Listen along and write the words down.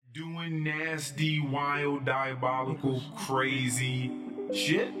doing nasty, wild, diabolical, crazy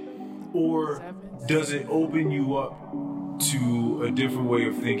shit? Or does it open you up to a different way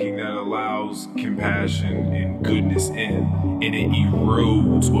of thinking that allows compassion and goodness in, and it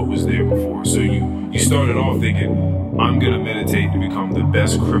erodes what was there before? So you started off thinking, I'm gonna meditate to become the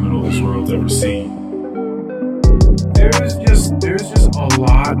best criminal this world's ever seen. There's just a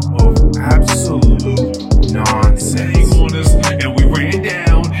lot of absolute nonsense on us, and we ran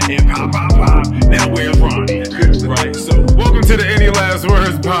down and pop. Now where's Ronnie? Right. So welcome to the Any Last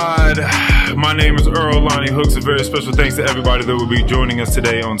Words Pod. My name is Earl Lonnie Hooks. A very special thanks to everybody that will be joining us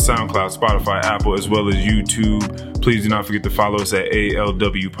today on SoundCloud, Spotify, Apple, as well as YouTube. Please do not forget to follow us at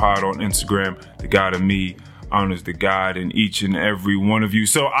ALW Pod on Instagram. The God of me honors the God in each and every one of you.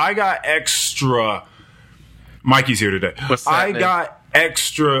 So I got extra. Mikey's here today. What's that, I got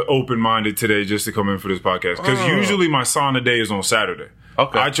extra open-minded today just to come in for this podcast because usually my sauna day is on Saturday.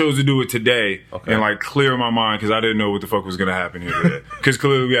 Okay. I chose to do it today Okay. and clear my mind because I didn't know what the fuck was going to happen here today. Because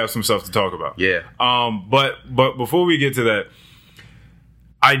clearly we have some stuff to talk about. Yeah. But before we get to that,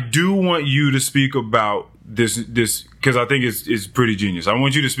 I do want you to speak about this because I think it's pretty genius. I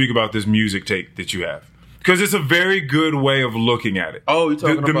want you to speak about this music take that you have. Because it's a very good way of looking at it. Oh, you're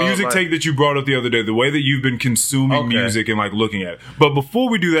talking the about music take that you brought up the other day, the way that you've been consuming music and looking at it. But before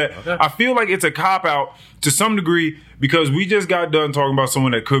we do that, I feel like it's a cop out to some degree because we just got done talking about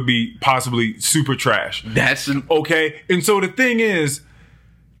someone that could be possibly super trash. Okay? And so the thing is,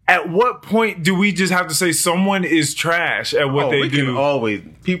 at what point do we just have to say someone is trash at what they do?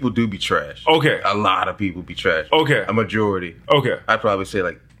 People do be trash. Okay. A lot of people be trash. Okay. A majority. Okay. I'd probably say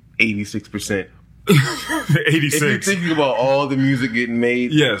 86%. 86. If you're thinking about all the music getting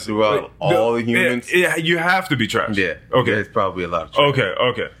made throughout all the humans. Yeah, you have to be trash. Yeah. Okay. There's probably a lot of trash.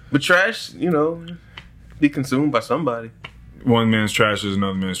 Okay. But trash, be consumed by somebody. One man's trash is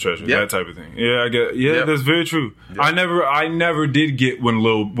another man's treasure. Yep. That type of thing. Yeah, I get. Yeah, Yep. that's very true. Yep. I never did get when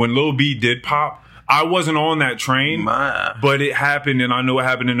Lil B did pop. I wasn't on that train, but it happened, and I know it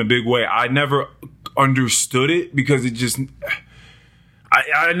happened in a big way. I never understood it because it just.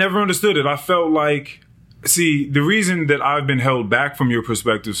 I never understood it. I felt like, the reason that I've been held back from your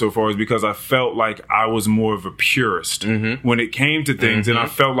perspective so far is because I felt like I was more of a purist when it came to things, and I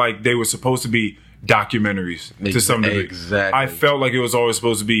felt like they were supposed to be documentaries to some degree. Exactly. I felt like it was always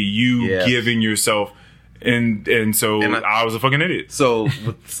supposed to be you giving yourself, and so I was a fucking idiot. So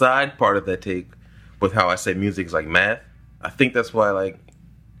with the side part of that take, with how I say music is like math, I think that's why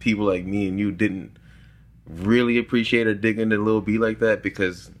people like me and you didn't really appreciate or dig into Lil B like that,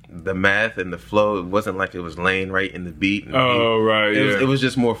 because the math and the flow, it wasn't like it was laying right in the beat. Right. It was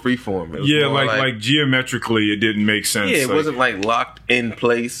just more freeform. It was more like geometrically, it didn't make sense. Yeah, it wasn't locked in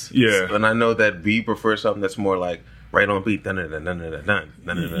place. Yeah, and I know that B prefers something that's more right on beat. Yeah,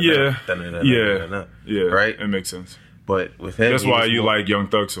 right. It makes sense. But with him, that's why you like Young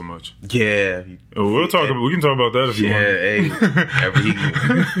Thug so much. Yeah, we can talk about that if you want.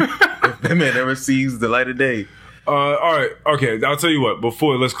 If that man ever sees the light of day. All right, okay. I'll tell you what.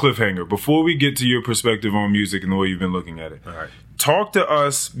 Let's cliffhanger. Before we get to your perspective on music and the way you've been looking at it, all right. Talk to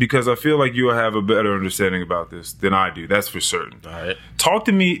us because I feel like you'll have a better understanding about this than I do. That's for certain. All right. Talk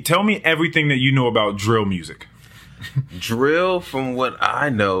to me. Tell me everything that you know about drill music. Drill, from what I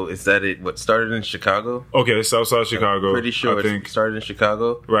know, is that it started in Chicago. Okay, Southside Chicago. I'm pretty sure it started in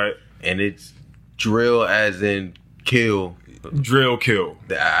Chicago. Right. And it's drill as in kill. Drill, kill.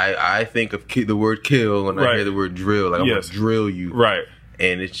 I think of the word kill when I hear the word drill. I'm going to drill you. Right.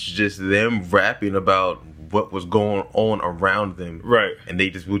 And it's just them rapping about what was going on around them. Right. And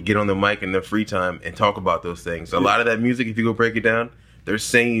they just would get on the mic in their free time and talk about those things. A lot of that music, if you go break it down, they're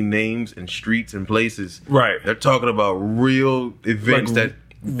saying names and streets and places. Right. They're talking about real events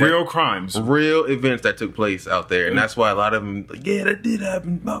real crimes. Real events that took place out there. And that's why a lot of them, that did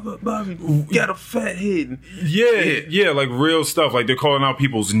happen. Bobby got a fat head. Yeah, real stuff. They're calling out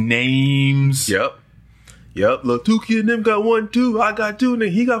people's names. Yep. Look, 2Kid and them got 1, 2. I got 2, and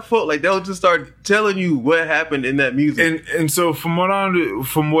then he got 4. They'll just start telling you what happened in that music. And so from what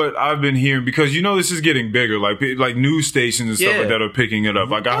I've been hearing, because this is getting bigger, like news stations and stuff like that are picking it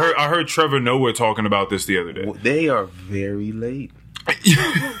up. I heard Trevor Noah talking about this the other day. They are very late.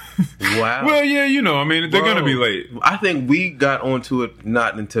 Wow. Well, yeah, they're gonna be late. I think we got onto it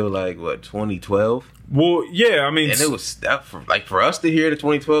not until 2012. Well, yeah, I mean, And it was that for us to hear it in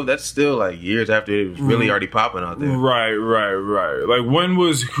 2012. That's still like years after it was really already popping out there. right. Like, when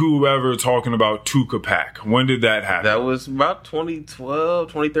was whoever talking about Tupac? When did that happen? That was about 2012,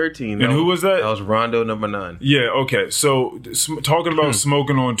 2013. And who was that? That was Rondo number 9. Yeah, okay. So, talking about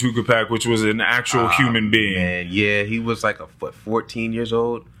smoking on Tupac, which was an actual human being. Man, yeah, he was like 14 years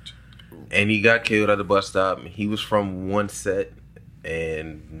old, and he got killed at the bus stop. He was from one set,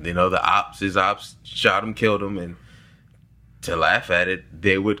 and his ops shot him, killed him, and to laugh at it,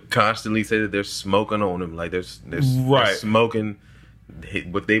 they would constantly say that they're smoking on him, like they're smoking.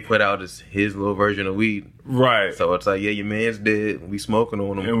 What they put out is his little version of weed. Right. So it's like, yeah, your man's dead. We smoking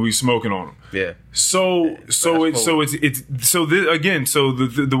on him. And we smoking on him. Yeah. So the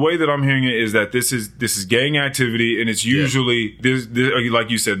way that I'm hearing it is that this is gang activity, and it's usually this like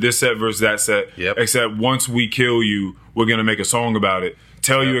you said, this set versus that set. Yep. Except once we kill you, we're gonna make a song about it.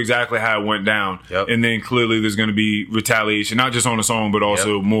 Tell you exactly how it went down. Yep. And then clearly there's gonna be retaliation, not just on the song, but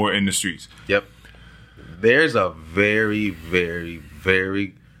also more in the streets. Yep. There's a very, very,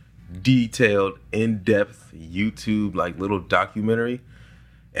 very detailed, in-depth YouTube like little documentary,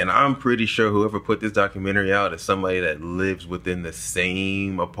 and I'm pretty sure whoever put this documentary out is somebody that lives within the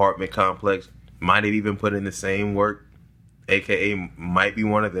same apartment complex, might have even put in the same work, aka might be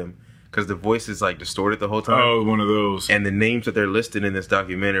one of them, because the voice is like distorted the whole time. Oh, one of those. And the names that they're listed in this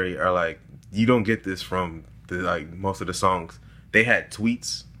documentary are like, you don't get this from like most of the songs. They had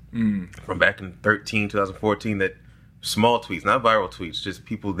tweets from back in 2014, that small tweets, not viral tweets, just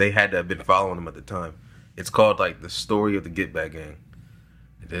people, they had to have been following them at the time. It's called like the story of the Get Back Gang.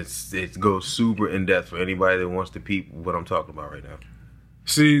 It goes super in depth for anybody that wants to peep what I'm talking about right now.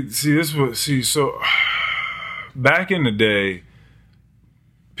 So back in the day,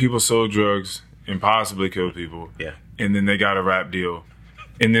 people sold drugs and possibly killed people. Yeah. And then they got a rap deal,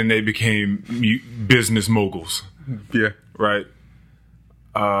 and then they became business moguls. Yeah. Right.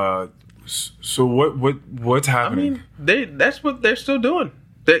 So what's happening? I mean, that's what they're still doing.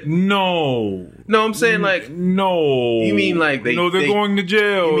 No, I'm saying like no. You mean like they're going to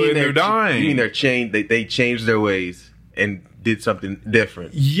jail and they're dying? You mean they changed their ways and did something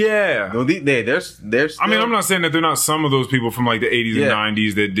different? Yeah. No, they're still, I mean, I'm not saying that they're not some of those people from like the 80s and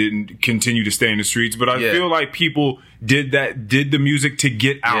 90s that didn't continue to stay in the streets, but I feel like people did the music to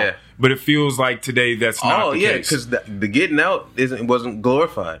get out. Yeah. But it feels like today that's not the case. Because the getting out wasn't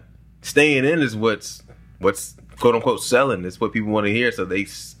glorified. Staying in is what's quote unquote selling. It's what people want to hear. So they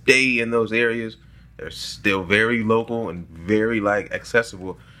stay in those areas. They're still very local and very like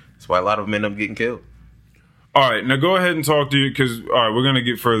accessible. That's why a lot of them end up getting killed. All right, now go ahead and talk to you, because all right, we're gonna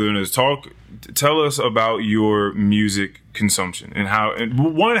get further in this. Tell us about your music consumption and how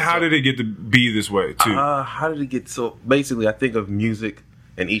did it get to be this way too? How did it get so? Basically, I think of music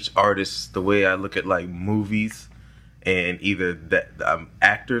and each artist the way I look at like movies, and either that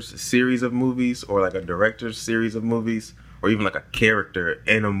actor's series of movies or like a director's series of movies, or even like a character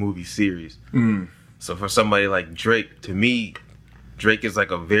in a movie series. So for somebody like Drake, to me, Drake is like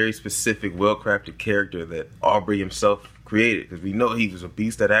a very specific, well-crafted character that Aubrey himself created, because we know he was a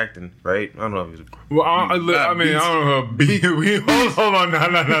beast at acting, right? I don't know if he was. Well, I don't know. Hold on,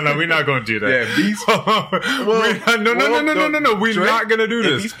 no, we're not going to do that. Yeah, beast. No. We're not going to do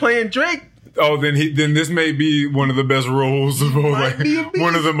this. If he's playing Drake. Oh, then this may be one of the best roles of all, like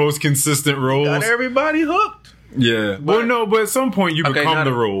one of the most consistent roles. Got everybody hooked. Yeah. But at some point you become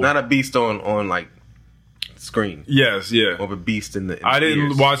the role. Not a beast on like screen. Yes, yeah. Of a beast in the I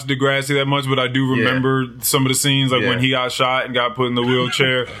didn't watch Degrassi that much, but I do remember some of the scenes, like when he got shot and got put in the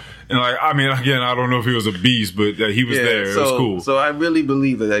wheelchair. And like, I mean, again, I don't know if he was a beast, but he was there. It was cool. So I really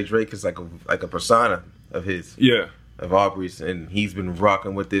believe that like Drake is like a persona of his. Yeah. Of Aubrey's, and he's been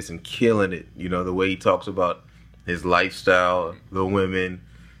rocking with this and killing it. You know, the way he talks about his lifestyle, the women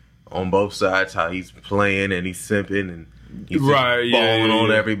on both sides, how he's playing and he's simping and he's balling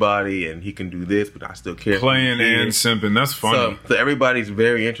on everybody, and he can do this, but I still care. Playing and simping, that's funny. So everybody's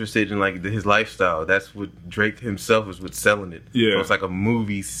very interested in like his lifestyle. That's what Drake himself is what's selling it. Yeah, so it's like a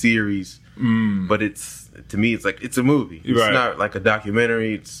movie series, but to me, it's like it's a movie. It's not like a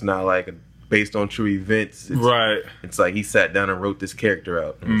documentary. It's not like based on true events. It's like he sat down and wrote this character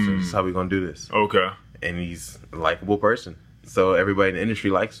out. So this is how we're gonna do this. Okay. And he's a likable person, so everybody in the industry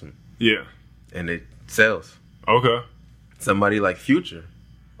likes him. Yeah. And it sells. Okay. Somebody like Future,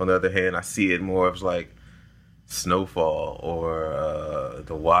 on the other hand, I see it more as like Snowfall or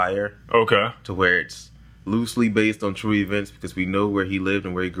The Wire. Okay. To where it's loosely based on true events, because we know where he lived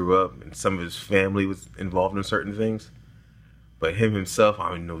and where he grew up, and some of his family was involved in certain things. But him himself,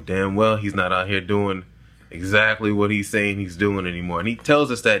 I know damn well he's not out here doing exactly what he's saying he's doing anymore. And he tells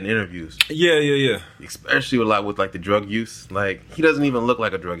us that in interviews. Yeah. Especially a lot with like the drug use. Like, he doesn't even look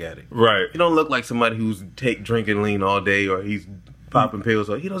like a drug addict. Right. He don't look like somebody who's drinking lean all day, or he's popping pills.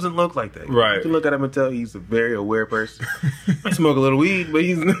 Or he doesn't look like that. Right. You can look at him and tell he's a very aware person. Might smoke a little weed, but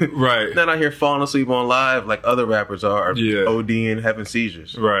he's Right. not out here falling asleep on live like other rappers are ODing, having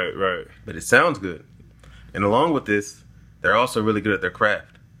seizures. Right. But it sounds good. And along with this, they're also really good at their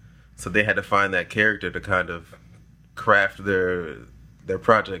craft. So they had to find that character to kind of craft their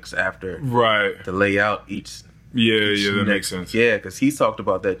projects after. Right. To lay out each. Yeah, that makes sense. Yeah, because he's talked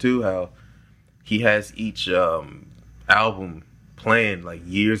about that too, how he has each album planned like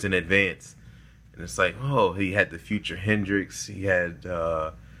years in advance. And it's like, oh, he had the Future Hendrix. He had,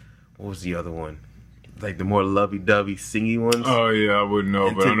 what was the other one? Like the more lovey-dovey, singy ones. Oh, yeah, I wouldn't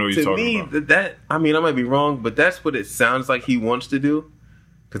know, but I know what you're talking about. To me, that, I mean, I might be wrong, but that's what it sounds like he wants to do.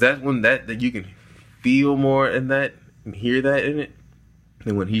 Because that's when that you can feel more in that and hear that in it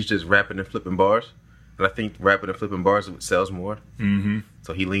than when he's just rapping and flipping bars. And I think rapping and flipping bars sells more. Mm-hmm.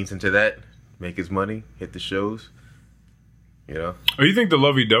 So he leans into that, make his money, hit the shows. You know? Oh, you think the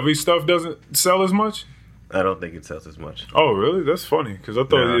lovey-dovey stuff doesn't sell as much? I don't think it sells as much. Oh, really? That's funny. Because I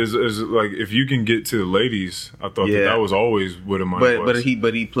thought it was like, if you can get to the ladies, I thought that was always where the money was.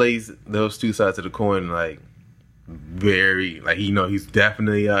 But he plays those two sides of the coin like very, like, you know, he's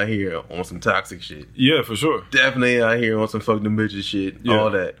definitely out here on some toxic shit. Yeah, for sure. Definitely out here on some fuck them bitches shit, all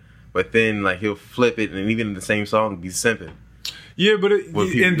that. But then, like, he'll flip it, and even in the same song, be simping. Yeah, but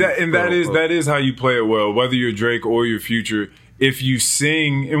that is how you play it well. Whether you're Drake or you're Future, if you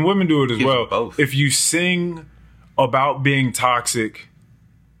sing, and women do it as well. Both. If you sing about being toxic,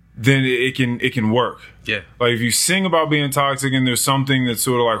 then it can work. Yeah. Like, if you sing about being toxic, and there's something that's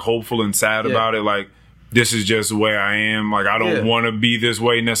sort of like hopeful and sad about it, like, this is just the way I am. Like, I don't want to be this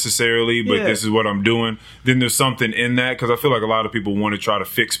way necessarily, but this is what I'm doing. Then there's something in that, because I feel like a lot of people want to try to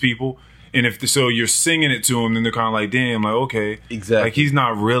fix people. And if so you're singing it to them, then they're kind of like, damn, like, okay. Exactly. Like, he's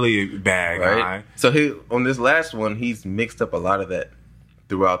not really a bad guy. So on this last one, he's mixed up a lot of that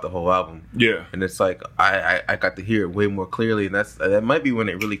throughout the whole album. Yeah. And it's like, I got to hear it way more clearly, and that might be when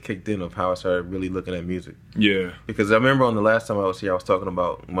it really kicked in of how I started really looking at music. Yeah. Because I remember on the last time I was here, I was talking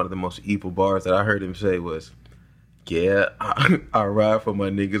about one of the most evil bars that I heard him say was, yeah, I ride for my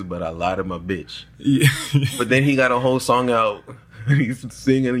niggas, but I lie to my bitch. Yeah. But then he got a whole song out, and he's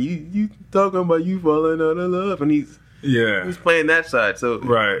singing, you talking about you falling out of love, and he's playing that side. So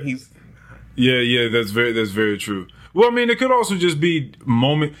he's that's very true. Well, I mean, it could also just be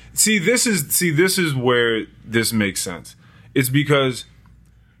moment. See, this is where this makes sense. It's because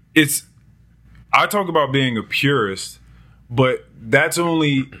I talk about being a purist, but that's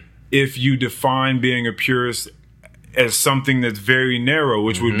only if you define being a purist as something that's very narrow,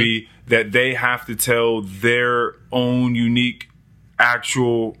 which would be that they have to tell their own unique,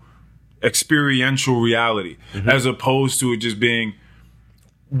 actual, experiential reality, as opposed to it just being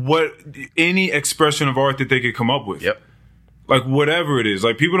any expression of art that they could come up with. Yep. Like, whatever it is.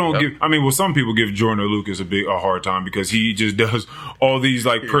 Like, people don't give... I mean, well, some people give Jordan Lucas a hard time because he just does all these,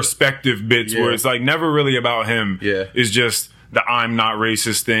 like, perspective bits where it's, like, never really about him. Yeah. It's just the I'm not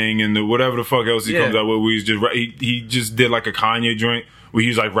racist thing and the whatever the fuck else he comes up with. Where he just did, like, a Kanye joint where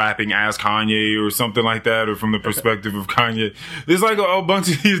he's, like, rapping as Kanye or something like that, or from the perspective of Kanye. There's, like, a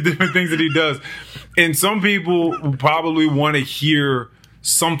bunch of these different things that he does. And some people probably want to hear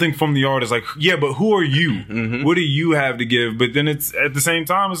something from the artist, like, yeah, but who are you? What do you have to give? But then it's at the same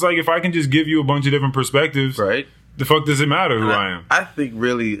time, it's like, if I can just give you a bunch of different perspectives, right? The fuck does it matter who I am? I think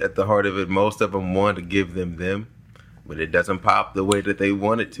really at the heart of it, most of them want to give them, but it doesn't pop the way that they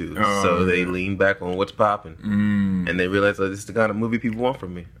want it to. So they lean back on what's popping, and they realize, oh, this is the kind of movie people want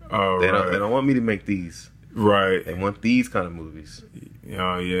from me. They don't want me to make these. Right. They want these kind of movies.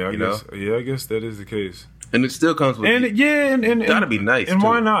 I guess that is the case. And it still comes with and gotta be nice. And too.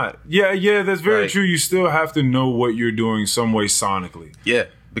 Why not? Yeah, that's very true. You still have to know what you're doing some way sonically. Yeah,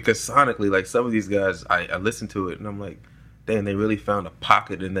 because sonically, like, some of these guys, I listen to it and I'm like, damn, they really found a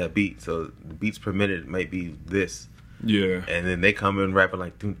pocket in that beat. So the beats per minute might be this. Yeah. And then they come in rapping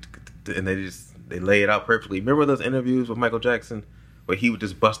like, and they lay it out perfectly. Remember those interviews with Michael Jackson where he would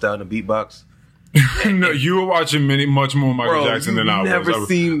just bust out in a beatbox? No, you were watching much more Michael Jackson than I was.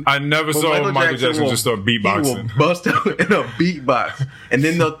 I never saw Michael Jackson just start beatboxing. He will bust out in a beatbox, and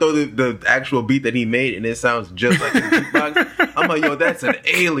then they'll throw the actual beat that he made, and it sounds just like a beatbox. I'm like, yo, that's an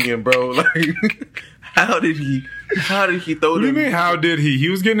alien, bro. Like, how did he throw? What do you mean? How did he? He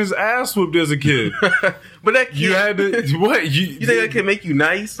was getting his ass whooped as a kid. But that kid, you had to what? You think that can make you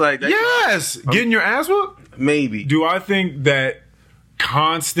nice? Like, yes, getting your ass whooped. Maybe. Do I think that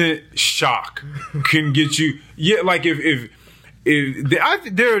constant shock can get you. Yeah, like if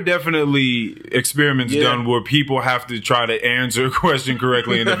there are definitely experiments done where people have to try to answer a question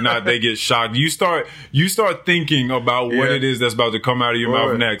correctly, and if not, they get shocked. You start thinking about what it is that's about to come out of your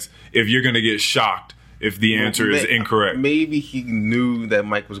mouth next. If you're gonna get shocked if the answer is incorrect, maybe he knew that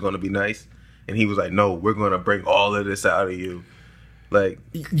Mike was gonna be nice, and he was like, "No, we're gonna bring all of this out of you." Like,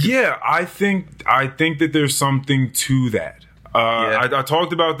 yeah, I think that there's something to that. I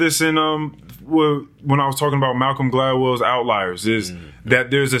talked about this in when I was talking about Malcolm Gladwell's Outliers, is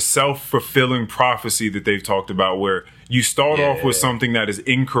that there's a self-fulfilling prophecy that they've talked about, where you start off with something that is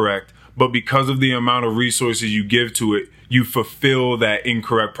incorrect, but because of the amount of resources you give to it, you fulfill that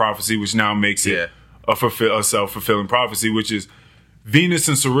incorrect prophecy, which now makes it a self-fulfilling prophecy, which is Venus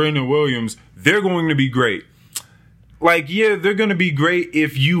and Serena Williams, they're going to be great. Like, yeah, they're going to be great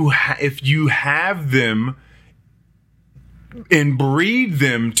if you have them and breed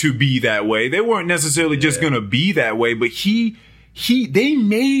them to be that way. They weren't necessarily just going to be that way, but they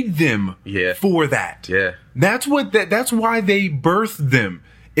made them for that. Yeah. That's why they birthed them.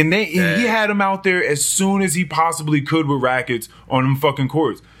 And he had them out there as soon as he possibly could with rackets on them fucking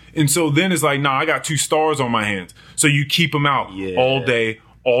courts. And so then it's like, nah, I got 2 stars on my hands. So you keep them out all day,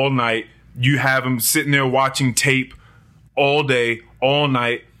 all night. You have them sitting there watching tape all day, all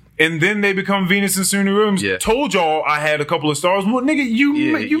night. And then they become Venus and Serena Williams. Yeah. Told y'all I had a couple of stars. Well, nigga,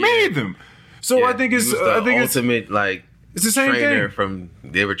 you made them. So I think it's ultimate, like, it's the same trainer thing.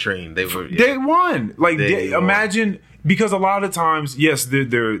 They were trained. They were Day one. Like, imagine, because a lot of times, yes, there's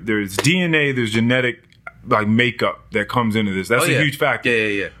DNA, there's genetic like makeup that comes into this. That's a huge factor.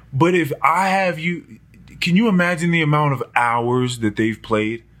 Yeah. But if I have you, can you imagine the amount of hours that they've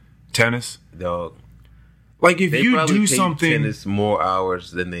played tennis? Dog. Like, if you do something, tennis more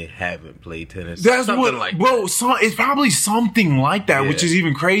hours than they haven't played tennis. That's something it's probably something like that, which is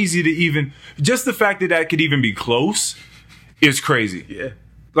even crazy to even just the fact that could even be close is crazy. Yeah,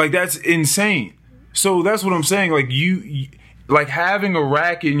 like, that's insane. So that's what I'm saying. Like, you like having a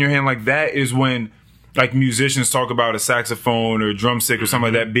racket in your hand like that is when, like, musicians talk about a saxophone or a drumstick or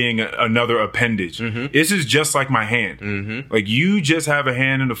something like that being another appendage. This is just like my hand. Like, you just have a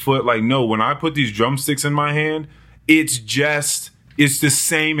hand and a foot. Like, no, when I put these drumsticks in my hand, it's the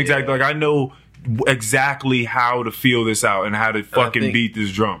same exact. Like, I know exactly how to feel this out and how to fucking beat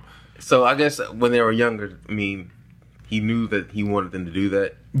this drum. So I guess when they were younger, I mean, he knew that he wanted them to do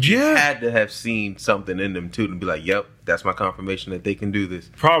that. Yeah. He had to have seen something in them too to be like, yep, that's my confirmation that they can do this.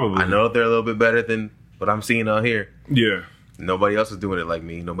 Probably. I know they're a little bit better than what I'm seeing out here. Yeah. Nobody else is doing it like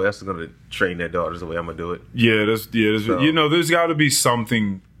me. Nobody else is going to train their daughters the way I'm going to do it. Yeah, so, you know, there's got to be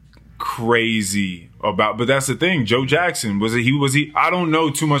something crazy about, but that's the thing. Joe Jackson, was he, I don't know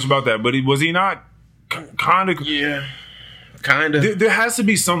too much about that, but was he not kind of? Yeah. Kind of. There has to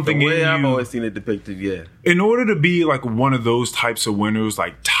be something the way in I've you. always seen it depicted, yeah. In order to be like one of those types of winners,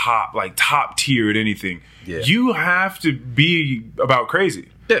 like top tier at anything, you have to be about crazy.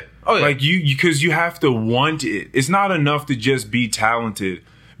 Yeah. Oh yeah. Like because you have to want it. It's not enough to just be talented,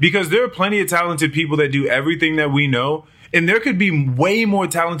 because there are plenty of talented people that do everything that we know, and there could be way more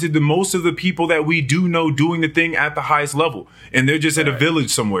talented than most of the people that we do know doing the thing at the highest level, and they're just at a village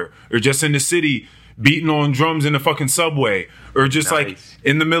somewhere or just in the city beating on drums in the fucking subway, or just like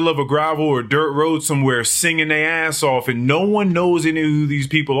in the middle of a gravel or dirt road somewhere singing their ass off, and no one knows any of who these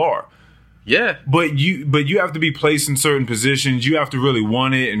people are. Yeah. But you have to be placed in certain positions. You have to really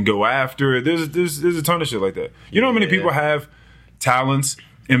want it and go after it. There's a ton of shit like that. You know how many people have talents,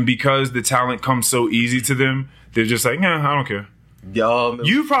 and because the talent comes so easy to them, they're just like, nah, I don't care. Y'all,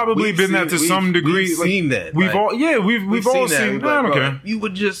 you've probably been that to some degree. We've seen that. We've all seen that. I don't care. You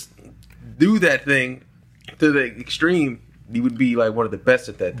would just do that thing to the extreme, you would be like one of the best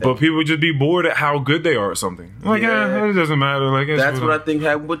at that thing. But people would just be bored at how good they are at something. Like, it doesn't matter. Like, that's what I think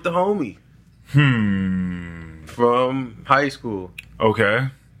happened with the homie. From high school. Okay.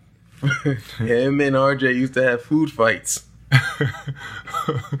 Him and RJ used to have food fights.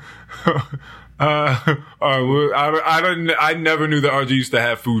 I never knew that RJ used to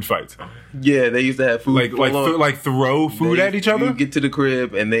have food fights. Yeah, they used to have food like throw food at each other. You'd get to the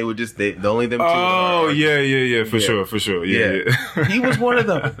crib and they would just only them two. Oh yeah, for sure. Yeah. He was one of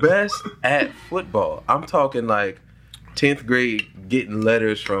the best at football. I'm talking like 10th grade, getting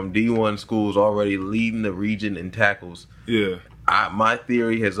letters from D1 schools, already leading the region in tackles. Yeah. My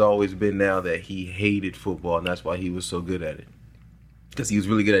theory has always been now that he hated football, and that's why he was so good at it. Because he was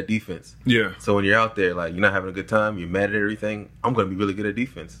really good at defense. Yeah. So when you're out there, like, you're not having a good time, you're mad at everything, I'm going to be really good at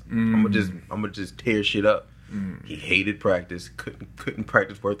defense. I'm gonna just tear shit up. He hated practice, couldn't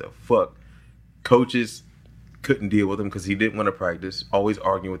practice worth a fuck. Coaches couldn't deal with him because he didn't want to practice, always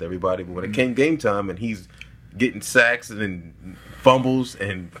arguing with everybody. But when it came game time and he's getting sacks and fumbles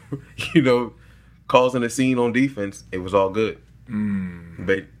and, causing a scene on defense, it was all good.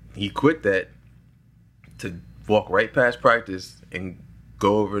 But he quit that to walk right past practice and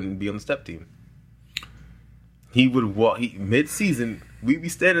go over and be on the step team. He would walk, mid-season, we'd be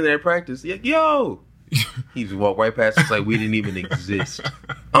standing there at practice, like, yo! He just walk right past us like we didn't even exist.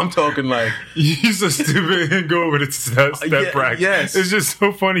 I'm talking like... You're so stupid and go over to step practice. Yes. It's just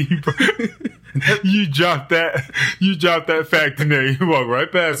so funny. You dropped that fact in there. You walked right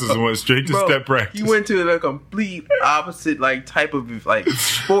past us and went straight to step practice. You went to the complete opposite type of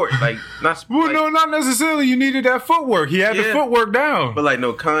sport. No, not necessarily. You needed that footwork. He had the footwork down. But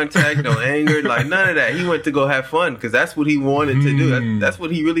no contact, no anger, none of that. He went to go have fun because that's what he wanted to do. That's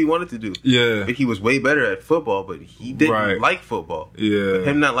what he really wanted to do. Yeah. But he was way better at football, but he didn't like football. Yeah.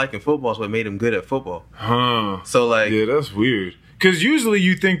 Him not liking football is what made him good at football. Huh. So yeah, that's weird. Because usually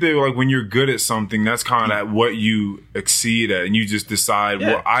you think that when you're good at something, that's kind of what you exceed at, and you just decide,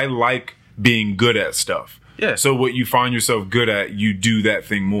 well, I like being good at stuff. Yeah. So what you find yourself good at, you do that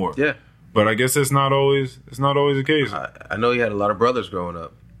thing more. Yeah. But I guess it's not always the case. I know he had a lot of brothers growing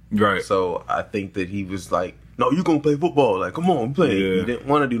up. Right. So I think that he was like, no, you're going to play football. Come on, play. Yeah. He didn't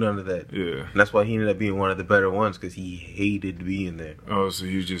want to do none of that. Yeah. And that's why he ended up being one of the better ones because he hated being there. Oh, so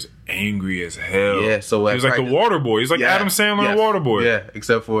he was just angry as hell. Yeah, so he was like the water boy. He's like Adam Sandler, the water boy. Yeah,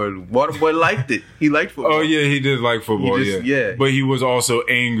 except for water boy liked it. He liked football. Oh, yeah, he did like football, yeah. But he was also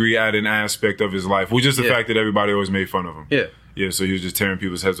angry at an aspect of his life, which is the fact that everybody always made fun of him. Yeah. Yeah, so he was just tearing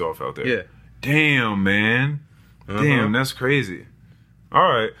people's heads off out there. Yeah. Damn, man. Damn, that's crazy. All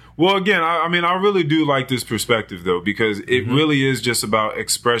right. Well, again, I mean, I really do like this perspective, though, because it really is just about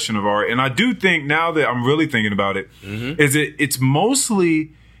expression of art. And I do think, now that I'm really thinking about it, is it's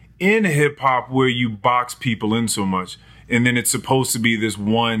mostly in hip-hop where you box people in so much, and then it's supposed to be this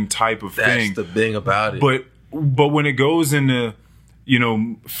one type of thing. That's the thing about it. But when it goes into,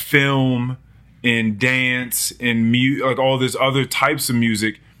 film and dance and all this other types of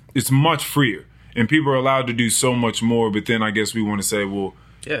music, it's much freer. And people are allowed to do so much more, but then I guess we want to say, well,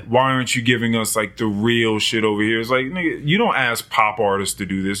 why aren't you giving us the real shit over here? It's like, nigga, you don't ask pop artists to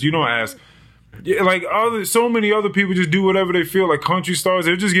do this. You don't ask, so many other people just do whatever they feel. Like country stars,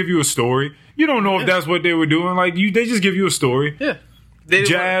 they'll just give you a story. You don't know if that's what they were doing. They just give you a story. Yeah.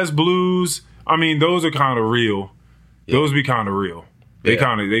 Jazz, blues, I mean, those are kind of real. Yeah. Those be kind of real. They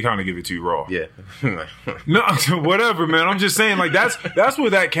kind of give it to you raw. Yeah. No, whatever, man. I'm just saying, that's where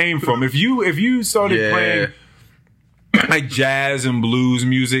that came from. If you started playing jazz and blues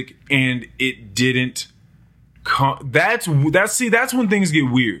music and it didn't come, that's when things get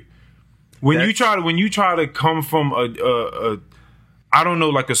weird. When you try to come from a I don't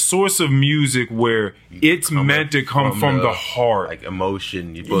know, a source of music where it's meant to come from the heart.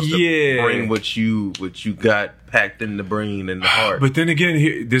 Emotion. You're supposed to bring what you got packed in the brain and the heart. But then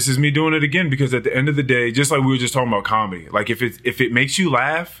again, this is me doing it again, because at the end of the day, just like we were just talking about comedy, if it makes you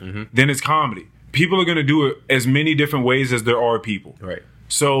laugh, then it's comedy. People are going to do it as many different ways as there are people. Right.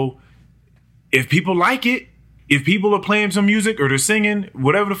 So if people like it, if people are playing some music or they're singing,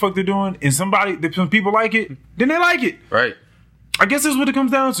 whatever the fuck they're doing, and some people like it, then they like it. Right. I guess that's what it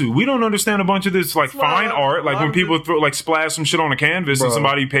comes down to. We don't understand a bunch of this fine art, when people throw splash some shit on a canvas and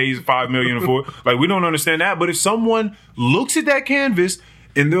somebody pays $5 million for it. We don't understand that. But if someone looks at that canvas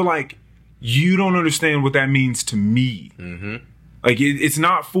and they're like, you don't understand what that means to me. It's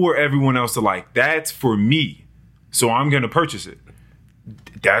not for everyone else to like. That's for me. So I'm gonna purchase it.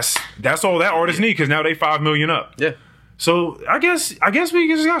 That's all that artists need, because now they $5 million up. Yeah. So I guess we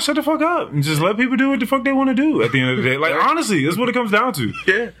just gotta shut the fuck up and just let people do what the fuck they want to do at the end of the day. Honestly, that's what it comes down to.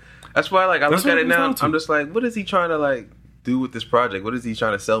 Yeah. That's why I look at it now, I'm just what is he trying to do with this project? What is he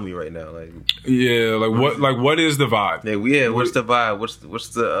trying to sell me right now? What is the vibe? What's the vibe? What's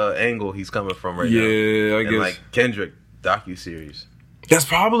the angle he's coming from right now? Yeah, I guess. Kendrick docuseries. That's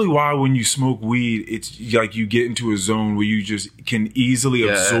probably why when you smoke weed, it's you get into a zone where you just can easily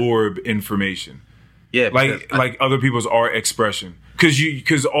absorb information. Yeah, like other people's art expression,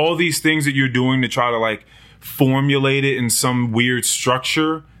 because all these things that you're doing to try to formulate it in some weird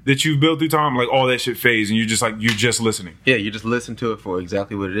structure that you've built through time, all that shit fades, and you're just listening. Yeah, you just listen to it for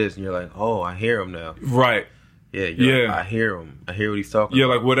exactly what it is, and you're like, oh, I hear him now. Right. Yeah. I hear him. I hear what he's talking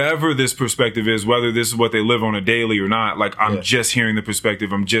about. Whatever this perspective is, whether this is what they live on a daily or not, I'm just hearing the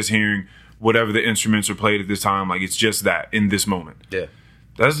perspective. I'm just hearing whatever the instruments are played at this time. It's just that in this moment. Yeah.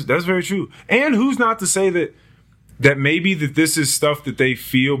 That's very true. And who's not to say that maybe that this is stuff that they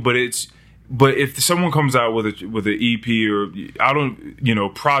feel, but if someone comes out with an EP or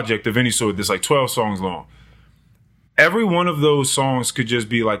project of any sort that's 12 songs long, every one of those songs could just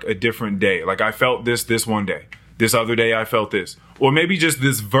be like a different day. Like I felt this one day. This other day I felt this. Or maybe just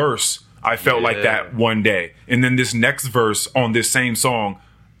this verse I felt like that one day. And then this next verse on this same song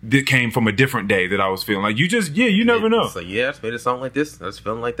that came from a different day that I was feeling. Like you just, you never know. It's like, I just made a song like this. I was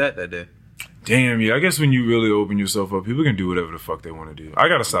feeling like that day. Damn, I guess when you really open yourself up, people can do whatever the fuck they want to do. I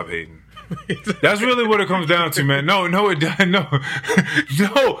gotta stop hating. That's really what it comes down to, man. No, it doesn't. No.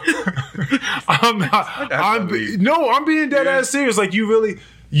 I'm not. I'm being dead ass serious. Like you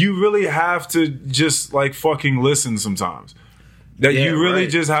really have to just like fucking listen sometimes. That you really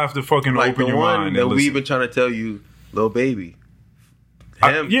just have to fucking like open your mind. That we've been trying to tell you, Lil Baby.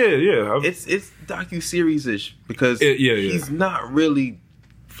 It's docu-series ish because he's not really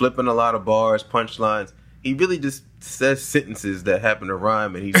flipping a lot of bars, punchlines. He really just says sentences that happen to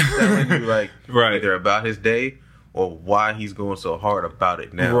rhyme, and he's telling you like either about his day or why he's going so hard about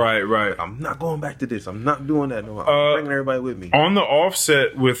it now. Right. Like, I'm not going back to this. I'm not doing that. No, I'm bringing everybody with me. On the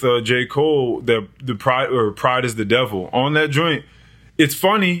Offset with J. Cole, the Pride is the Devil. On that joint, it's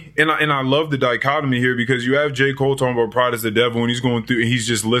funny, and I love the dichotomy here because you have J. Cole talking about pride is the devil, and he's going through, and he's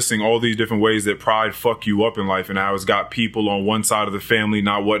just listing all these different ways that pride fuck you up in life, and how it's got people on one side of the family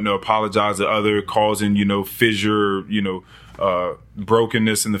not wanting to apologize to other, causing fissure,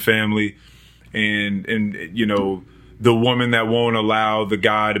 brokenness in the family, and the woman that won't allow the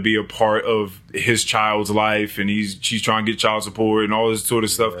guy to be a part of his child's life, and she's trying to get child support and all this sort of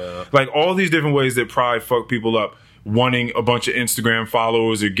stuff, like all these different ways that pride fuck people up. Wanting a bunch of Instagram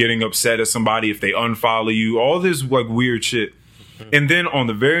followers or getting upset at somebody if they unfollow you, all this like weird shit. And then on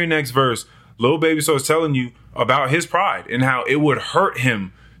the very next verse, Lil Baby starts telling you about his pride and how it would hurt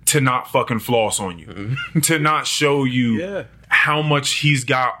him to not fucking floss on you, to not show you how much he's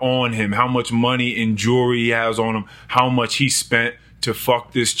got on him, how much money and jewelry he has on him, how much he spent to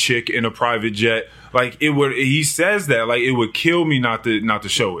fuck this chick in a private jet. Like he says that like it would kill me not to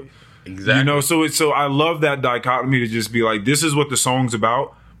show it. Exactly. So I love that dichotomy to just be like, this is what the song's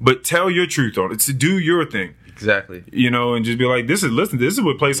about, but tell your truth on it. To do your thing. Exactly. And just be like, this is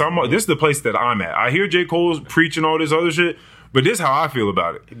what place I'm at. This is the place that I'm at. I hear J. Cole's preaching all this other shit, but this is how I feel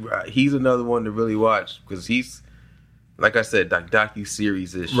about it. Right. He's another one to really watch because he's, like I said,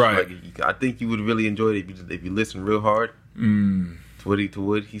 docu-series-ish. Right. Like, I think you would really enjoy it if you listen real hard to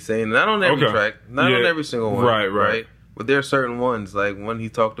what he's saying. Not on every track. Not on every single one. Right. But there are certain ones, like one he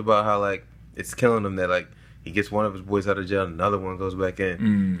talked about how like it's killing him that like he gets one of his boys out of jail and another one goes back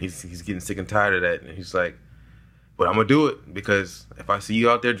in. He's getting sick and tired of that, and he's like, but I'm gonna do it because if I see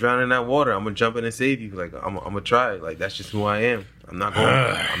you out there drowning in that water, I'm gonna jump in and save you. Like I'm gonna try. Like that's just who I am. I'm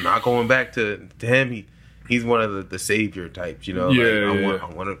not going back to him. He's one of the savior types, I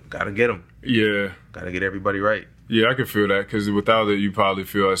gotta get him. Yeah, gotta get everybody right. Yeah, I can feel that because without it, you probably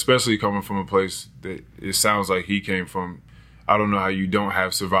feel, especially coming from a place that it sounds like he came from. I don't know how you don't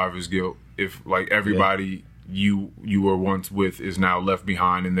have survivor's guilt if like everybody you were once with is now left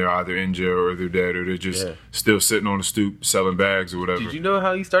behind and they're either in jail or they're dead or they're just still sitting on the stoop selling bags or whatever. Did you know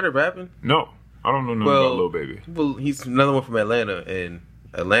how he started rapping? No, I don't know nothing about Lil Baby. Well, he's another one from Atlanta, and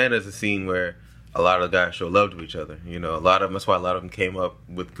Atlanta is a scene where a lot of the guys show love to each other. That's why a lot of them came up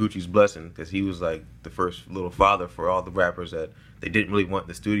with Gucci's Blessing, because he was like the first little father for all the rappers that they didn't really want in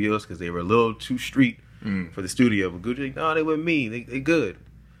the studios because they were a little too street for the studio. But Gucci, no, they with me. They good.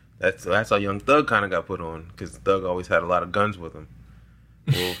 That's how Young Thug kind of got put on, because Thug always had a lot of guns with him.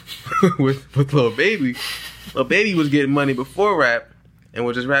 Well, with Lil Baby was getting money before rap and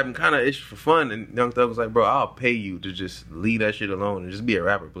was just rapping kind of ish for fun. And Young Thug was like, bro, I'll pay you to just leave that shit alone and just be a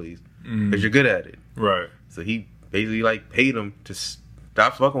rapper, please. Because you're good at it. Right. So he basically like paid him to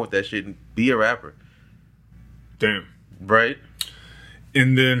stop fucking with that shit and be a rapper. Damn. Right.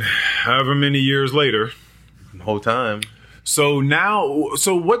 And then however many years later. The whole time. So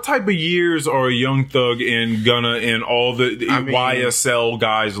what type of years are Young Thug and Gunna and all the YSL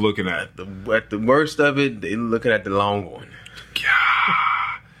guys looking at? At the worst of it, they're looking at the long one.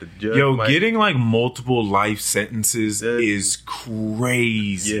 God. Getting like multiple life sentences is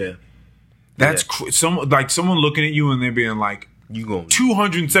crazy. Yeah. That's someone looking at you and they're being like, you going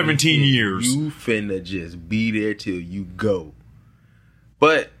 217 years. You finna just be there till you go.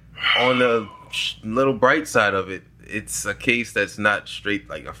 But on the little bright side of it, it's a case that's not straight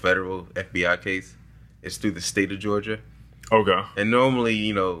like a federal FBI case. It's through the state of Georgia. Okay. And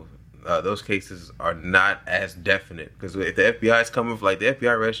normally, those cases are not as definite, because if the FBI is coming, like the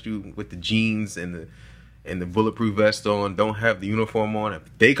FBI arrest you with the jeans and the bulletproof vest on, don't have the uniform on, if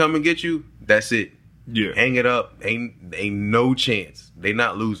they come and get you, that's it. Yeah. Hang it up. Ain't no chance. They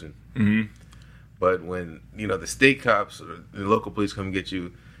not losing. Mm-hmm. But when the state cops or the local police come get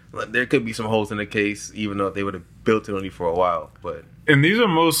you, there could be some holes in the case, even though they would have built it on you for a while. But And these are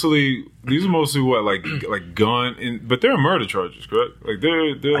mostly what, like gun, but they're murder charges, correct? Like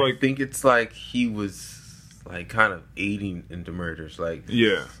they're I like, think it's like he was like kind of aiding into murders, like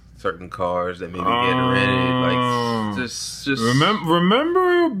yeah. certain cars that maybe get rented, like just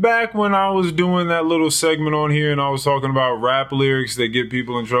Remember back when I was doing that little segment on here and I was talking about rap lyrics that get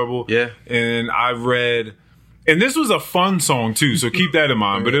people in trouble? Yeah. And I read, and this was a fun song too, so keep that in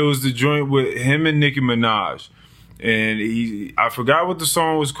mind. But it was the joint with him and Nicki Minaj, and I forgot what the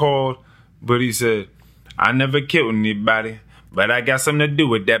song was called, but he said, "I never killed anybody, but I got something to do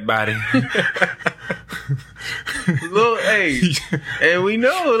with that body." Little age, and we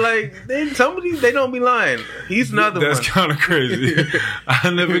know like they don't be lying. He's another one. That's kind of crazy. I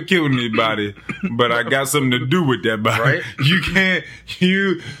never killed anybody, but I got something to do with that body. Right? You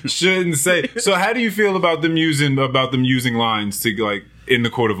shouldn't say. So how do you feel about them using lines to like in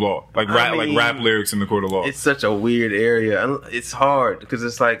the court of law, like rap lyrics in the court of law? It's such a weird area. It's hard because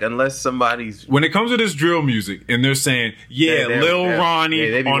it's like unless somebody's when it comes to this drill music and they're saying, Lil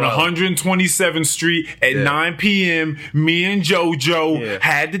Ronnie on 127th Street at 9 p.m. me and JoJo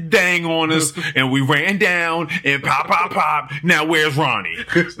had the dang on us and we ran down and pop. Now where's Ronnie?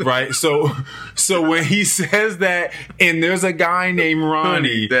 Right? So when he says that and there's a guy named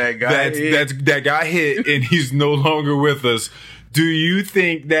Ronnie that got hit and he's no longer with us, do you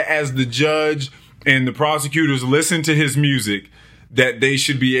think that as the judge and the prosecutors listen to his music, that they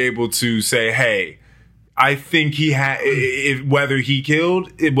should be able to say, "Hey, I think he had whether he killed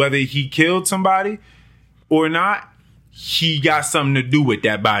somebody or not, he got something to do with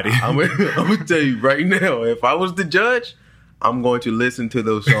that body." I'm gonna tell you right now, if I was the judge, I'm going to listen to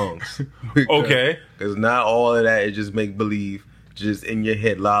those songs. Okay, because not all of that is just make believe, just in your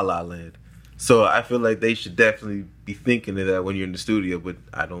head, la la land. So I feel like they should definitely be thinking of that when you're in the studio, but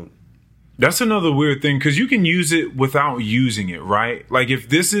I don't. That's another weird thing because you can use it without using it, right? Like if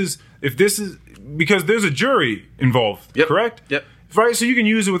this is because there's a jury involved, correct? Yep. Right, so you can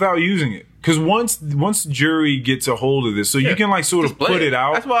use it without using it because once jury gets a hold of this, so you can like sort of put it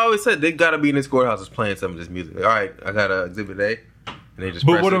out. That's why I always said they gotta be in this courthouses playing some of this music. All right, I got Exhibit A, and they just.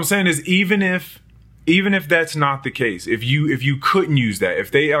 But what I'm saying is, even if that's not the case, if you couldn't use that,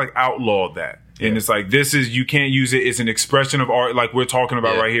 if they like outlawed that, and it's like you can't use it, it's an expression of art, like we're talking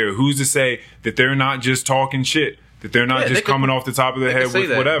about right here. Who's to say that they're not just talking shit, that they're not just coming off the top of their head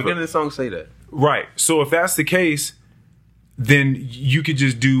with whatever? The beginning of the song say that. Right. So if that's the case, then you could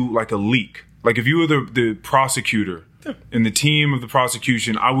just do like a leak. Like if you were the prosecutor and the team of the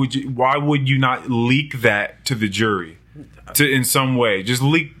prosecution, why would you not leak that to the jury? In some way, just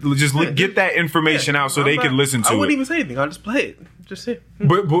get that information out so they can listen to it. I wouldn't even say anything. I'll just play it. Just say.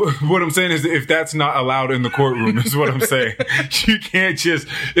 But what I'm saying is, if that's not allowed in the courtroom, is what I'm saying. You can't just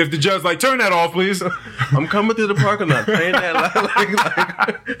if the judge's like, turn that off, please. I'm coming through the parking lot playing that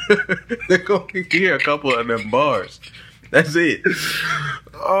like they're gonna hear a couple of them bars. That's it.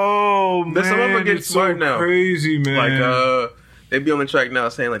 Oh man, some of them are getting smart now. Crazy man. Like they be on the track now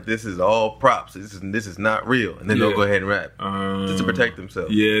saying like this is all props. This is not real, and then they'll go ahead and rap just to protect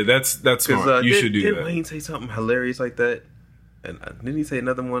themselves. Yeah, that's smart. You should do that. Didn't Wayne say something hilarious like that? And didn't he say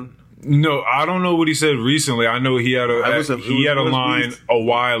another one? No, I don't know what he said recently. I know he had a line a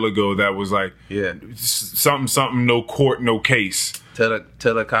while ago that was like, something, no court, no case. Tell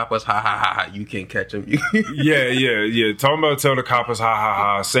the coppers, ha ha ha, you can't catch him. yeah. Talking about tell the coppers, ha ha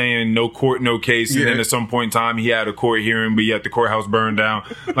ha, saying no court, no case, and then at some point in time he had a court hearing, but yet the courthouse burned down.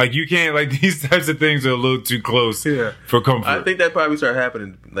 Like you can't, like these types of things are a little too close for comfort. I think that probably started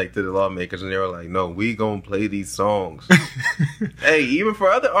happening like to the lawmakers, and they were like, "No, we gonna play these songs." Hey, even for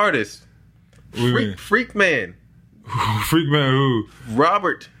other artists, Freak Man who?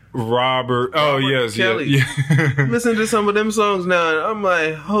 Robert. Oh yes, Kelly. Yeah. Listen to some of them songs now, and I'm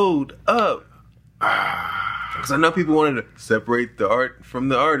like, hold up, because I know people wanted to separate the art from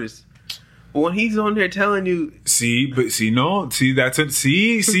the artist. But when he's on there telling you, this is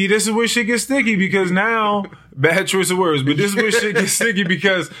where shit gets sticky because now bad choice of words, but this is where shit gets sticky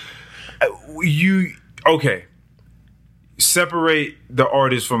because separate the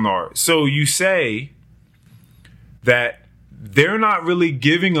artist from the art. So you say that they're not really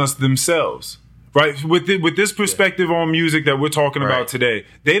giving us themselves, right? With this perspective on music that we're talking about today,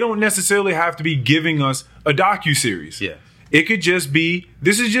 they don't necessarily have to be giving us a docuseries. Yeah. It could just be,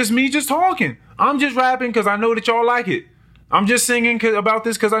 this is just me just talking. I'm just rapping because I know that y'all like it. I'm just singing about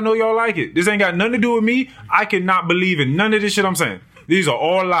this because I know y'all like it. This ain't got nothing to do with me. I cannot believe in none of this shit I'm saying. These are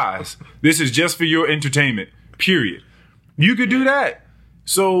all lies. This is just for your entertainment, period. You could do that.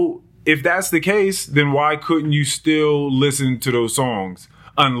 So if that's the case, then why couldn't you still listen to those songs?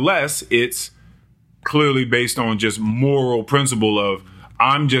 unless it's clearly based on just moral principle of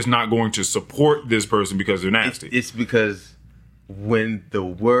I'm just not going to support this person because they're nasty. It's because when the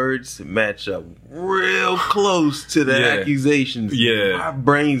words match up real close to the accusations, my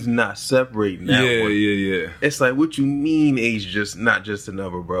brain's not separating that one. Yeah. It's like, what you mean age just not just a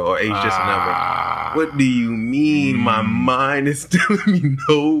number, bro, or age just a number? What do you mean? My mind is telling me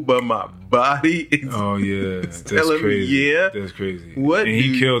no, but my body is that's telling crazy. me yeah. That's crazy. What? And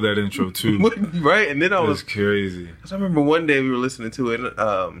he killed that intro too. Right? And then That's crazy. I remember one day we were listening to it.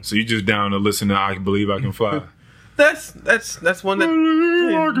 So you just down to listen to I Believe I Can Fly. That's one that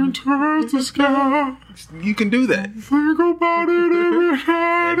I can touch the sky. You can do that. Think about it every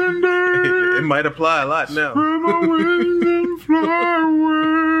night and day. It might apply a lot now. Spread my wings and fly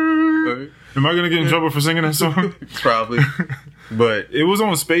away. Am I gonna get in trouble for singing that song? Probably. But it was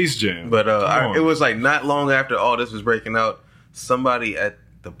on Space Jam. But it was like not long after all this was breaking out, somebody at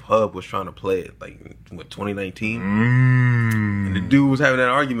the pub was trying to play it, like, what, 2019? And the dude was having that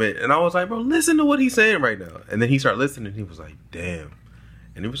argument, and I was like, bro, listen to what he's saying right now. And then he started listening, and he was like, damn.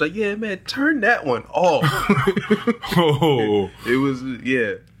 And he was like, yeah, man, turn that one off. It was,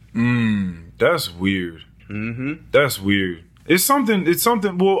 yeah. That's weird. Mm-hmm. That's weird. It's something,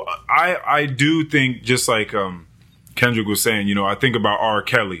 well, I do think, just like Kendrick was saying, you know, I think about R.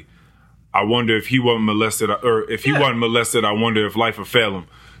 Kelly. I wonder if he wasn't molested, or if he wasn't molested, I wonder if life would fail him.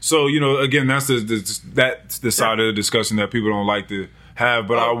 So, you know, again, that's the side of the discussion that people don't like to have.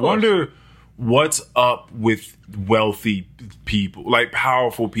 But I wonder what's up with wealthy people, like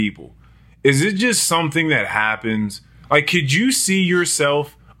powerful people. Is it just something that happens? Like, could you see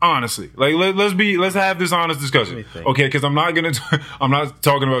yourself, honestly, like, let's have this honest discussion. Okay, because I'm not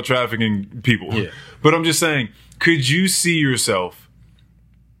talking about trafficking people. Yeah. But I'm just saying, could you see yourself?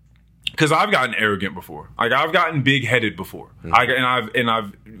 Because I've gotten arrogant before. Like, I've gotten big-headed before. Mm-hmm.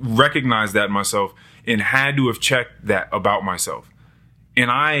 I've recognized that in myself and had to have checked that about myself.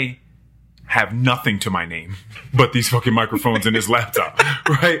 And I have nothing to my name but these fucking microphones and this laptop,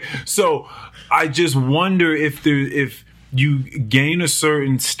 right? So I just wonder if you gain a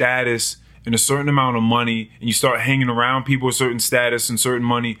certain status and a certain amount of money and you start hanging around people with certain status and certain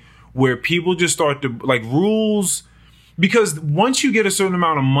money, where people just start to, like, rules... Because once you get a certain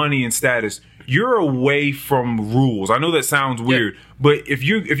amount of money and status, you're away from rules. I know that sounds weird, but if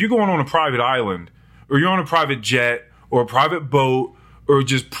you're going on a private island, or you're on a private jet, or a private boat, or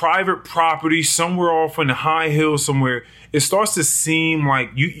just private property somewhere off in the high hills somewhere, it starts to seem like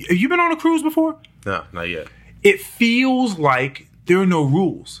have you been on a cruise before? No, not yet. It feels like there are no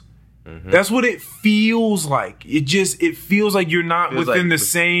rules. Mm-hmm. That's what it feels like. It feels like you're not within the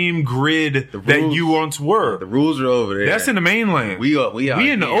same grid that you once were. The rules are over there. That's in the mainland. We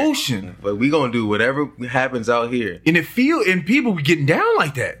in the ocean. But we gonna do whatever happens out here. And people be getting down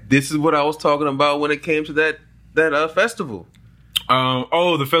like that. This is what I was talking about when it came to that festival.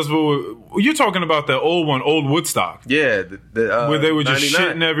 The festival. You're talking about the old one, Old Woodstock. Yeah, where they were just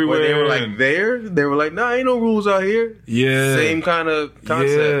shitting everywhere. Where they were like they were like, nah, ain't no rules out here. Yeah, same kind of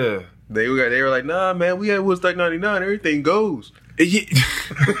concept. Yeah. They were like, nah, man, we had Woodstock 99, everything goes.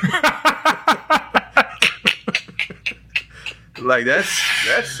 Like, that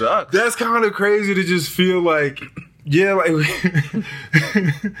sucks. That's kind of crazy to just feel like, yeah, like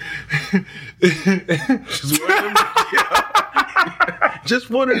just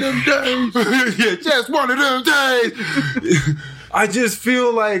one of them days. Yeah, just one of them days. I just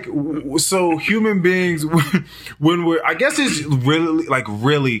feel like, so human beings, when we're, I guess it's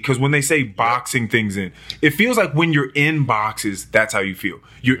really, because when they say boxing things in, it feels like when you're in boxes, that's how you feel.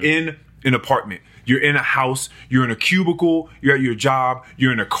 You're in an apartment. You're in a house, you're in a cubicle, you're at your job,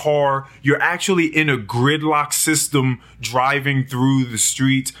 you're in a car, you're actually in a gridlock system driving through the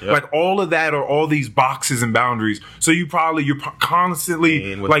streets. Yep. Like, all of that are all these boxes and boundaries. So you're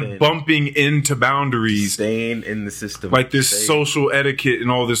constantly like bumping into boundaries. Staying in the system. Like this social etiquette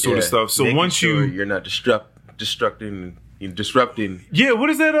and all this sort of stuff. So once you're not disrupting. Yeah, what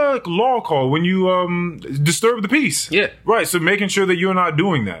is that law called when you disturb the peace? Yeah. Right, so making sure that you're not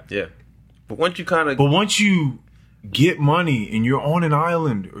doing that. Yeah. But once you get money and you're on an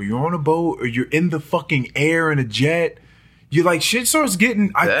island or you're on a boat or you're in the fucking air in a jet, you're like, shit starts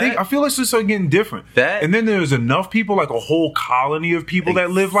getting, I feel like it starts getting different. And then there's enough people, like a whole colony of people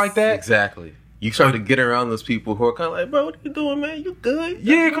that live like that. Exactly. You start to get around those people who are kind of like, bro, what you doing, man? You good?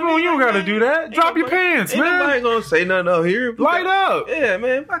 Yeah, come on, you don't got to do that. Drop your pants, man. Ain't nobody going to say nothing out here. Light up. Yeah,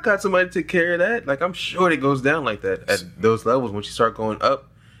 man, if I got somebody to take care of that, like, I'm sure it goes down like that at those levels once you start going up.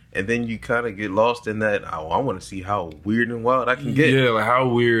 and then you kind of get lost in that. Oh, I want to see how weird and wild I can get. Yeah, like how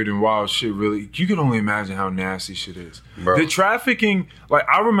weird and wild shit really. You can only imagine how nasty shit is. Bro. The trafficking, like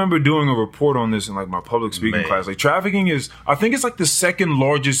I remember doing a report on this in like my public speaking class. Like trafficking is, I think it's like the second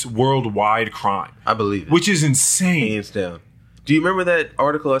largest worldwide crime. I believe it. Which is insane. Hands down. Do you remember that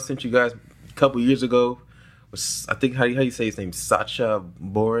article I sent you guys a couple years ago? I think how you say his name, Sacha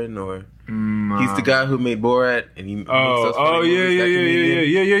Baron, or he's the guy who made Borat, and he makes those funny movies,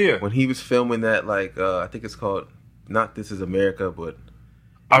 yeah. When he was filming that, like I think it's called not This Is America, but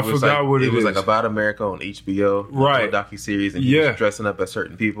I forgot what it is. It was like About America on HBO, right? Docuseries, and he was dressing up as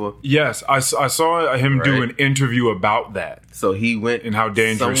certain people. Yes, I saw him do an interview about that. So he went and how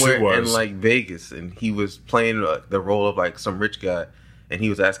dangerous somewhere it was in like Vegas, and he was playing the role of like some rich guy, and he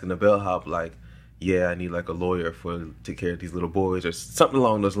was asking the bellhop like, yeah, I need like a lawyer to take care of these little boys or something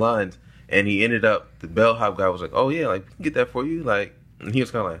along those lines. And he ended up, the bellhop guy was like, oh yeah, like we can get that for you. Like, and he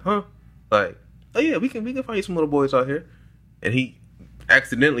was kind of like, huh? Like, oh yeah, we can find you some little boys out here. And he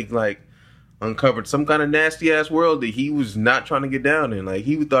accidentally like uncovered some kind of nasty ass world that he was not trying to get down in. Like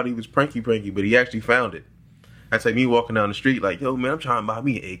he thought he was pranky, but he actually found it. That's like me walking down the street like, yo man, I'm trying to buy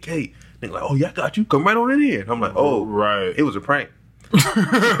me an AK. And they're like, oh yeah, I got you. Come right on in here. And I'm like, oh, right. It was a prank.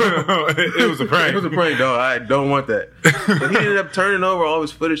 It was a prank. It was a prank, dog. I don't want that. But he ended up turning over all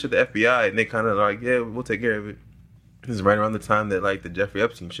his footage to the FBI, and they kind of like, yeah, we'll take care of it. This is right around the time that like the Jeffrey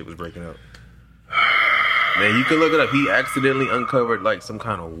Epstein shit was breaking out. Man, you can look it up. He accidentally uncovered like some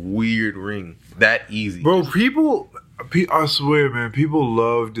kind of weird ring. That easy. Bro, I swear, man, people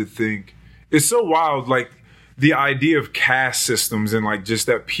love to think. It's so wild, like the idea of caste systems and like just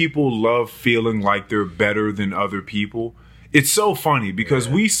that people love feeling like they're better than other people. It's so funny because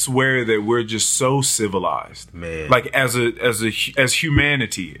we swear that we're just so civilized, man. Like as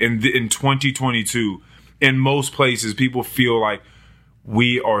humanity in 2022, in most places, people feel like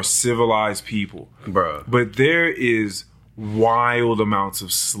we are civilized people, bro. But there is wild amounts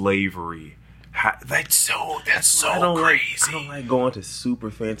of slavery. That's so crazy. I don't like going to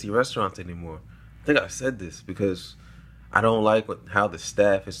super fancy restaurants anymore. I think I've said this because I don't like how the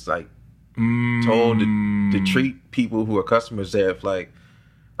staff is like. Told to treat people who are customers there if like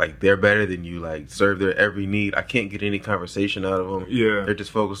they're better than you, like serve their every need. I can't get any conversation out of them. Yeah, they're just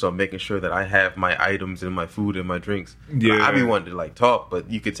focused on making sure that I have my items and my food and my drinks. Yeah, I be wanting to like talk,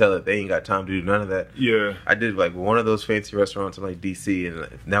 but you could tell that they ain't got time to do none of that. Yeah, I did like one of those fancy restaurants in like DC, and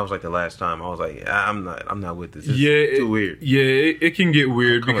that was like the last time. I was like, I'm not with this. It's too weird. Yeah, it can get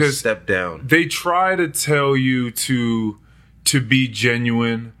weird because step down. They try to tell you to be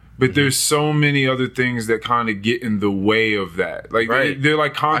genuine. But there's so many other things that kind of get in the way of that. Like they're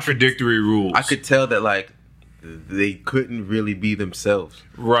like contradictory rules. I could tell that like they couldn't really be themselves.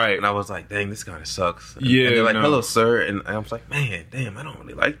 Right. And I was like, dang, this kind of sucks. And they're like, hello, sir. And I was like, man, damn, I don't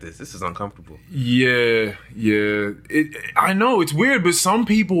really like this. This is uncomfortable. Yeah. I know it's weird, but some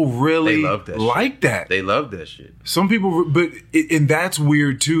people really love that. They love that shit. Some people, and that's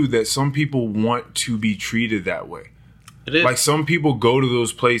weird too, that some people want to be treated that way. It is. Like some people go to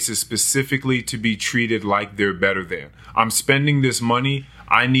those places specifically to be treated like they're better than. I'm spending this money.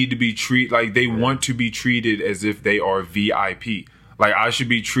 I need to be treated like they want to be treated as if they are VIP. Like I should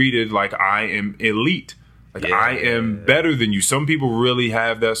be treated like I am elite. Like I am better than you. Some people really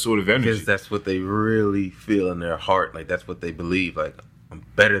have that sort of energy. Because that's what they really feel in their heart. Like that's what they believe. Like I'm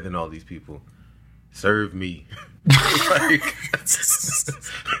better than all these people. Serve me. Like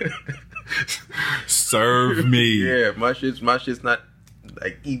serve me. Yeah, my shit's not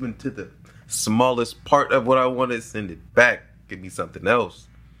like even to the smallest part of what I want to send it back. Give me something else.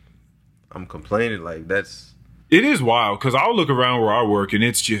 I'm complaining like that's. It is wild because I'll look around where I work and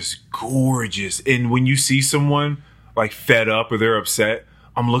it's just gorgeous. And when you see someone like fed up or they're upset,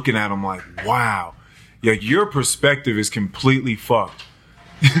 I'm looking at them like, wow, yeah, your perspective is completely fucked.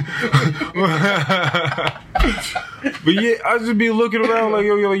 But yeah, I just be looking around like,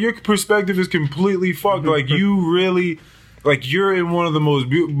 yo, your perspective is completely fucked. Like you really, like you're in one of the most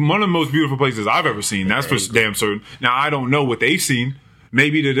beautiful places I've ever seen. That's for damn certain. Now I don't know what they've seen.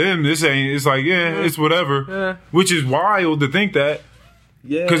 Maybe to them this ain't. It's like it's whatever. Which is wild to think that.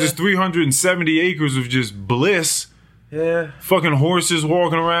 Yeah. Because it's 370 acres of just bliss. Yeah. Fucking horses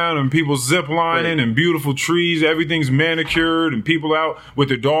walking around and people zip lining and beautiful trees. Everything's manicured and people out with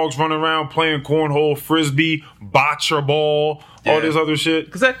their dogs running around playing cornhole, frisbee, bocce ball, all this other shit.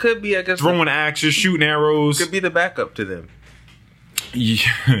 Because that could be, I guess, throwing axes, shooting arrows. Could be the backup to them.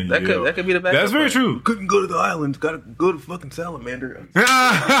 Yeah, that could be the backup. That's very true. Couldn't go to the islands. Gotta go to fucking Salamander. Yeah,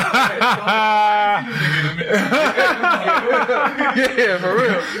 for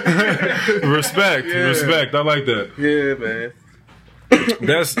real. Respect. I like that. Yeah, man.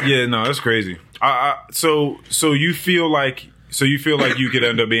 That's crazy. So you feel like you could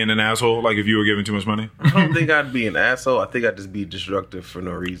end up being an asshole, like if you were given too much money? I don't think I'd be an asshole. I think I'd just be destructive for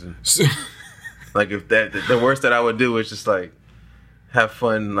no reason. Like if the worst that I would do is just like have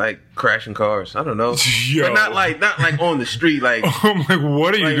fun, like crashing cars. I don't know, but not like on the street. Like I'm like,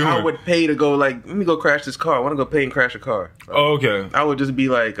 what are you doing? I would pay to go. Like, let me go crash this car. I want to go pay and crash a car. Like, oh, okay. I would just be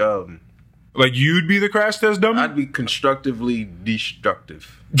like you'd be the crash test dummy. I'd be constructively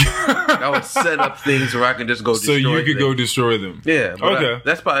destructive. I would set up things where I can just go. So you could go destroy them. Yeah. Okay.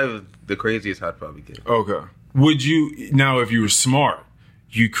 That's probably the craziest I'd probably get. Okay. Would you now, if you were smart,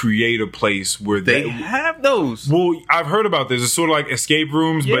 you create a place where they have those? Well, I've heard about this. It's sort of like escape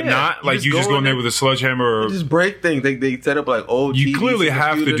rooms, but not like you just go in there with a sledgehammer or just break things. They set up like old. You TVs clearly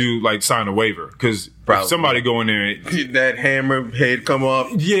have computers. to do like sign a waiver because if somebody go in there and that hammer head come off.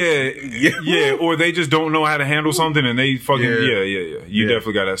 Yeah, or they just don't know how to handle something and they fucking You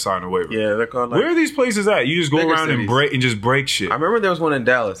definitely got to sign a waiver. Yeah, they're called. Where are these places at? You just go around and break shit. I remember there was one in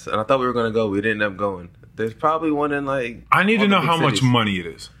Dallas, and I thought we were gonna go. We didn't end up going. There's probably one in like. I need to know how much money it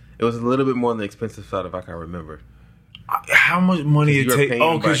is. It was a little bit more on the expensive side, if I can remember. How much money it takes?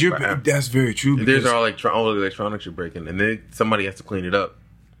 Oh, because that's very true. There's all the electronics you're breaking, and then somebody has to clean it up.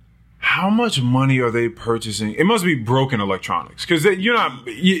 How much money are they purchasing? It must be broken electronics because you're not.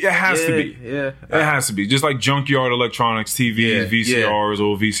 It has to be. Yeah, it has to be. Just like junkyard electronics, TVs, VCRs,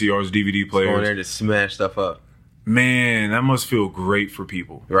 old VCRs, DVD players. Go in there to smash stuff up. Man, that must feel great for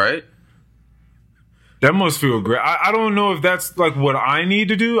people, right? That must feel great. I don't know if that's like what I need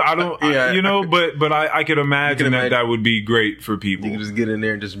to do. I don't, but I could imagine that would be great for people. You can just get in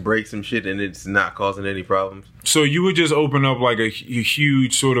there and just break some shit and it's not causing any problems. So you would just open up like a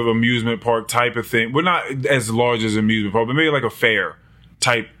huge sort of amusement park type of thing. Well, not as large as an amusement park, but maybe like a fair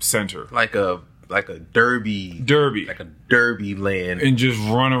type center. Like a derby. Like a derby land. And just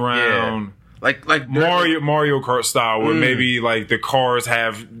run around. Yeah. Like Mario Kart style, where maybe like the cars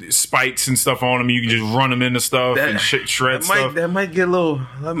have spikes and stuff on them. You can just run them into stuff and shred stuff. That might get a little.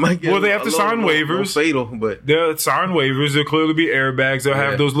 Well, they have to sign waivers. Fatal, but they'll sign waivers. There'll clearly be airbags. They'll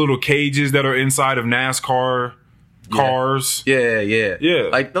have those little cages that are inside of NASCAR cars. Yeah.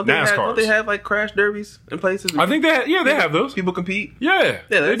 Like don't NASCARs. they have like crash derbies in places? I think they have those. People compete. Yeah,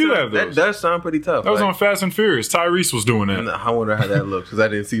 they do have those. That does sound pretty tough. That was on Fast and Furious. Tyrese was doing that. I wonder how that looks because I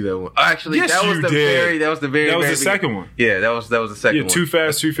didn't see that one. Actually, yes, that was the very second one. Yeah, that was the second one. Yeah, Too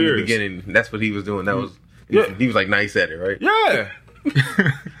Fast, Too Furious. In the beginning, that's what he was doing. That was he was like nice at it, right? Yeah.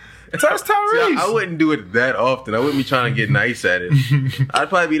 That's Tyrese. See, I wouldn't do it that often. I wouldn't be trying to get nice at it. I'd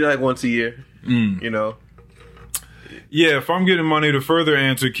probably be there like once a year. You know. Yeah, if I'm getting money to further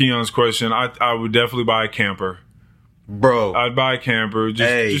answer Keon's question, I would definitely buy a camper. Bro. I'd buy a camper.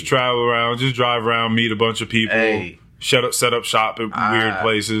 Just travel around, just drive around, meet a bunch of people, set up shop at weird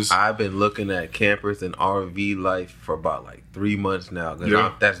places. I've been looking at campers and RV life for about like 3 months now.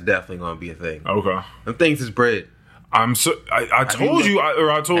 That's definitely going to be a thing. Okay. Them things is bread. I told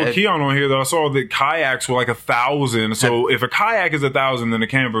Keon on here that I saw that kayaks were like 1,000. So if a kayak is 1,000, then a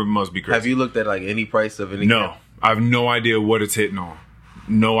camper must be crazy. Have you looked at like any price of any? No. I have no idea what it's hitting on.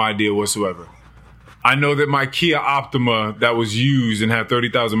 No idea whatsoever. I know that my Kia Optima that was used and had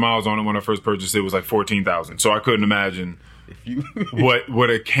 30,000 miles on it when I first purchased it was like 14,000. So I couldn't imagine what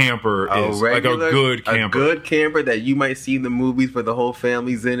a camper is. Like a good camper. A good camper that you might see in the movies where the whole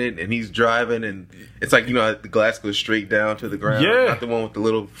family's in it and he's driving and it's like, the glass goes straight down to the ground. Yeah. Not the one with the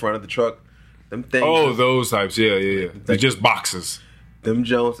little front of the truck. Them things. Oh, those types. Yeah. They're just boxes. Them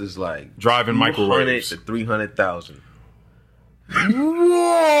Jones is like driving microwaves to 300,000. Whoa!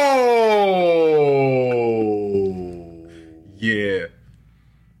 Yeah.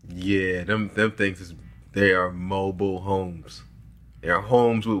 Them things they are mobile homes. They are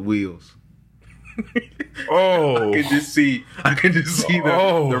homes with wheels. Oh! I can just see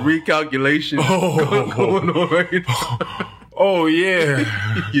the recalculation going on right now. Oh yeah.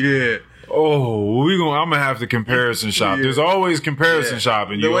 Yeah. Oh, I'm gonna have to comparison shop. There's always comparison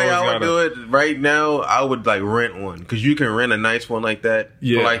shopping. The way I would do it right now, I would like rent one because you can rent a nice one like that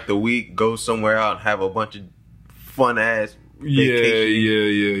for like the week. Go somewhere out, have a bunch of fun ass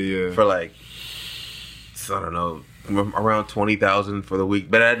vacation. For like I don't know, around 20,000 for the week.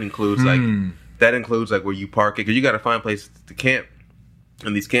 But that includes like where you park it because you got to find places to camp.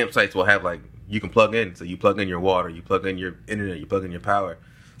 And these campsites will have like you can plug in. So you plug in your water, you plug in your internet, you plug in your power.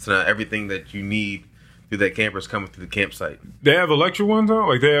 So now everything that you need through that camper is coming through the campsite. They have electric ones though?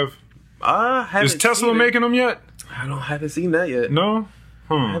 Like they have... Is Tesla making them yet? I haven't seen that yet. No?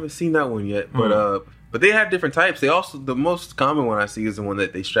 I haven't seen that one yet. But they have different types. The most common one I see is the one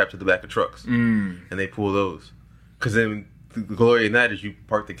that they strap to the back of trucks. And they pull those. Because then the glory in that is you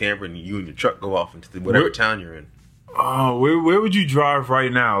park the camper and you and your truck go off into whatever town you're in. Oh, where would you drive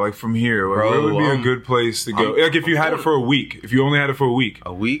right now? Like from here, like, Bro, where would be a good place to go? Like if you had it for a week, if you only had it for a week.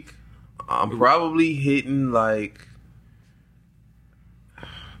 A week? I'm probably hitting like.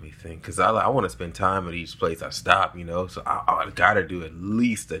 Let me think, because I want to spend time at each place I stop. You know, so I gotta do at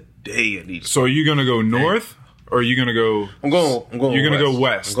least a day at each. So are you gonna go north, or are you gonna go? I'm going. You're gonna go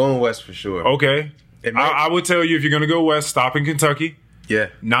west. I'm going west for sure. Okay. I would tell you if you're gonna go west, stop in Kentucky. Yeah.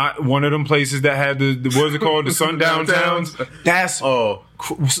 Not one of them places that had the what is it called, the sundown towns. That's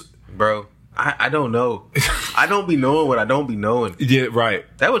bro. I don't know. I don't be knowing what I don't be knowing. Yeah, right.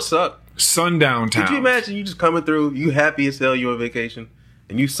 That would suck. Sundown towns. Could you imagine you just coming through, you happy as hell, you on vacation,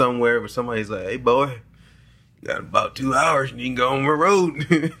 and you somewhere where somebody's like, "Hey, boy, you got about 2 hours and you can go on the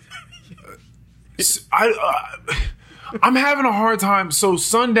road." I'm having a hard time. So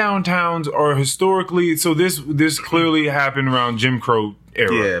sundown towns are historically. So this clearly happened around Jim Crow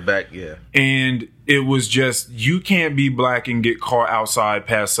era. Yeah. And it was just you can't be black and get caught outside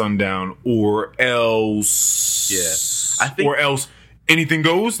past sundown, or else. Yeah, I think, or else anything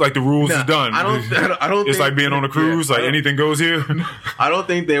goes. Like the rules is done. I don't. It's like being on a cruise. Like anything goes here. I don't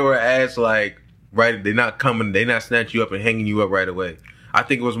think they were as like right. They're not coming. They're not snatching you up and hanging you up right away. I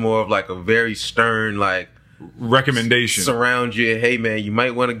think it was more of like a very stern like. Recommendation surround you. Hey man, you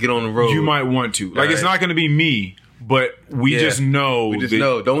might want to get on the road. You might want to. Like it's not going to be me, but we just know. We just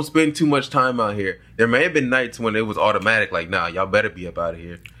know. Don't spend too much time out here. There may have been nights when it was automatic. Like, nah, y'all better be up out of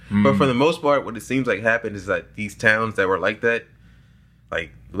here. But for the most part, what it seems like happened is that these towns that were like that,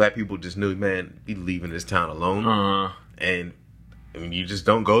 like black people just knew, man, be leaving this town alone. And I mean, you just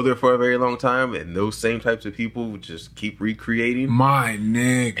don't go there for a very long time, and those same types of people just keep recreating. My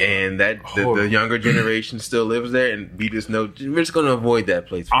nigga. And that the younger generation still lives there, and we just know we're just gonna avoid that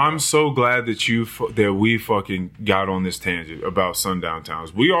place. I'm so glad that we fucking got on this tangent about sundown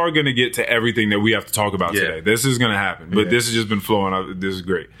towns. We are gonna get to everything that we have to talk about today. This is gonna happen, but this has just been flowing out. This is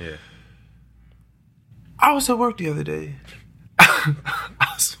great. Yeah. I was at work the other day,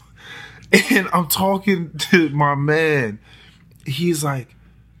 and I'm talking to my man. He's like,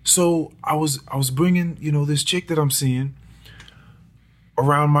 so I was bringing, this chick that I'm seeing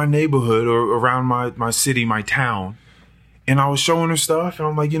around my neighborhood or around my city, my town. And I was showing her stuff. And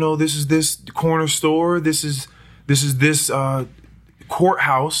I'm like, this is this corner store. This is this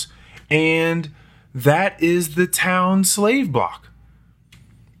courthouse. And that is the town slave block.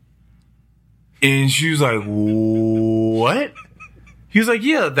 And she was like, what? He was like,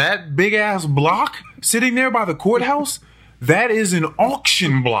 yeah, that big ass block sitting there by the courthouse. That is an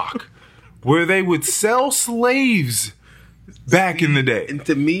auction block where they would sell slaves back in the day. And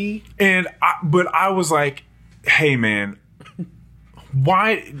to me, but I was like, "Hey, man,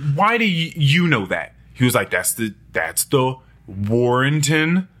 why do you know that?" He was like, "That's the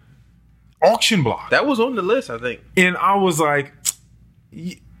Warrenton auction block." That was on the list, I think. And I was like,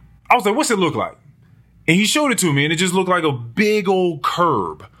 "What's it look like?" And he showed it to me, and it just looked like a big old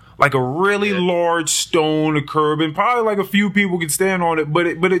curb. Like a really large stone curb, and probably like a few people could stand on it, but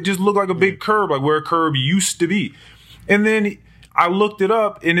it just looked like a big curb, like where a curb used to be. And then I looked it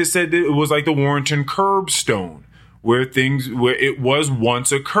up, and it said that it was like the Warrenton curbstone, where it was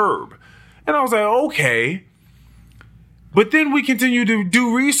once a curb. And I was like, okay. But then we continued to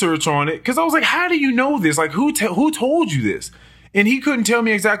do research on it, because I was like, how do you know this? Like, who told you this? And he couldn't tell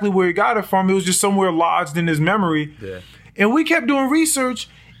me exactly where he got it from. It was just somewhere lodged in his memory. Yeah. And we kept doing research.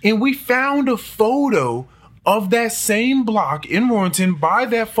 And we found a photo of that same block in Warrenton by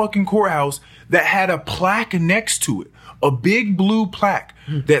that fucking courthouse that had a plaque next to it. A big blue plaque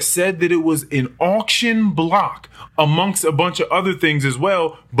that said that it was an auction block amongst a bunch of other things as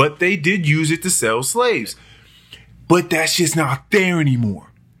well. But they did use it to sell slaves. But that's just not there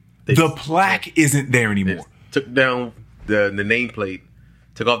anymore. The plaque isn't there anymore. Took down the nameplate.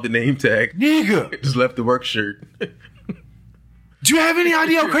 Took off the name tag. Nigga. Just left the work shirt. Do you have any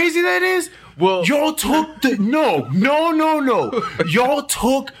idea how crazy that is? Well, y'all took no. Y'all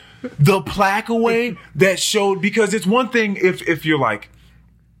took the plaque away that showed, because it's one thing if you're like,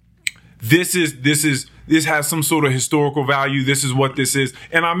 this has some sort of historical value. This is what this is.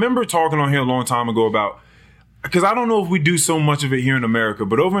 And I remember talking on here a long time ago about, because I don't know if we do so much of it here in America,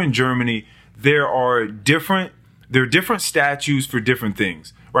 but over in Germany, there are different statues for different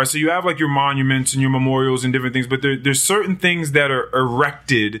things. Right, so you have like your monuments and your memorials and different things, but there's certain things that are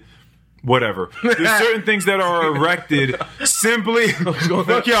erected, whatever. There's certain things that are erected simply.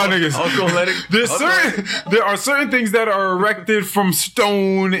 Fuck y'all niggas. I was gonna let it. There are certain things that are erected from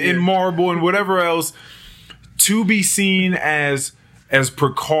stone and marble and whatever else to be seen as as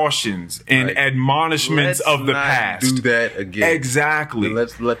precautions and admonishments of the past. Do that again. Exactly. And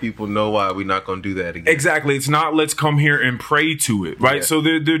let's let people know why we're not going to do that again. Exactly. It's not let's come here and pray to it, right? Yeah. So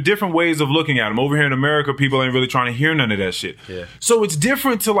there are different ways of looking at them. Over here in America, people ain't really trying to hear none of that shit. Yeah. So it's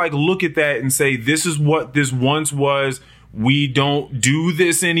different to like look at that and say, this is what this once was. We don't do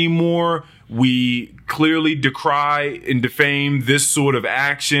this anymore. We clearly decry and defame this sort of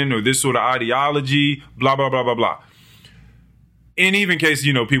action or this sort of ideology, blah, blah, blah, blah, blah. In even case,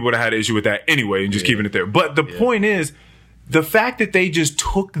 you know, people would have had an issue with that anyway and just keeping it there. But the point is, the fact that they just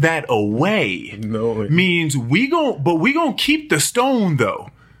took that away means we gonna keep the stone though.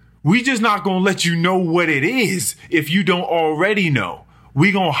 We just not gonna let you know what it is if you don't already know.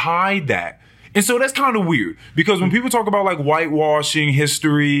 We gonna hide that. And so that's kind of weird because when people talk about like whitewashing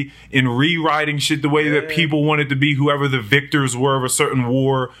history and rewriting shit the way that people want it to be, whoever the victors were of a certain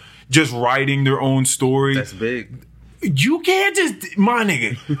war, just writing their own story. That's big. You can't just, my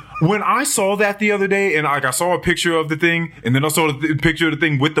nigga. When I saw that the other day and like I saw a picture of the thing and then I saw the picture of the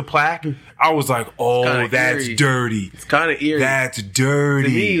thing with the plaque, I was like, oh, that's eerie. Dirty. It's kind of eerie. That's dirty.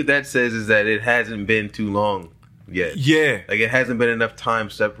 To me, what that says is that it hasn't been too long yet. Yeah. Like it hasn't been enough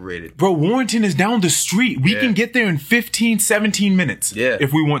time separated. Bro, Warrenton is down the street. We can get there in 15, 17 minutes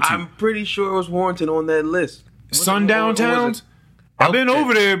if we want to. I'm pretty sure it was Warrenton on that list. Sundown towns? I've been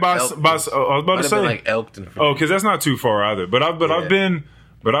over there by I was about to say like Elkton. Oh, because that's not too far either. But I've been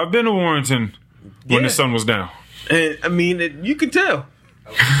to Warrenton when the sun was down. And I mean, you can tell.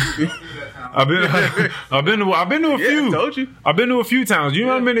 I've been to a few. I told you. I've been to a few towns. You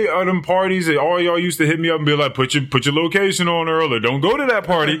know how many of them parties that all y'all used to hit me up and be like, put your location on early. Don't go to that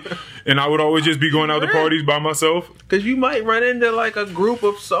party. And I would always just be going out to parties by myself. Because you might run into like a group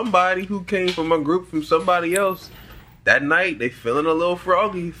of somebody who came from a group from somebody else. That night, they feeling a little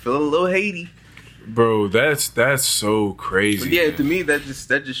froggy, feeling a little Haiti. Bro, that's so crazy. But yeah, to me, that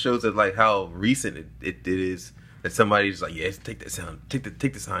just shows that like how recent it is that somebody's like, yeah, take that sound, take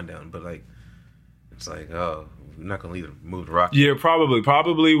the sign down. But like, it's like, oh, we're not gonna move the rock. Yeah,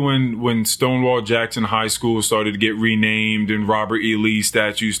 probably when Stonewall Jackson High School started to get renamed and Robert E. Lee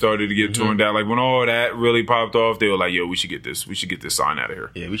statue started to get torn down. Like when all that really popped off, they were like, yo, we should get this sign out of here.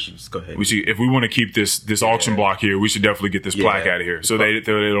 Yeah, we should just go ahead. We should, if we want to keep this auction block here, we should definitely get this plaque out of here so they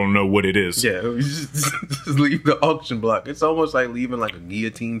don't know what it is. Yeah, we just leave the auction block. It's almost like leaving like a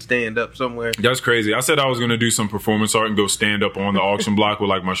guillotine stand up somewhere. That's crazy. I said I was gonna do some performance art and go stand up on the auction block with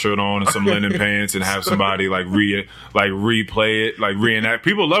like my shirt on and some linen pants and have somebody like replay it, like reenact.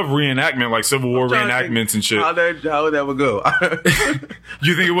 People love reenactment, like Civil War reenactments and shit. How that would go?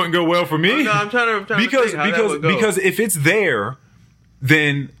 You think it wouldn't go well for me? Oh, no, I'm trying to think how that would go. Because if it's there,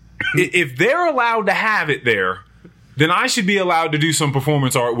 then if they're allowed to have it there, then I should be allowed to do some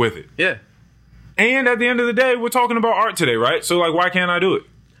performance art with it. Yeah. And at the end of the day, we're talking about art today, right? So like, why can't I do it?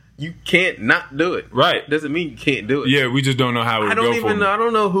 You can't not do it. Right. Doesn't mean you can't do it. Yeah, we just don't know how it would go for me. I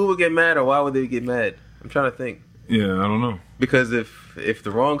don't know who would get mad or why would they get mad. I'm trying to think. Yeah, I don't know. Because if the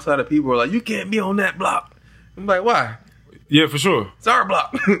wrong side of people are like, you can't be on that block, I'm like, why? Yeah, for sure. It's our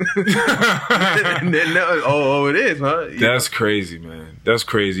block. And then, it is, huh? That's crazy, man. That's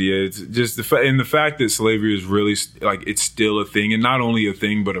crazy. Yeah, it's just the fact that slavery is really like it's still a thing, and not only a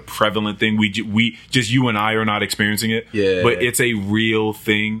thing, but a prevalent thing. We just you and I are not experiencing it. Yeah, but it's a real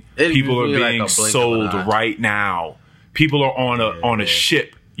thing. People are being sold right now. People are on a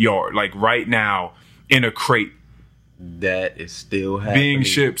shipyard, like right now, in a crate. That is still happening. Being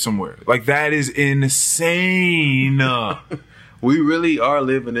shipped somewhere. Like, that is insane. We really are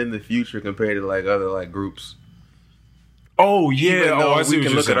living in the future compared to, like, other, like, groups. Oh, yeah. I see we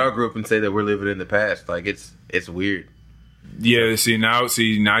can look at our group and say that we're living in the past. Like, it's weird. Yeah, now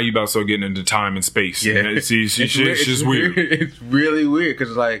you about to start getting into time and space. Yeah. It's just weird. It's really weird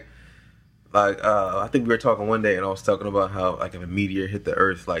because, I think we were talking one day and I was talking about how, like, if a meteor hit the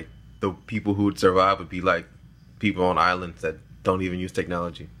Earth, like, the people who would survive would be, like, people on islands that don't even use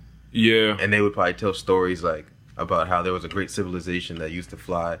technology. Yeah. And they would probably tell stories like about how there was a great civilization that used to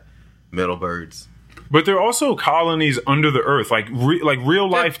fly metal birds. But there are also colonies under the earth, like real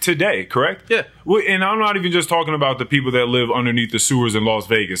life today, correct? Yeah. Well, and I'm not even just talking about the people that live underneath the sewers in Las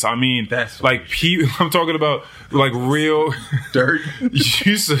Vegas. I mean, I'm talking about like real dirt.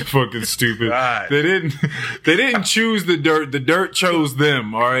 You so fucking stupid. God. They didn't choose the dirt. The dirt chose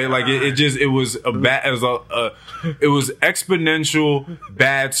them. All right, like it was exponential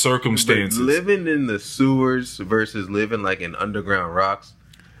bad circumstances. But living in the sewers versus living like in underground rocks.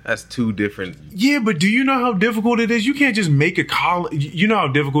 That's two different. Yeah, but do you know how difficult it is? You can't just make a colony. You know how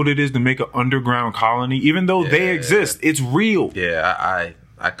difficult it is to make an underground colony, even though they exist. It's real. Yeah,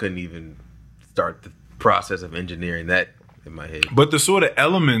 I couldn't even start the process of engineering that in my head. But the sort of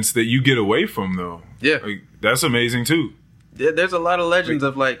elements that you get away from, though, Yeah. like, that's amazing too. There's a lot of legends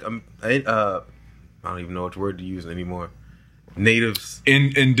of like I don't even know which word to use anymore. Natives,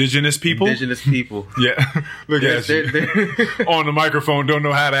 Indigenous people. indigenous people. Yeah, look at you They're- on the microphone. Don't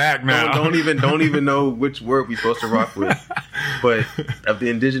know how to act now. don't even know which word we're supposed to rock with. But of the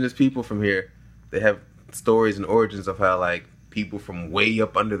indigenous people from here, they have stories and origins of how like people from way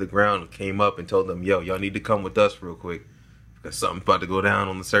up under the ground came up and told them, "Yo, y'all need to come with us real quick because something's about to go down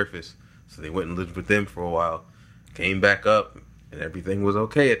on the surface." So they went and lived with them for a while, came back up, and everything was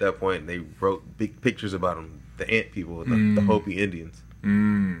okay at that point. They wrote big pictures about them, the Ant people, the Hopi Indians.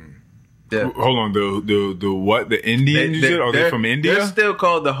 Yeah. Hold on, the what? The Indians? You said? Are they from India? They're still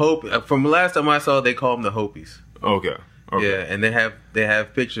called the Hopi. From the last time I saw, they call them the Hopis. Okay. Yeah, and they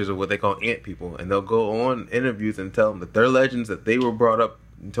have pictures of what they call ant people, and they'll go on interviews and tell them that their legends that they were brought up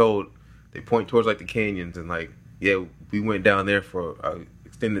and told. They point towards like the canyons and like, yeah, we went down there for an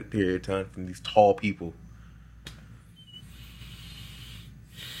extended period of time from these tall people.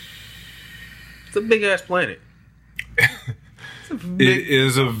 It's a big ass planet. It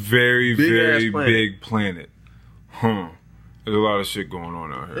is a very, very planet. big planet. Huh. There's a lot of shit going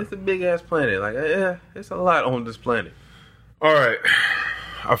on out here. It's a big ass planet. Like, yeah, it's a lot on this planet. All right.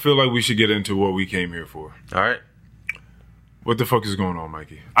 I feel like we should get into what we came here for. All right. What the fuck is going on,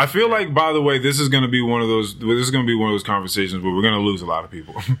 Mikey? I feel like, by the way, this is going to be one of those conversations where we're going to lose a lot of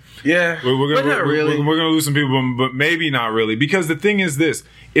people. Yeah, We're not really. We're going to lose some people, but maybe not really. Because the thing is this.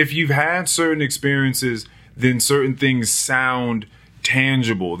 If you've had certain experiences, then certain things sound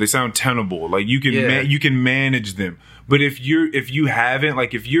tangible. They sound tenable. Like you can you can manage them. But if you haven't,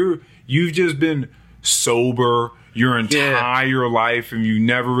 like if you've just been sober your entire life and you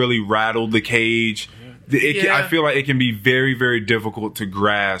never really rattled the cage, I feel like it can be very, very difficult to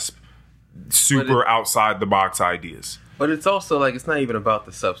grasp super outside the box ideas. But it's also like it's not even about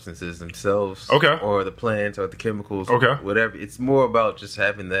the substances themselves, or the plants or the chemicals, whatever. It's more about just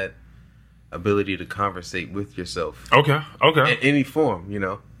having that ability to conversate with yourself. Okay. In any form, you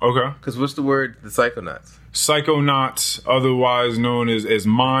know. Okay. Because what's the word? The psychonauts. Psychonauts, otherwise known as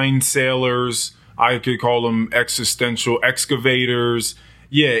mind sailors. I could call them existential excavators.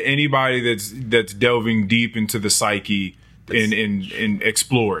 Yeah, anybody that's delving deep into the psyche in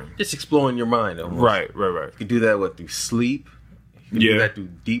exploring. Just exploring your mind. Almost. Right. You can do that through sleep. You can do that through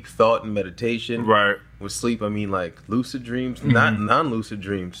deep thought and meditation. Right. With sleep, I mean like lucid dreams, not non-lucid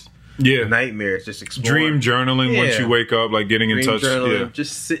dreams. Yeah. Nightmares, just exploring. Dream journaling once you wake up, like getting in touch. Journaling,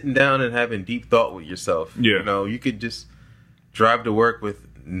 just sitting down and having deep thought with yourself. Yeah. You know, you could just drive to work with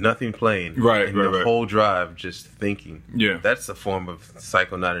nothing playing. Right. The whole drive just thinking. Yeah. That's a form of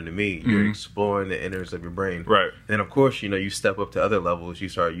psychonauting to me. You're exploring the inners of your brain. Right. Then of course, you know, you step up to other levels. You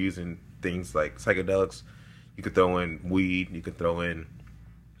start using things like psychedelics. You could throw in weed. You could throw in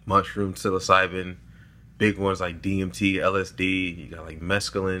mushroom, psilocybin. Big ones like DMT, LSD. You got like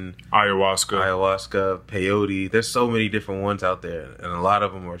mescaline, ayahuasca, peyote. There's so many different ones out there, and a lot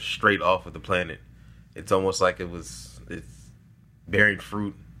of them are straight off of the planet. It's almost like it's bearing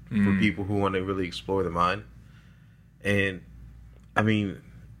fruit for people who want to really explore the mind. And I mean,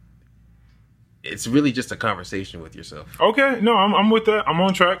 it's really just a conversation with yourself. Okay, no, I'm with that. I'm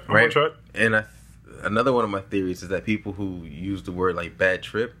on track. I'm on track. And another one of my theories is that people who use the word like bad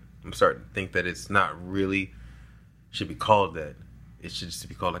trip, I'm starting to think that it's not really should be called that. It should just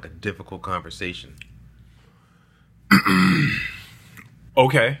be called like a difficult conversation.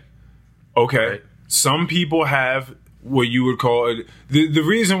 Okay. Right. Some people have what you would call it. The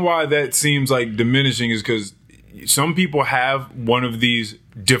reason why that seems like diminishing is because some people have one of these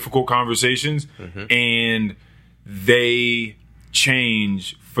difficult conversations and they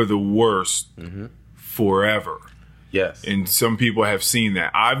change for the worse forever. Yes. And some people have seen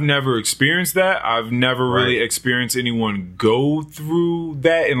that. I've never experienced that. I've never really experienced anyone go through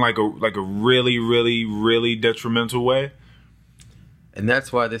that in like a really, really, really detrimental way. And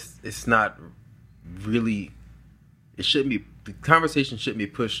that's why it's not really, it shouldn't be, the conversation shouldn't be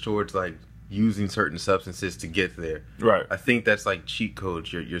pushed towards like using certain substances to get there. Right. I think that's like cheat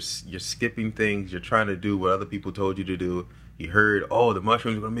codes. You're skipping things. You're trying to do what other people told you to do. You heard, oh, the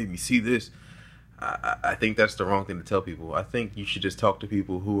mushrooms are going to make me see this. I think that's the wrong thing to tell people. I think you should just talk to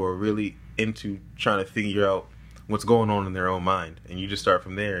people who are really into trying to figure out what's going on in their own mind. And you just start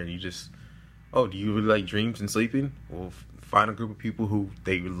from there and you just, oh, do you really like dreams and sleeping? Well, find a group of people who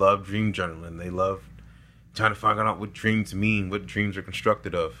they love dream journaling. They love trying to find out what dreams mean, what dreams are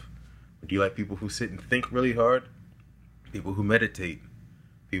constructed of. Do you like people who sit and think really hard? People who meditate?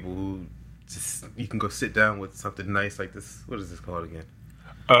 People who just, you can go sit down with something nice like this. What is this called again?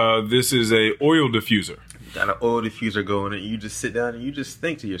 This is a oil diffuser. Got an oil diffuser going, and you just sit down and you just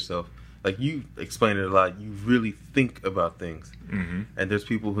think to yourself. Like, you explain it a lot. You really think about things. Mm-hmm. And there's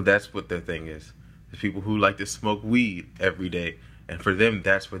people who that's what their thing is. There's people who like to smoke weed every day, and for them,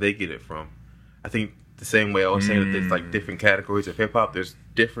 that's where they get it from. I think the same way I was saying that there's like different categories of hip hop. There's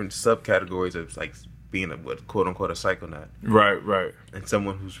different subcategories of like being a quote unquote a psychonaut. Right. And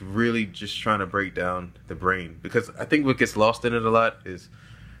someone who's really just trying to break down the brain. Because I think what gets lost in it a lot is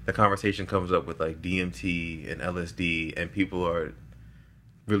the conversation comes up with like DMT and LSD, and people are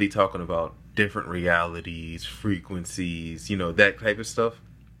really talking about different realities, frequencies, that type of stuff.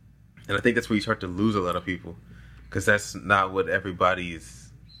 And I think that's where you start to lose a lot of people, because that's not what everybody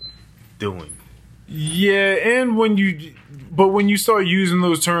is doing. Yeah, and when you start using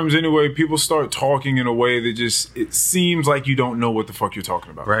those terms anyway, people start talking in a way that it seems like you don't know what the fuck you're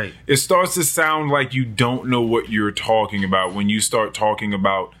talking about. Right. It starts to sound like you don't know what you're talking about when you start talking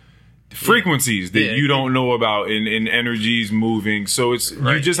about frequencies that you don't know about and energies moving. So it's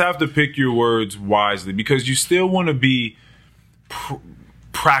you just have to pick your words wisely, because you still want to be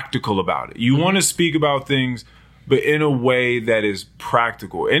practical about it. You want to speak about things, but in a way that is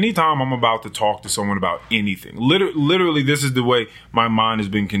practical. Anytime I'm about to talk to someone about anything, literally this is the way my mind has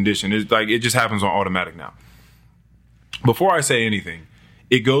been conditioned. It's like it just happens on automatic now. Before I say anything,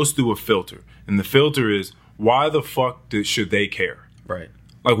 it goes through a filter. And the filter is, why the fuck should they care? Right.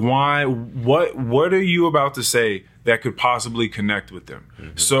 Like, why? What are you about to say that could possibly connect with them?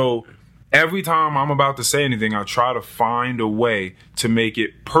 Mm-hmm. So every time I'm about to say anything, I try to find a way to make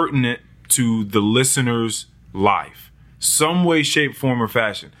it pertinent to the listener's life, some way, shape, form, or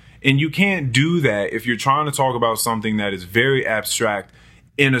fashion. And you can't do that if you're trying to talk about something that is very abstract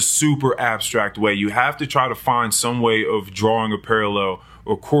in a super abstract way. You have to try to find some way of drawing a parallel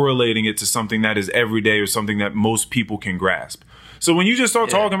or correlating it to something that is everyday or something that most people can grasp. So when you just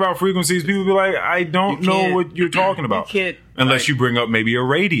start talking about frequencies, people be like, I don't know what you're talking about. You can't, unless you bring up maybe a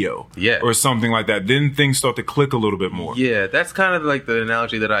radio or something like that. Then things start to click a little bit more. Yeah, that's kind of like the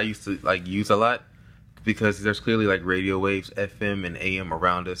analogy that I used to like use a lot, because there's clearly like radio waves, FM and AM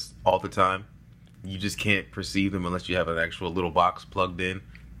around us all the time. You just can't perceive them unless you have an actual little box plugged in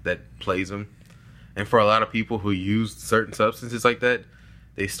that plays them. And for a lot of people who use certain substances like that,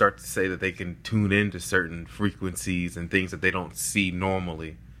 they start to say that they can tune into certain frequencies and things that they don't see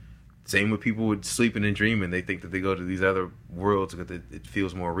normally. Same with people with sleeping and dreaming. They think that they go to these other worlds because it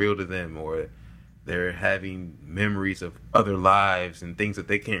feels more real to them, or they're having memories of other lives and things that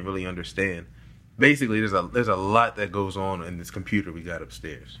they can't really understand. Basically, there's a lot that goes on in this computer we got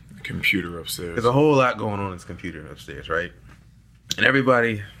upstairs. Computer upstairs. There's a whole lot going on in this computer upstairs, right? And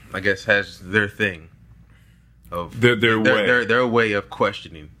everybody, I guess, has their thing. Of their way of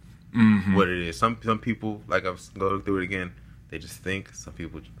questioning what it is. Some people, like I was going through it again, they just think. Some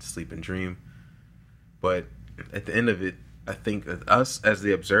people sleep and dream. But at the end of it, I think that us as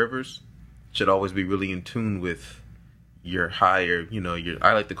the observers should always be really in tune with your higher,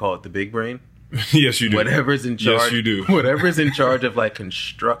 I like to call it the big brain. Yes, you do. Whatever's in charge. Yes, you do. Whatever's in charge of like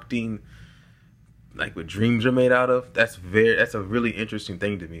constructing, like what dreams are made out of. That's a really interesting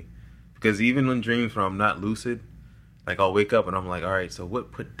thing to me. Because even in dreams where I'm not lucid, like I'll wake up and I'm like, all right, so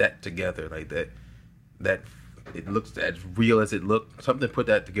what put that together? Like that it looks as real as it looked. Something put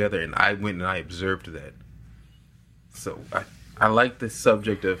that together, and I went and I observed that. So I like the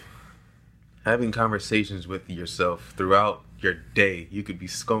subject of having conversations with yourself throughout your day. You could be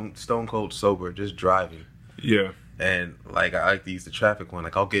stone cold sober, just driving. Yeah. And like I like to use the traffic one.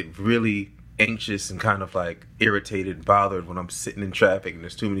 Like I'll get really anxious and kind of like irritated, bothered when I'm sitting in traffic and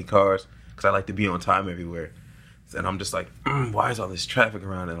there's too many cars, because I like to be on time everywhere. And I'm just like, why is all this traffic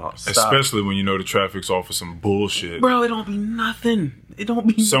around? And I'll stop. Especially when you know the traffic's off for some bullshit. Bro, it don't be nothing. It don't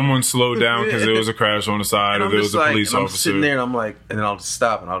be. Someone slowed down because there was a crash on the side, or there was a police officer. I'm sitting there and I'm like, and then I'll just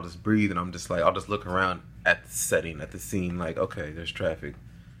stop and I'll just breathe and I'm just like, I'll just look around at the setting, at the scene, like, okay, there's traffic.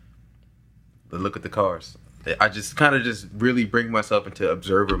 But look at the cars. I just kind of just really bring myself into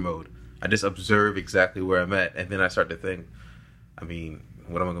observer mode. I just observe exactly where I'm at, and then I start to think, I mean,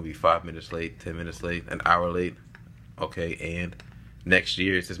 what am I going to be, 5 minutes late, 10 minutes late, an hour late? Okay, and next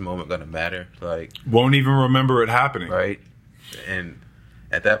year, is this moment going to matter? Like, won't even remember it happening. Right? And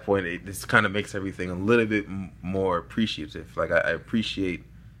at that point, it just kind of makes everything a little bit more appreciative. Like, I appreciate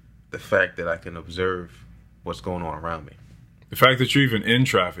the fact that I can observe what's going on around me. The fact that you're even in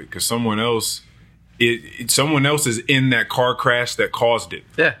traffic, because someone else is in that car crash that caused it.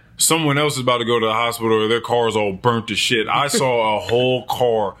 Yeah. Someone else is about to go to the hospital, or their car's all burnt to shit. I saw a whole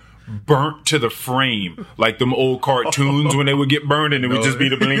car burnt to the frame, like them old cartoons when they would get burned, and it would just be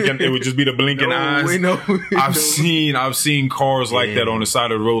the blinking. It would just be the blinking eyes. I've seen cars like that on the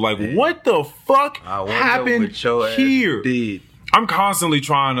side of the road. Like, what the fuck happened here? I'm constantly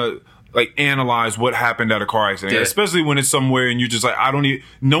trying to like analyze what happened at a car accident, especially when it's somewhere and you're just like,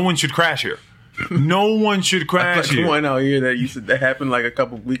 no one should crash here. No one should crash here. One out here that you said that happened like a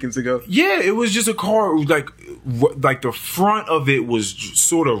couple of weekends ago. Yeah, it was just a car like the front of it was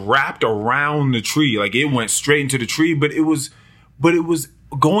sort of wrapped around the tree, like it went straight into the tree, but it was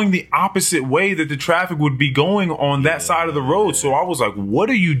going the opposite way that the traffic would be going on that side of the road. So I was like, what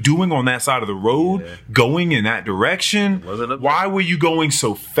are you doing on that side of the road, going in that direction? Why were you going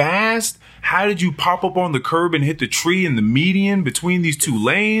so fast? How did you pop up on the curb and hit the tree in the median between these two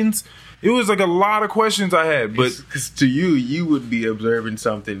lanes? It was like a lot of questions I had, but because to you would be observing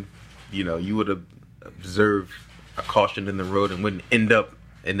something, you would observe a caution in the road and wouldn't end up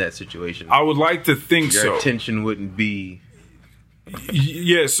in that situation. I would like to think your attention wouldn't be.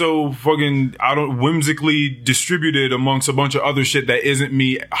 Yeah, so fucking whimsically distributed amongst a bunch of other shit that isn't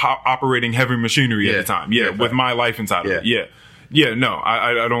me operating heavy machinery at the time. With my life inside of it. No,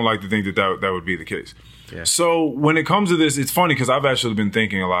 I don't like to think that would be the case. Yeah. So when it comes to this, it's funny because I've actually been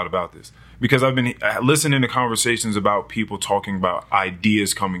thinking a lot about this because I've been listening to conversations about people talking about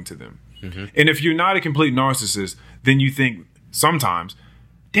ideas coming to them. Mm-hmm. And if you're not a complete narcissist, then you think sometimes,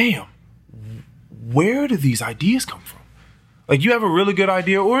 damn, where do these ideas come from? Like you have a really good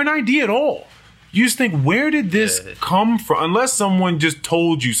idea or an idea at all. You just think, where did this come from? Unless someone just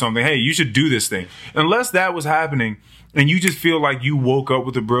told you something, hey, you should do this thing. Unless that was happening, and you just feel like you woke up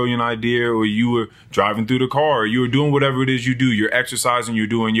with a brilliant idea, or you were driving through the car, or you were doing whatever it is you do. You're exercising, you're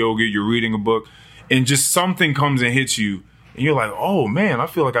doing yoga, you're reading a book, and just something comes and hits you, and you're like, oh man, I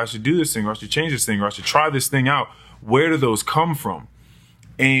feel like I should do this thing, or I should change this thing, or I should try this thing out. Where do those come from?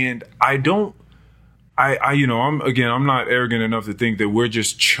 And I'm not arrogant enough to think that we're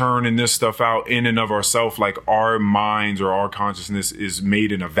just churning this stuff out in and of ourselves, like our minds or our consciousness is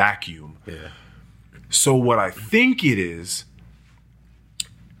made in a vacuum. Yeah. So what I think it is,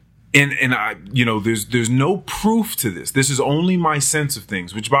 and I, there's no proof to this. This is only my sense of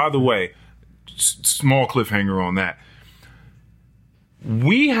things, which by the way, small cliffhanger on that.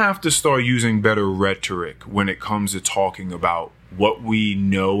 We have to start using better rhetoric when it comes to talking about what we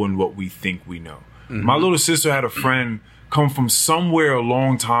know and what we think we know. Mm-hmm. My little sister had a friend come from somewhere a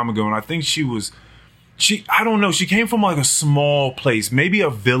long time ago, and I think I don't know, she came from like a small place, maybe a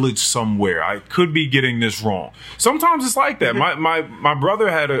village somewhere. I could be getting this wrong. Sometimes it's like that. My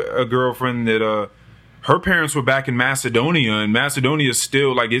brother had a girlfriend that her parents were back in Macedonia, and Macedonia is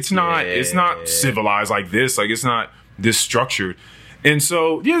still like it's not civilized like this, like it's not this structured. And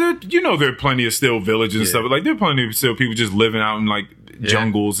so there are plenty of still villages and stuff, but like there are plenty of still people just living out in like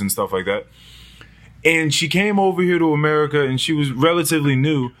jungles and stuff like that. And she came over here to America, and she was relatively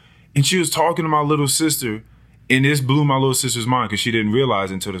new. And she was talking to my little sister, and this blew my little sister's mind because she didn't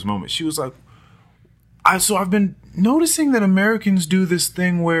realize until this moment. She was like, I've been noticing that Americans do this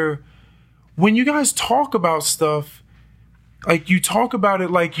thing where when you guys talk about stuff, like you talk about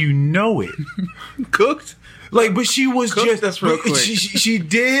it like you know it. Cooked? Like, but she was just that's real quick. She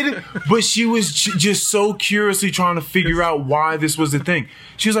did, but she was just so curiously trying to figure out why this was the thing.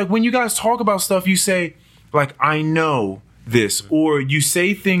 She was like, when you guys talk about stuff, you say, like, I know this, or you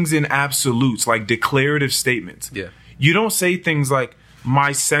say things in absolutes, like declarative statements. Yeah. You don't say things like,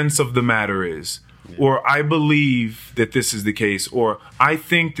 my sense of the matter is, or I believe that this is the case, or I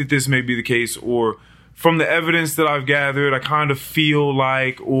think that this may be the case, or from the evidence that I've gathered, I kind of feel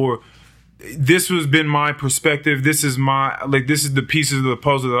like, or this has been my perspective. This is the pieces of the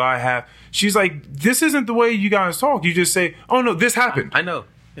puzzle that I have. She's like, this isn't the way you guys talk. You just say, oh no, this happened. I know.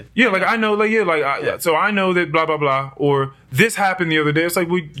 Yeah, like I know, so I know that blah blah blah, or this happened the other day. It's like,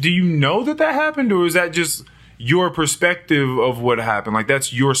 well, do you know that happened, or is that just your perspective of what happened? Like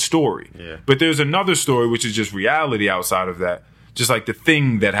that's your story. Yeah. But there's another story which is just reality outside of that, just like the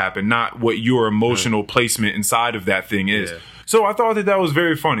thing that happened, not what your emotional placement inside of that thing is. Yeah. So I thought that was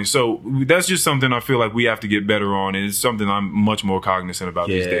very funny. So that's just something I feel like we have to get better on, and it's something I'm much more cognizant about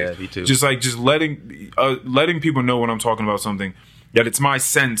these days. Yeah, me too. Just letting people know when I'm talking about something, that it's my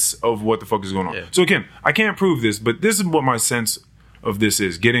sense of what the fuck is going on. Yeah. So again, I can't prove this, but this is what my sense of this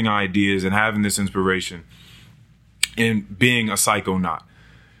is. Getting ideas and having this inspiration and being a psychonaut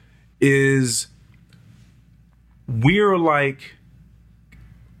is we're like,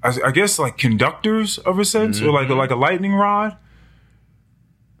 I guess like conductors of a sense, or like a lightning rod.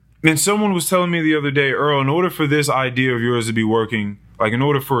 And someone was telling me the other day, Earl, in order for this idea of yours to be working, like in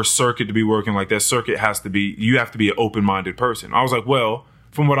order for a circuit to be working, like that circuit you have to be an open-minded person. I was like, well,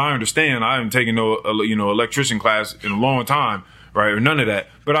 from what I understand, I haven't taken no electrician class in a long time, right, or none of that.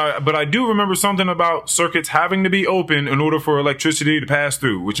 But I do remember something about circuits having to be open in order for electricity to pass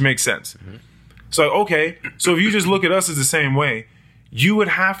through, which makes sense. Mm-hmm. So, okay, so if you just look at us as the same way, you would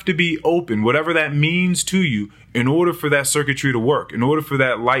have to be open, whatever that means to you, in order for that circuitry to work, in order for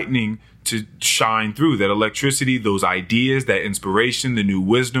that lightning to shine through, that electricity, those ideas, that inspiration, the new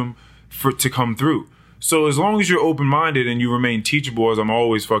wisdom to come through. So as long as you're open-minded and you remain teachable, as I'm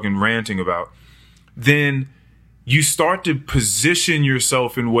always fucking ranting about, then you start to position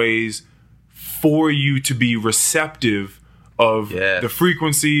yourself in ways for you to be receptive of the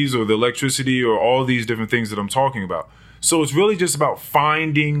frequencies or the electricity or all these different things that I'm talking about. So it's really just about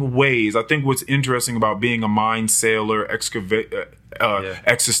finding ways. I think what's interesting about being a mind sailor,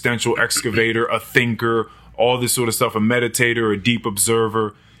 existential excavator, a thinker, all this sort of stuff, a meditator, a deep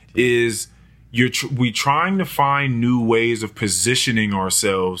observer, is we trying to find new ways of positioning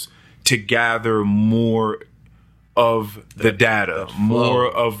ourselves to gather more of the data, more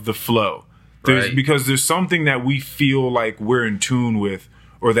of the flow. Because there's something that we feel like we're in tune with,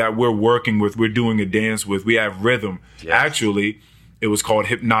 or that we're working with, we're doing a dance with. We have rhythm. Yes. Actually, it was called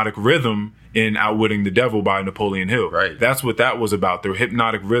hypnotic rhythm in Outwitting the Devil by Napoleon Hill. Right. That's what that was about. The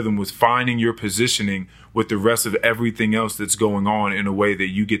hypnotic rhythm was finding your positioning with the rest of everything else that's going on in a way that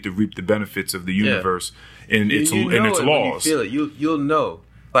you get to reap the benefits of the universe and its laws. When you feel it, you'll know.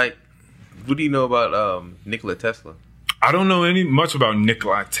 Like, what do you know about Nikola Tesla? I don't know much about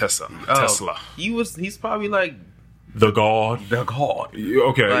Nikola Tesla. He's probably like the god.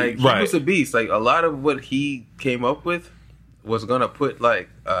 Okay, like, he was a beast. Like, a lot of what he came up with was gonna put, like,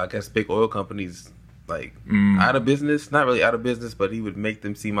 I guess, big oil companies like out of business. Not really out of business, but he would make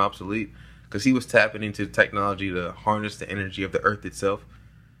them seem obsolete because he was tapping into technology to harness the energy of the earth itself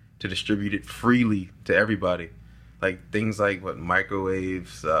to distribute it freely to everybody. Like things like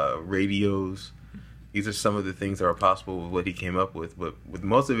microwaves, radios. These are some of the things that are possible with what he came up with. But with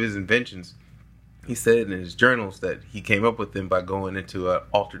most of his inventions, he said in his journals that he came up with them by going into an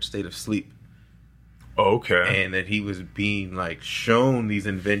altered state of sleep. Okay. And that he was being like shown these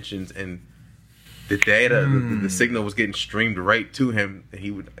inventions, and the data, the signal was getting streamed right to him, and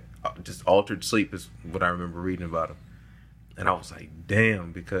he would just altered sleep is what I remember reading about him. And I was like,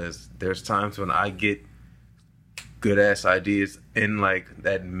 damn, because there's times when I get good ass ideas in like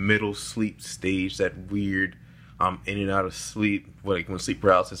that middle sleep stage, that weird in and out of sleep, like when sleep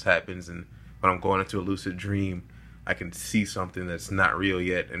paralysis happens, and when I'm going into a lucid dream, I can see something that's not real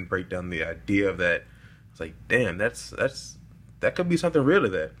yet and break down the idea of that. It's like, damn, that could be something real to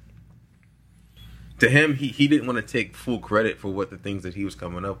that. To him, he didn't want to take full credit for what the things that he was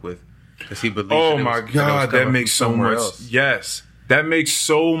coming up with, because he believed. Oh my God, that makes so much. Yes. That makes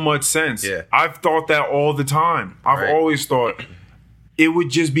so much sense. Yeah. I've thought that all the time. I've always thought it would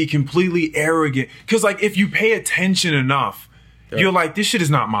just be completely arrogant. Because, like, if you pay attention enough, you're like, this shit is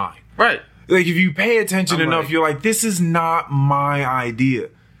not mine. Right. Like, if you pay attention enough, you're like, this is not my idea.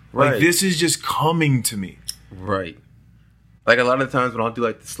 Right. Like, this is just coming to me. Right. Like, a lot of times when I'll do,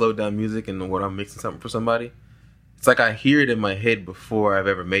 like, the slow down music and when I'm mixing something for somebody, it's like I hear it in my head before I've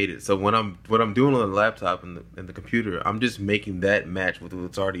ever made it. So when I'm doing on the laptop and the computer, I'm just making that match with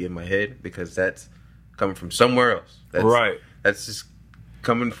what's already in my head, because that's coming from somewhere else. That's just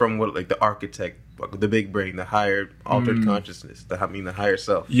coming from the architect, the big brain, the higher altered consciousness, the higher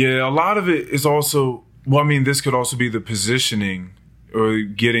self. Yeah, a lot of it is also, this could also be the positioning or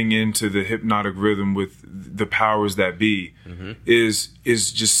getting into the hypnotic rhythm with the powers that be is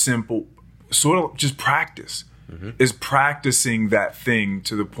just simple, sort of just practice. Is practicing that thing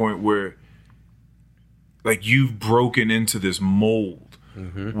to the point where, like, you've broken into this mold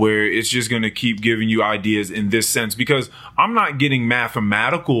where it's just going to keep giving you ideas in this sense, because I'm not getting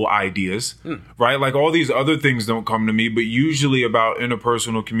mathematical ideas, right? Like, all these other things don't come to me, but usually about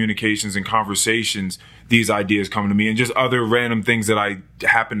interpersonal communications and conversations, these ideas come to me, and just other random things that I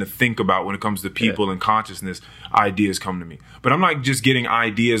happen to think about when it comes to people and consciousness, ideas come to me. But I'm not just getting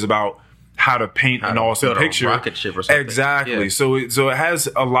ideas about how to paint an awesome picture. A rocket ship or something. Exactly. Yeah. So it has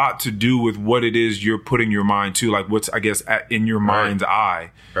a lot to do with what it is you're putting your mind to, like what's, I guess, in your mind's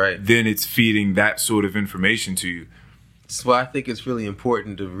eye. Right. Then it's feeding that sort of information to you. That's why I think it's really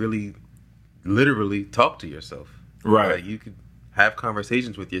important to really, literally talk to yourself. Right. Like, you could have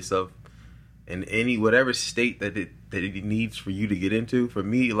conversations with yourself in whatever state that it needs for you to get into. For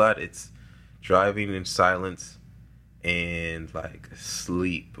me, a lot, it's driving in silence and like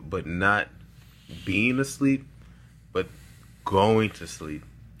sleep, but not being asleep, but going to sleep.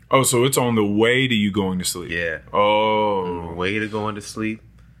 Oh, so it's on the way to you going to sleep. Yeah. Oh. On the way to going to sleep.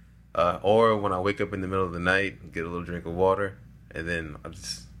 Or when I wake up in the middle of the night, get a little drink of water, and then I'll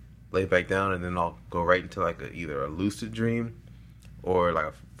just lay back down, and then I'll go right into like either a lucid dream or like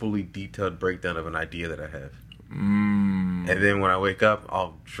a fully detailed breakdown of an idea that I have. And then when I wake up,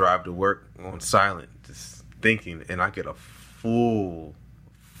 I'll drive to work on silent, just thinking, and I get a full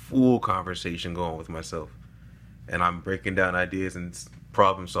conversation going with myself. And I'm breaking down ideas and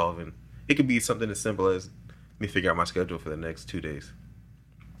problem solving. It could be something as simple as me figure out my schedule for the next 2 days.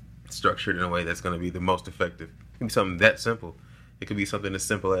 Structured in a way that's going to be the most effective. It can be something that simple. It could be something as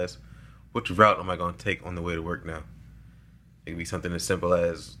simple as, which route am I going to take on the way to work now? It could be something as simple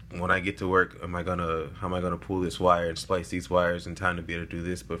as, when I get to work, how am I gonna pull this wire and splice these wires in time to be able to do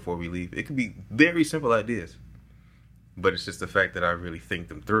this before we leave? It could be very simple ideas, but it's just the fact that I really think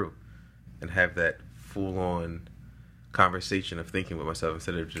them through and have that full-on conversation of thinking with myself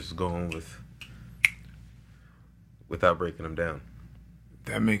instead of just going without breaking them down.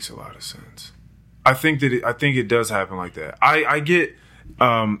 That makes a lot of sense. I think it does happen like that. I get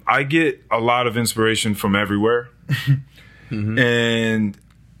a lot of inspiration from everywhere. Mm-hmm. And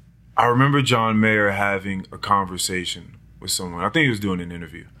I remember John Mayer having a conversation with someone. I think he was doing an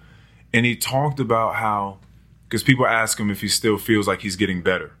interview. And he talked about how, because people ask him if he still feels like he's getting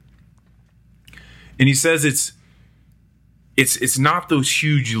better. And he says it's not those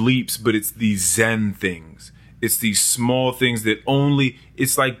huge leaps, but it's these Zen things. It's these small things that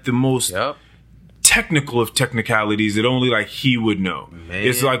it's like the most technical of technicalities that only like he would know. Man.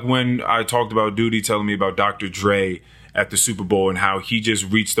 It's like when I talked about Duty telling me about Dr. Dre at the Super Bowl and how he just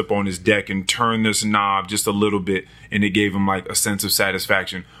reached up on his deck and turned this knob just a little bit and it gave him like a sense of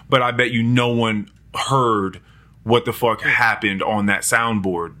satisfaction. But I bet you no one heard what the fuck happened on that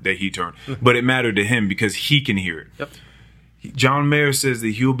soundboard that he turned. But it mattered to him because he can hear it. Yep. John Mayer says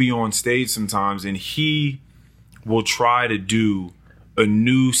that he'll be on stage sometimes and he will try to do a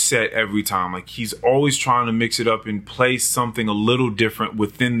new set every time. Like he's always trying to mix it up and play something a little different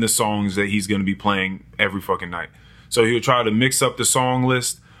within the songs that he's going to be playing every fucking night. So he'll try to mix up the song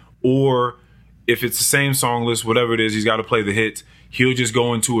list, or if it's the same song list, whatever it is, he's got to play the hits. He'll just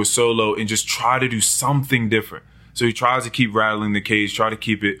go into a solo and just try to do something different. So he tries to keep rattling the cage, try to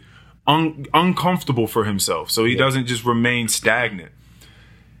keep it uncomfortable for himself. So he doesn't just remain stagnant.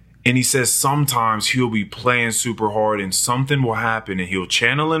 And he says sometimes he'll be playing super hard and something will happen and he'll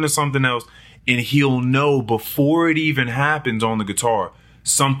channel into something else and he'll know before it even happens on the guitar,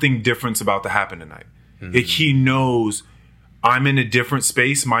 something different's about to happen tonight. Mm-hmm. Like he knows I'm in a different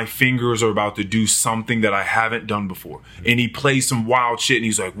space. My fingers are about to do something that I haven't done before. Mm-hmm. And he plays some wild shit and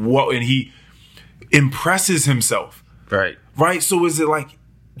he's like, whoa. And he impresses himself. Right. So is it like,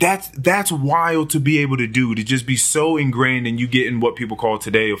 that's wild to be able to do, to just be so ingrained and you get in what people call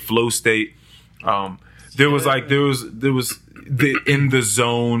today a flow state. There was the in the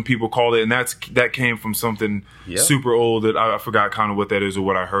zone, people call it. And that came from something super old that I forgot kind of what that is or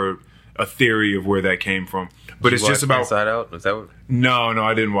what I heard. A theory of where that came from, but it's just about Inside Out. Is that what? No,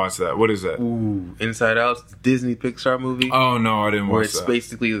 I didn't watch that. What is that? Ooh, Inside Out, Disney Pixar movie. Oh no, I didn't watch that. Where it's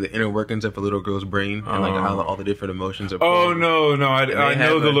basically the inner workings of a little girl's brain and like how all the different emotions are. Oh no, I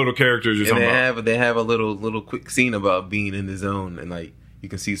know the little characters you're talking about. They have a little quick scene about being in the zone and like you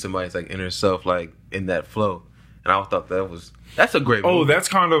can see somebody's like inner self like in that flow, and I thought that's a great movie. Oh, that's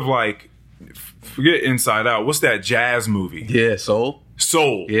kind of like forget Inside Out. What's that jazz movie? Yeah, Soul.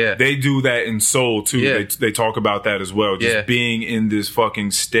 Yeah, they do that in Soul too. Yeah. They talk about that as well. Just being in this fucking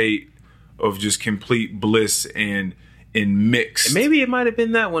state of just complete bliss and mixed. Maybe it might have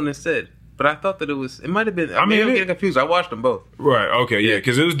been that one instead, but I thought that it might have been. I'm getting confused. I watched them both. Right. Okay. Yeah.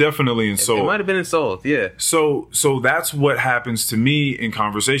 Because it was definitely in Soul. It might have been in Soul. Yeah. So that's what happens to me in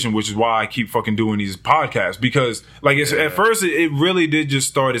conversation, which is why I keep fucking doing these podcasts because like at first it really did just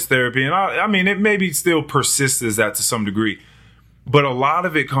start as therapy, and I mean it maybe still persists as that to some degree. But a lot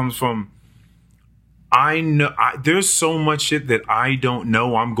of it comes from, there's so much shit that I don't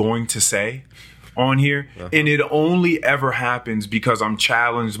know I'm going to say on here. Uh-huh. And it only ever happens because I'm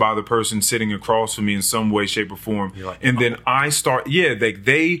challenged by the person sitting across from me in some way, shape, or form. Like, and then I start,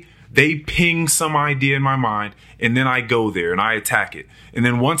 they ping some idea in my mind and then I go there and I attack it. And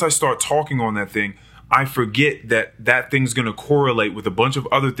then once I start talking on that thing, I forget that thing's going to correlate with a bunch of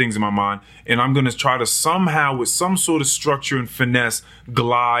other things in my mind. And I'm going to try to somehow, with some sort of structure and finesse,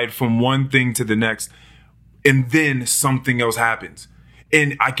 glide from one thing to the next. And then something else happens.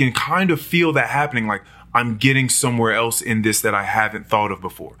 And I can kind of feel that happening. Like I'm getting somewhere else in this that I haven't thought of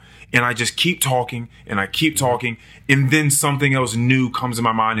before. And I just keep talking and I keep talking. And then something else new comes in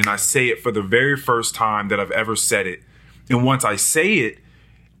my mind. And I say it for the very first time that I've ever said it. And once I say it,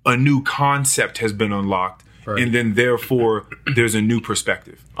 a new concept has been unlocked Right. And then therefore there's a new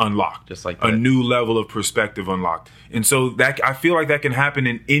perspective unlocked. Just like a that. new level of perspective unlocked. And so that I feel like that can happen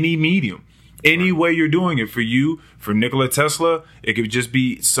in any medium. Any way you're doing it. For you, for Nikola Tesla, it could just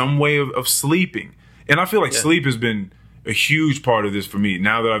be some way of sleeping. And I feel like sleep has been a huge part of this for me.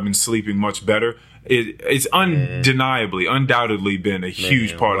 Now that I've been sleeping much better, it's undeniably, undoubtedly been a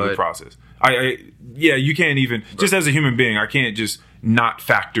huge part of the process. Yeah, you can't even, just as a human being, I can't just not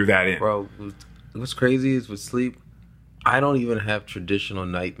factor that in. Bro, what's crazy is with sleep, I don't even have traditional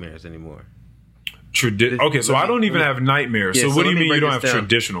nightmares anymore. Okay, so I don't even have nightmares. Yeah, so what do you let me mean you break don't have this down.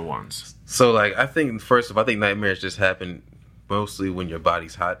 traditional ones? So, like, I think nightmares just happen mostly when your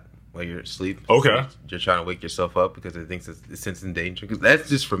body's hot while you're asleep. Okay. So you're trying to wake yourself up because it thinks it's in danger. Because that's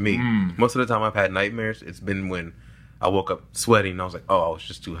just for me. Most of the time I've had nightmares, it's been when I woke up sweating and I was like, oh, I was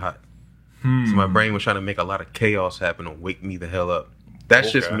just too hot. So my brain was trying to make a lot of chaos happen and wake me the hell up.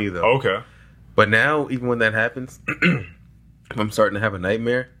 That's just me, though. Okay. But now, even when that happens, if I'm starting to have a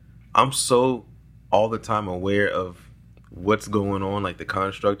nightmare, I'm so all the time aware of what's going on, like the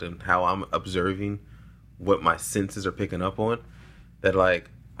construct and how I'm observing what my senses are picking up on, that like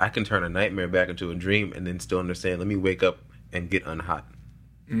I can turn a nightmare back into a dream and then still understand, let me wake up and get unhot.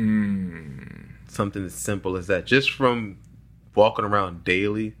 Something as simple as that, just from walking around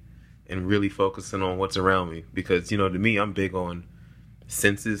daily and really focusing on what's around me. Because, to me, I'm big on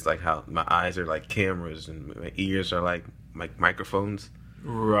senses, like how my eyes are like cameras and my ears are like microphones.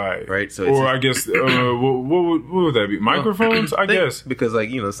 Right. So or I guess what would that be? Microphones, I guess. Because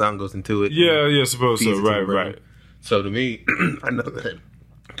sound goes into it. Yeah, suppose so. Right. So to me, I know that.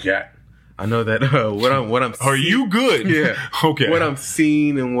 Yeah. I know that what I'm. Are you good? Yeah. Okay. What I'm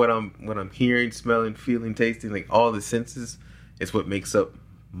seeing and what I'm hearing, smelling, feeling, tasting, like all the senses, is what makes up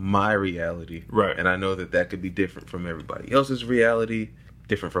my reality. Right. And I know that could be different from everybody else's reality,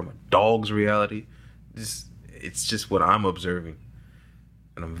 different from a dog's reality. It's just what I'm observing.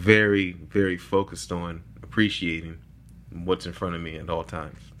 And I'm very, very focused on appreciating what's in front of me at all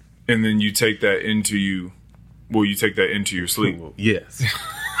times. And then you take that into you. Well, you take that into your sleep. Yes.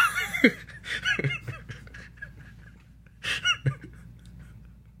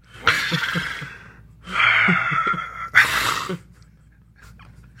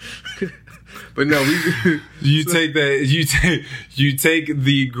 But no, you take that. You take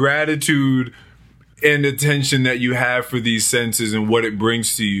the gratitude and attention that you have for these senses and what it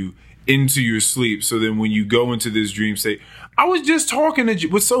brings to you into your sleep. So then when you go into this dream state, I was just talking to you.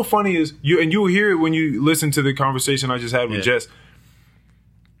 What's so funny is you'll hear it when you listen to the conversation I just had with Jess.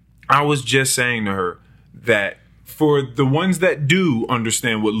 I was just saying to her that for the ones that do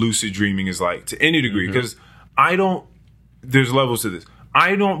understand what lucid dreaming is like to any degree, because there's levels to this.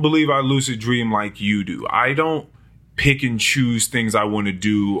 I don't believe I lucid dream like you do. I don't pick and choose things I want to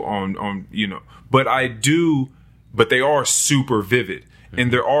do on but I do, but they are super vivid.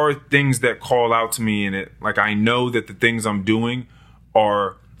 And there are things that call out to me in it. Like I know that the things I'm doing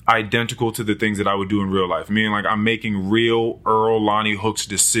are identical to the things that I would do in real life. Meaning like I'm making real Earl Lonnie Hooks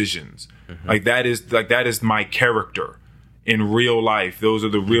decisions. Like that is my character in real life. Those are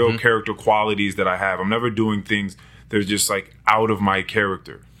the real character qualities that I have. I'm never doing things that are just like out of my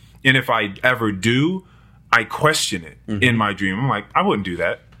character. And if I ever do, I question it in my dream. I'm like, I wouldn't do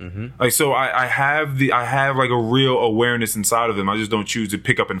that. Like, so I have like a real awareness inside of them. I just don't choose to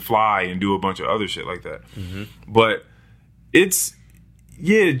pick up and fly and do a bunch of other shit like that. But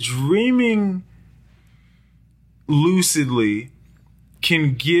dreaming lucidly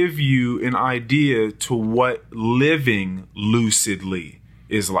can give you an idea to what living lucidly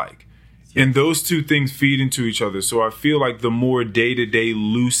is like. And those two things feed into each other. So I feel like the more day-to-day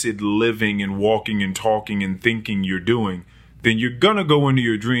lucid living and walking and talking and thinking you're doing, then you're going to go into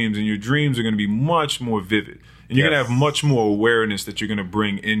your dreams, and your dreams are going to be much more vivid. And you're going to have much more awareness that you're going to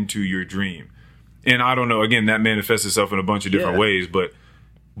bring into your dream. And I don't know, again, that manifests itself in a bunch of different ways, but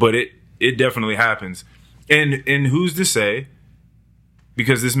it definitely happens. And who's to say,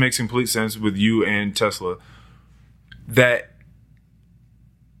 because this makes complete sense with you and Tesla, that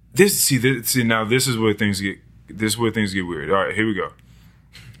now this is where things get weird. All right, here we go.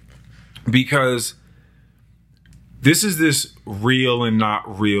 Because this is this real and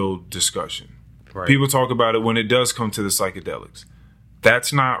not real discussion. Right. People talk about it when it does come to the psychedelics.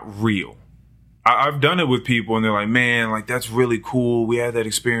 That's not real. I've done it with people and they're like, man, like that's really cool. We had that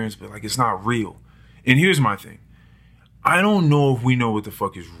experience, but like it's not real. And here's my thing. I don't know if we know what the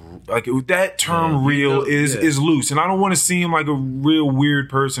fuck is like. That term "real" is loose, and I don't want to seem like a real weird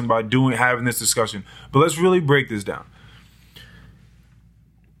person by having this discussion. But let's really break this down.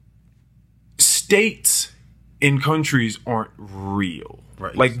 States in countries aren't real.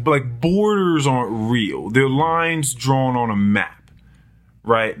 Right. Like borders aren't real. They're lines drawn on a map,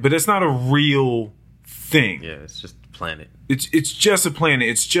 right? But it's not a real thing. Yeah, it's just a planet. It's just a planet.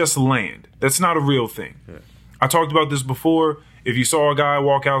 It's just land. That's not a real thing. Yeah. I talked about this before. If you saw a guy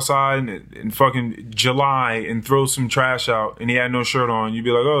walk outside in fucking July and throw some trash out and he had no shirt on, you'd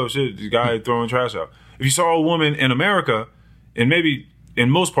be like, oh shit, this guy throwing trash out. If you saw a woman in America, and maybe in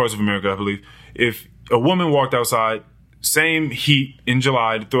most parts of America, I believe, if a woman walked outside, same heat in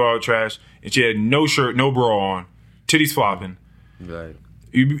July to throw out trash, and she had no shirt, no bra on, titties flopping, Right.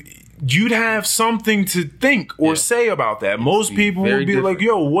 you'd have something to think or say about that. Most people would be like,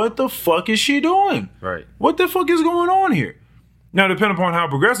 yo, what the fuck is she doing? Right. What the fuck is going on here? Now, depending upon how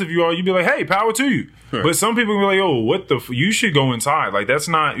progressive you are, you'd be like, hey, power to you. Right. But some people will be like, oh, what the you should go inside. Like, that's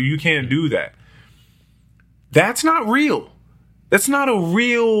not, you can't do that. That's not real. That's not a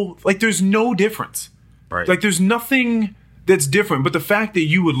real, like, there's no difference. Right. Like, there's nothing that's different. But the fact that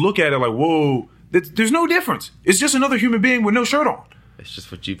you would look at it like, whoa, there's no difference. It's just another human being with no shirt on. It's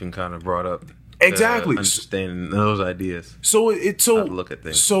just what you've been kind of brought up. Exactly. Understanding those ideas. So how to look at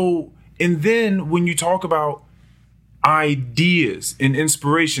things. So, and then when you talk about ideas and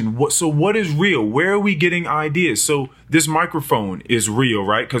inspiration, what is real? Where are we getting ideas? So this microphone is real,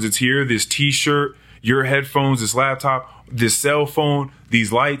 right? Because it's here. This T-shirt, your headphones, this laptop, this cell phone,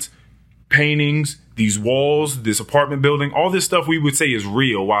 these lights, paintings, these walls, this apartment building, all this stuff we would say is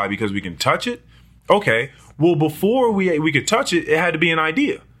real. Why? Because we can touch it. Okay. Well, before we could touch it, it had to be an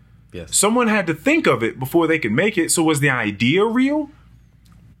idea. Yes. Someone had to think of it before they could make it. So was the idea real?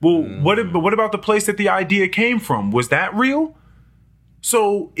 Well, what about the place that the idea came from? Was that real?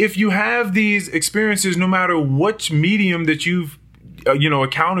 So if you have these experiences, no matter which medium that you've,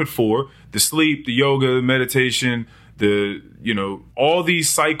 accounted for, the sleep, the yoga, the meditation, all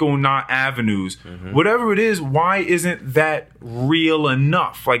these psychonaut avenues, whatever it is, why isn't that real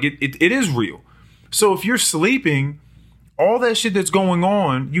enough? Like it is real. So if you're sleeping, all that shit that's going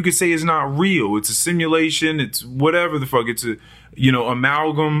on, you could say is not real. It's a simulation. It's whatever the fuck. It's a,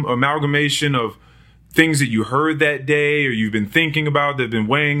 amalgamation of things that you heard that day or you've been thinking about that have been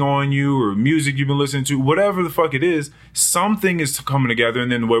weighing on you or music you've been listening to, whatever the fuck it is, something is coming together.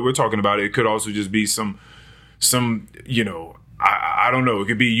 And then the way we're talking about it could also just be some, I don't know. It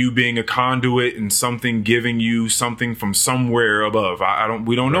could be you being a conduit and something giving you something from somewhere above.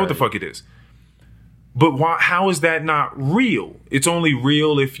 We don't know what the fuck it is. But how is that not real? It's only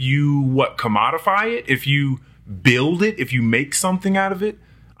real if you, commodify it, if you build it, if you make something out of it.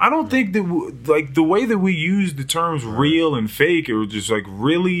 I don't think that, the way that we use the terms real and fake are just,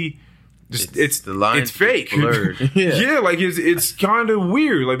 really, it's the lines, it's fake. Blurred. Yeah, it's kind of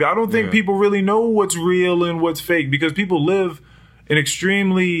weird. Like, I don't think people really know what's real and what's fake because people live an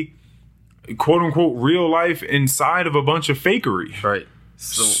extremely, quote unquote, real life inside of a bunch of fakery. Right.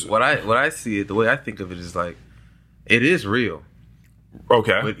 So what I see it, the way I think of it is it is real.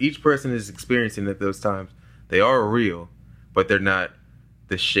 Okay. But each person is experiencing at those times. They are real, but they're not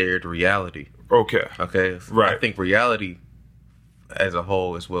the shared reality. Okay. Okay. Right. I think reality as a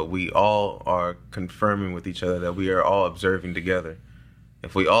whole is what we all are confirming with each other that we are all observing together.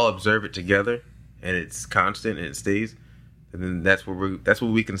 If we all observe it together and it's constant and it stays, then that's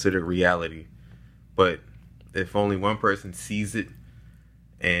what we consider reality. But if only one person sees it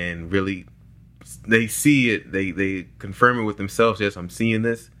and really they see it, they confirm it with themselves, yes, I'm seeing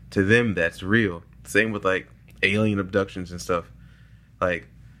this, to them that's real. Same with alien abductions and stuff.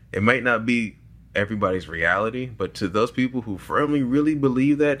 It might not be everybody's reality, but to those people who firmly really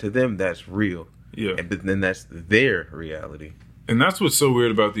believe that, to them that's real. Yeah. But then that's their reality. And that's what's so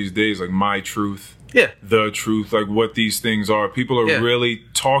weird about these days, my truth. Yeah. The truth, what these things are. People are really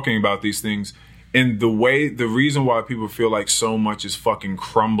talking about these things. And the reason why people feel like so much is fucking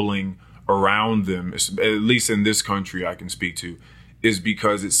crumbling around them, at least in this country I can speak to, is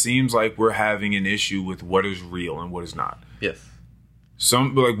because it seems like we're having an issue with what is real and what is not. Yes.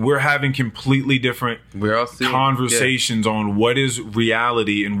 We're having completely different conversations on what is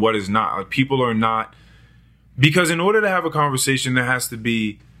reality and what is not. People are not, because in order to have a conversation, there has to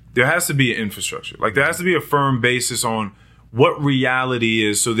be an infrastructure. There has to be a firm basis on what reality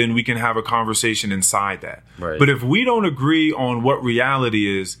is, so then we can have a conversation inside that. Right. But if we don't agree on what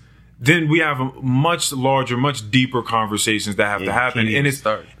reality is, then we have a much larger, much deeper conversations that have to happen.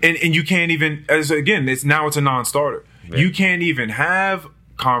 And you can't even, it's a non-starter. Yeah. You can't even have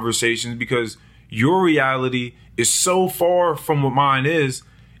conversations because your reality is so far from what mine is.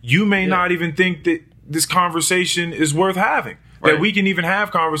 You may not even think that this conversation is worth having. Right. That we can even have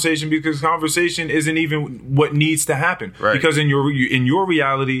conversation because conversation isn't even what needs to happen. Right. Because in your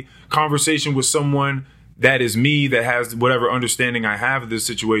reality, conversation with someone that is me, that has whatever understanding I have of this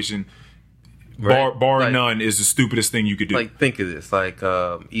situation, bar Like- none, is the stupidest thing you could do. Like, think of this, like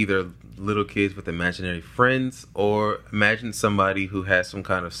either little kids with imaginary friends, or imagine somebody who has some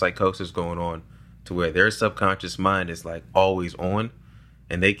kind of psychosis going on to where their subconscious mind is like always on,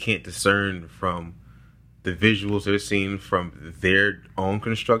 and they can't discern from the visuals they're seeing from their own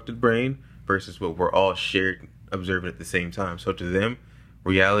constructed brain versus what we're all shared observing at the same time. So to them,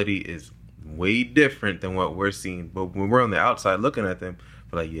 reality is way different than what we're seeing. But when we're on the outside looking at them,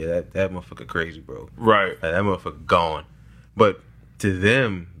 we're like, yeah, that motherfucker crazy, bro. Right. Like, that motherfucker gone. But to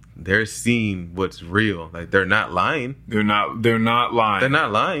them, they're seeing what's real. Like, they're not lying. They're not lying. They're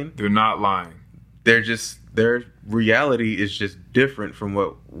not lying. They're not lying. They're just, their reality is just different from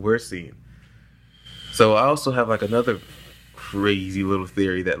what we're seeing. So I also have like another crazy little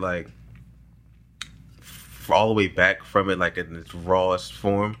theory that like all the way back from it, like in its rawest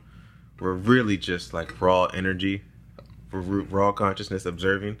form, we're really just like raw energy, raw consciousness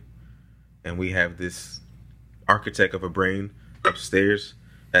observing, and we have this architect of a brain upstairs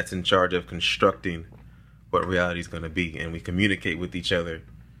that's in charge of constructing what reality is going to be, and we communicate with each other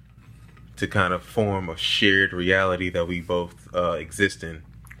to kind of form a shared reality that we both exist in,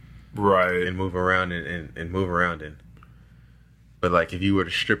 Right. and move around in, and move around in. But like, if you were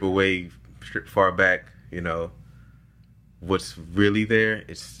to strip far back, you know, what's really there,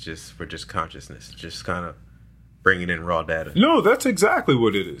 it's just for just consciousness, just kind of bringing in raw data. No, that's exactly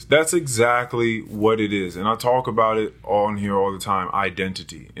what it is. That's exactly what it is. And I talk about it on here all the time,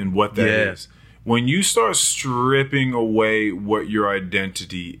 identity and what that is. When you start stripping away what your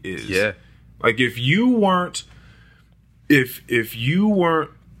identity is. Yeah. Like if you weren't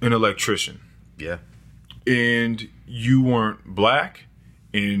an electrician, Yeah. and you weren't black,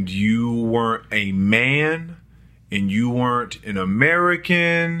 and you weren't a man, and you weren't an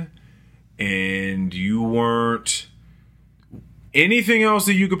American, and you weren't anything else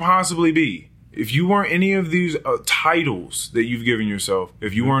that you could possibly be, if you weren't any of these titles that you've given yourself,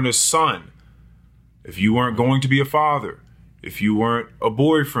 if you weren't a son, if you weren't going to be a father, if you weren't a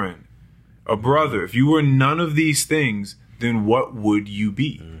boyfriend, a brother, if you were none of these things, then what would you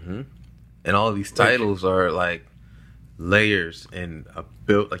be? Mm-hmm. And all of these titles are like layers and a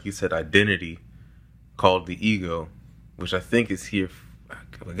built, like you said, identity called the ego, which I think is here,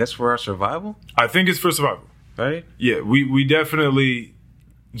 I guess, for our survival. I think it's for survival. Right? Yeah, we definitely,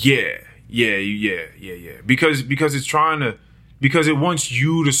 yeah. Because it's trying to, because it wants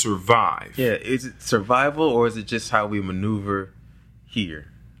you to survive. Yeah, is it survival, or is it just how we maneuver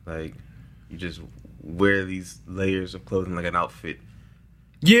here? Like, you just wear these layers of clothing like an outfit.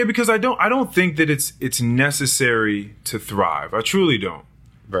 Yeah, because I don't think that it's necessary to thrive. I truly don't.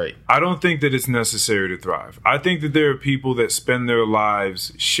 Right. I don't think that it's necessary to thrive. I think that there are people that spend their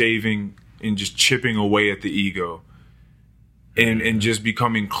lives shaving and just chipping away at the ego and just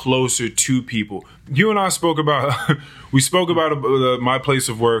becoming closer to people. You and I spoke about my place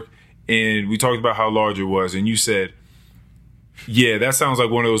of work, and we talked about how large it was, and you said, yeah, that sounds like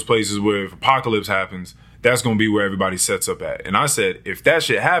one of those places where if apocalypse happens, that's going to be where everybody sets up at. And I said, if that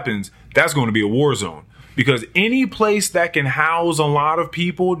shit happens, that's going to be a war zone. Because any place that can house a lot of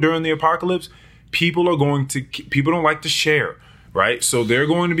people during the apocalypse, people don't like to share, right? So they're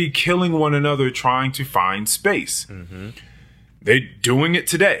going to be killing one another trying to find space. Mm-hmm. They're doing it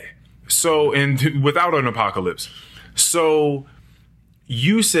today. So, and without an apocalypse. So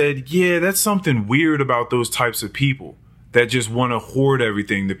you said, yeah, that's something weird about those types of people that just want to hoard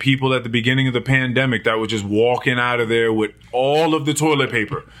everything. The people at the beginning of the pandemic that were just walking out of there with all of the toilet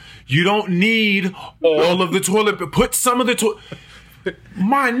paper. You don't need all of the toilet paper. Put some of the toilet...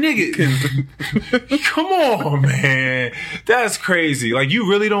 My nigga. Come on, man. That's crazy. Like, you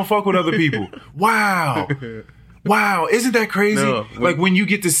really don't fuck with other people. Wow. Isn't that crazy? No, like, when you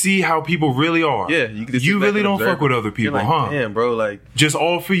get to see how people really are. Yeah. You really don't fuck with other people, like, huh? Damn, bro, like... Just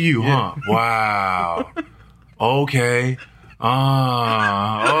all for you, huh? Wow. Okay.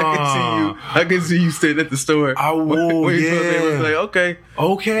 I can see you standing at the store. I will, yeah. Like, okay.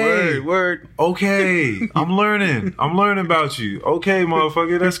 Word. Okay. I'm learning about you. Okay,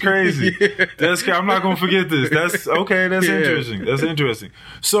 motherfucker. That's crazy. Yeah. I'm not going to forget this. That's okay. That's interesting.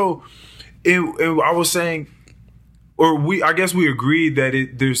 So, I was saying, I guess we agreed that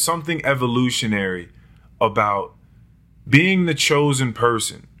there's something evolutionary about being the chosen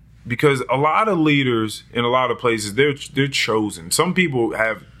person. Because a lot of leaders in a lot of places, they're chosen. Some people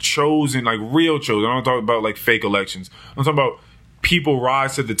have chosen, like real chosen. I don't talk about like fake elections. I'm talking about people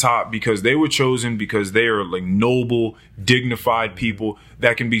rise to the top because they were chosen, because they are like noble, dignified people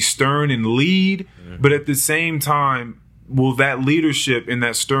that can be stern and lead. Mm-hmm. But at the same time, will that leadership and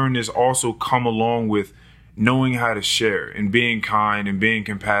that sternness also come along with knowing how to share and being kind and being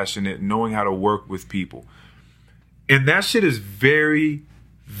compassionate and knowing how to work with people. And that shit is very,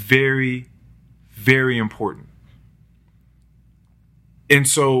 very, very important. And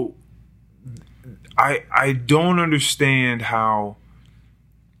so I don't understand how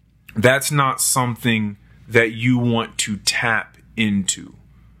that's not something that you want to tap into.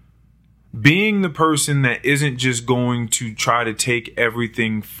 Being the person that isn't just going to try to take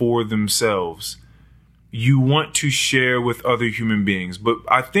everything for themselves. You want to share with other human beings. But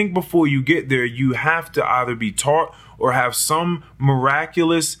I think before you get there, you have to either be taught or have some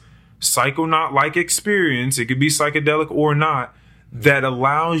miraculous psychonaut-like experience, it could be psychedelic or not, that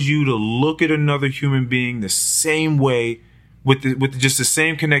allows you to look at another human being the same way with just the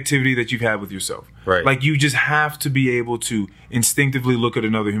same connectivity that you've had with yourself. Right. Like you just have to be able to instinctively look at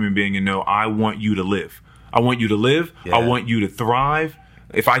another human being and know, I want you to live. I want you to live. Yeah. I want you to thrive.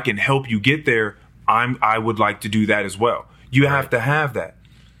 If I can help you get there, I would like to do that as well. You have to have that.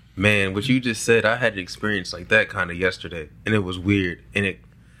 Man, what you just said, I had an experience like that kind of yesterday, and it was weird.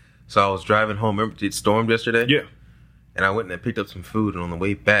 So I was driving home. Remember it stormed yesterday? Yeah. And I went and picked up some food, and on the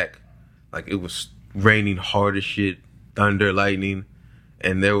way back, like it was raining hard as shit, thunder, lightning,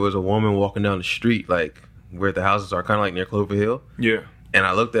 and there was a woman walking down the street, like where the houses are, kind of like near Clover Hill. Yeah. And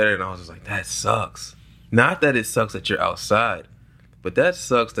I looked at her and I was just like, that sucks. Not that it sucks that you're outside, but that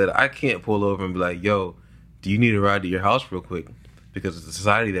sucks that I can't pull over and be like, yo, do you need a ride to your house real quick? Because of the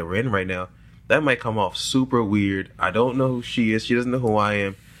society that we're in right now, that might come off super weird. I don't know who she is. She doesn't know who I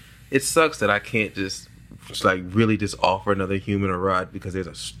am. It sucks that I can't just like really just offer another human a ride because there's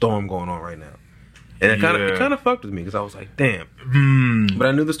a storm going on right now. And it kind of fucked with me because I was like, damn. But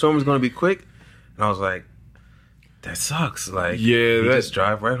I knew the storm was going to be quick. And I was like, that sucks. Like, you just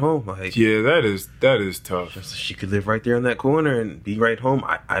drive right home. Like, yeah, that is tough. She could live right there in that corner and be right home.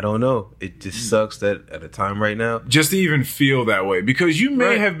 I don't know. It just sucks that at a time right now, just to even feel that way, because you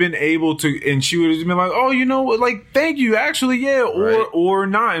may have been able to, and she would have been like, oh, you know what, like, thank you, actually, yeah, or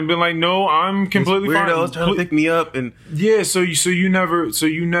not, and been like, no, I'm completely fine. Weirdos trying to pick me up, and yeah, so you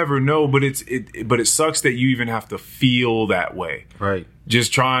never know, but it sucks that you even have to feel that way, right?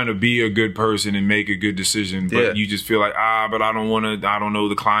 Just trying to be a good person and make a good decision, but you just feel like, but I don't want to, I don't know,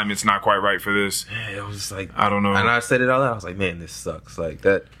 the climate's not quite right for this. Yeah, it was just like, I don't know. And I said it out loud. I was like, man, this sucks. Like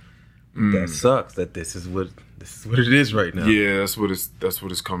that sucks that this is what it is right now. Yeah, that's what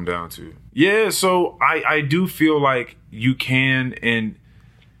it's come down to. Yeah, so I do feel like you can, and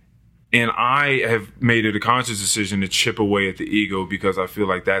I have made it a conscious decision to chip away at the ego, because I feel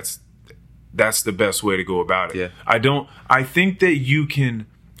like that's the best way to go about it. Yeah. I think that you can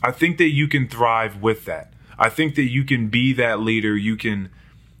thrive with that. I think that you can be that leader. You can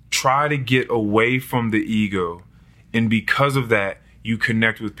try to get away from the ego. And because of that, you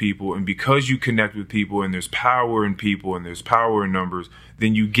connect with people. And because you connect with people, and there's power in people, and there's power in numbers,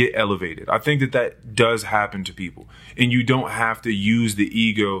 then you get elevated. I think that does happen to people. And you don't have to use the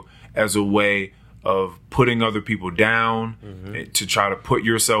ego as a way of putting other people down, to try to put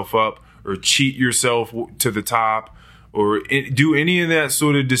yourself up, or cheat yourself to the top, or do any of that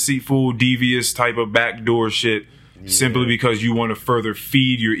sort of deceitful, devious type of backdoor shit, simply because you want to further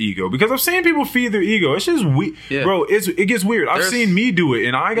feed your ego. Because I've seen people feed their ego. It's just weird. Yeah. Bro, it gets weird. I've seen me do it,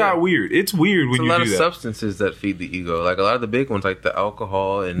 and I got weird. It's weird when you do that. There's a lot of substances that feed the ego. Like a lot of the big ones, like the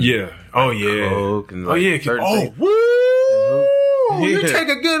alcohol and coke and things. Woo! You take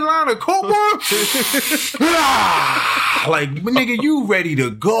a good line of coke, boy. Like, nigga, you ready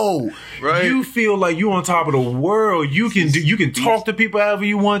to go. Right. You feel like you on top of the world. You can talk to people however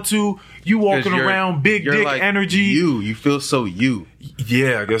you want to. You walking around big dick like energy. You feel so you.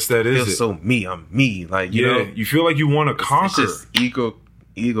 Yeah, I guess that is it. So me. I'm me. Like, you know, you feel like you want to conquer. It's just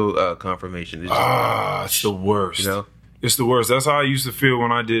ego confirmation. It's the worst. You know, it's the worst. That's how I used to feel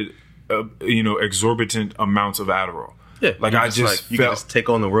when I did, exorbitant amounts of Adderall. Yeah, like I just you can just take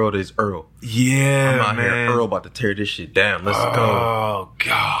on the world as Earl. Yeah, I'm out here, Earl, about to tear this shit down. Let's go. Oh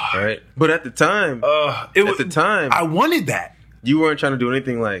God! Right, but at the time, I wanted that. You weren't trying to do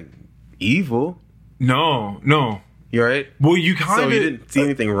anything like evil. No. You're right. Well, you didn't see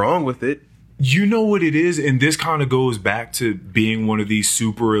anything wrong with it. You know what it is, and this kind of goes back to being one of these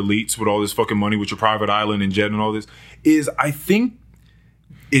super elites with all this fucking money, with your private island and jet and all this. Is I think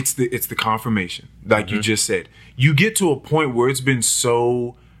it's the confirmation, like you just said. You get to a point where it's been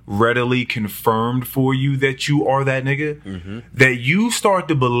so readily confirmed for you that you are that nigga, that you start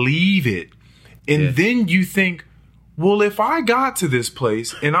to believe it, and then you think, well, if I got to this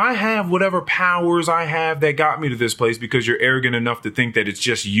place and I have whatever powers I have that got me to this place, because you're arrogant enough to think that it's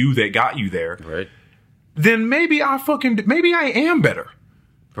just you that got you there, right? Then maybe I am better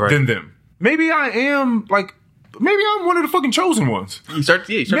than them. maybe I am like, maybe I'm one of the fucking chosen ones.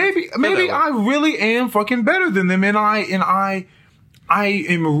 Maybe I really am fucking better than them, and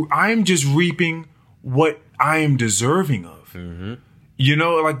I'm just reaping what I am deserving of. Mm-hmm. You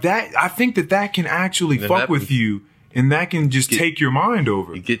know, like that. I think that can actually fuck with you, and that can just take your mind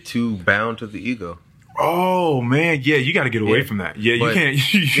over. You get too bound to the ego. Oh man, yeah, you got to get away from that. Yeah,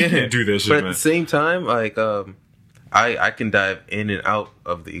 you can't do that shit. But at man. the same time, like, I can dive in and out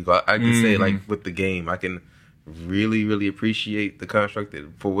of the ego. I can say, like, with the game, I can really, really appreciate the construct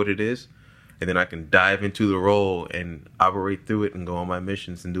for what it is, and then I can dive into the role and operate through it and go on my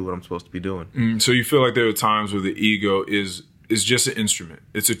missions and do what I'm supposed to be doing. So you feel like there are times where the ego is just an instrument.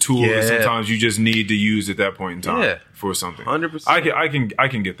 It's a tool that sometimes you just need to use at that point in time for something. 100%. I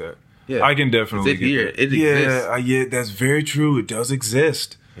can get that. Yeah. I can definitely get that. It exists. Yeah, that's very true. It does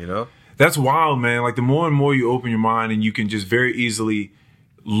exist. You know? That's wild, man. Like, the more and more you open your mind, and you can just very easily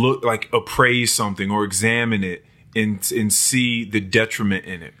look, like, appraise something or examine it and see the detriment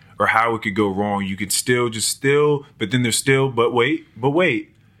in it or how it could go wrong. You could but then there's still, but wait.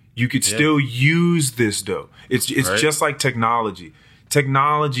 You could still use this, though. It's just like technology.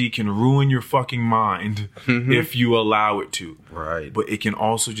 Technology can ruin your fucking mind if you allow it to. Right. But it can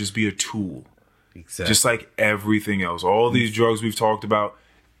also just be a tool. Exactly. Just like everything else. All these drugs we've talked about,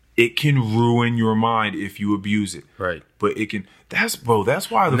 it can ruin your mind if you abuse it. Right. But it can... That's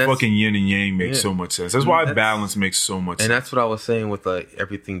why the fucking yin and yang makes so much sense. That's why balance makes so much sense. And that's what I was saying with, like,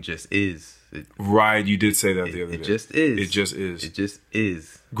 everything just is. Right, you did say that the other day. It just is. It just is. It just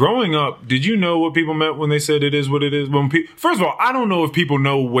is. Growing up, did you know what people meant when they said it is what it is? First of all, I don't know if people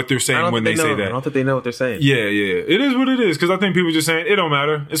know what they're saying when they say that. I don't think they know what they're saying. Yeah. It is what it is. Because I think people are just saying, it don't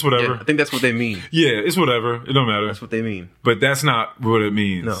matter. It's whatever. Yeah, I think that's what they mean. Yeah, it's whatever. It don't matter. That's what they mean. But that's not what it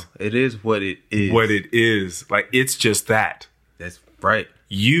means. No, it is what it is. What it is. Like, it's just that. That's right.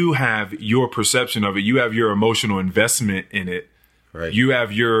 You have your perception of it. You have your emotional investment in it. Right. You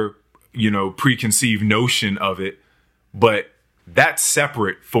have your, preconceived notion of it. But that's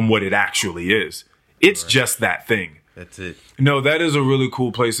separate from what it actually is. It's just that thing. That's it. No, that is a really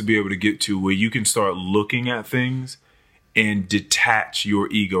cool place to be able to get to, where you can start looking at things and detach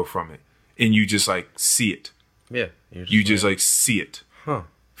your ego from it. And you just, like, see it. Yeah. You just like, see it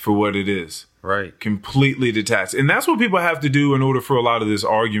for what it is. Right. Completely detached. And that's what people have to do in order for a lot of this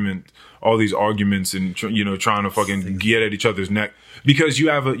argument, all these arguments and, trying to fucking get at each other's neck. Because you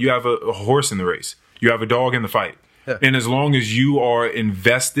have a horse in the race. You have a dog in the fight. Yeah. And as long as you are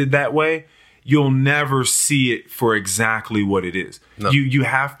invested that way, you'll never see it for exactly what it is. No. You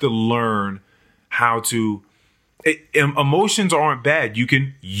have to learn how to... emotions aren't bad. You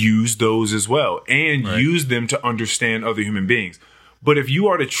can use those as well and use them to understand other human beings. But if you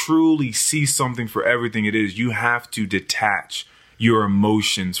are to truly see something for everything it is, you have to detach your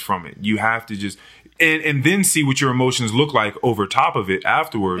emotions from it. You have to just... And then see what your emotions look like over top of it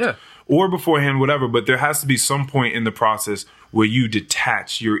afterwards. Yeah. Or beforehand, whatever. But there has to be some point in the process where you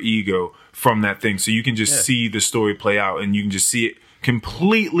detach your ego from that thing. So you can just see the story play out, and you can just see it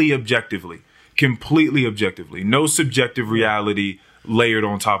completely objectively. Completely objectively. No subjective reality layered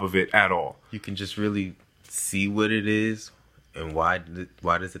on top of it at all. You can just really see what it is and why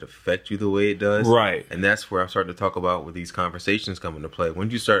does it affect you the way it does. Right. And that's where I'm starting to talk about with these conversations come into play. When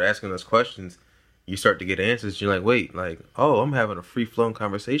you start asking those questions, you start to get answers. You're like, wait, I'm having a free-flowing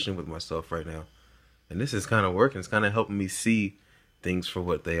conversation with myself right now. And this is kind of working. It's kind of helping me see things for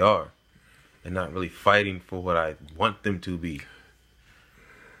what they are and not really fighting for what I want them to be.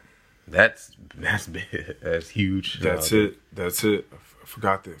 That's big. That's huge. That's it. I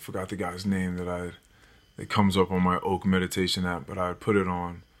forgot the guy's name that comes up on my Oak meditation app, but I put it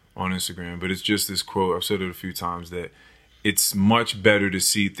on Instagram. But it's just this quote. I've said it a few times, that it's much better to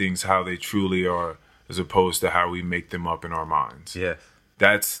see things how they truly are as opposed to how we make them up in our minds. Yes.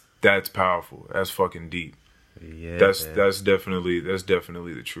 That's powerful. That's fucking deep. Yeah. That's definitely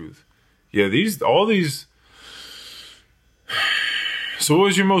the truth. Yeah, all these. So what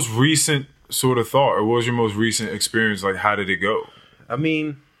was your most recent sort of thought, or what was your most recent experience? Like, how did it go? I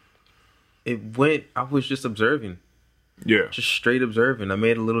mean, I was just observing. Yeah. Just straight observing. I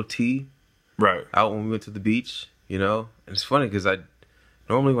made a little tea. Right. Out when we went to the beach, And it's funny because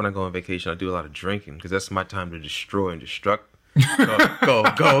normally when I go on vacation, I do a lot of drinking because that's my time to destroy and destruct. Go.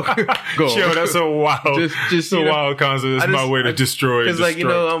 Yo, that's a wild, just a wild concept. That's my way to destroy. Because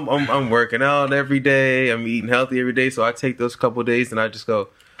I'm working out every day. I'm eating healthy every day. So I take those couple of days and I just go,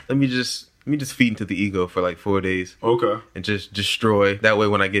 let me just feed into the ego for like 4 days. Okay. And just destroy. That way,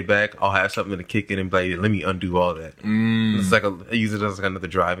 when I get back, I'll have something to kick in and be like, let me undo all that. It's like I use it as like another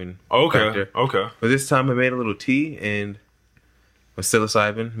driving factor. Okay. But this time I made a little tea and with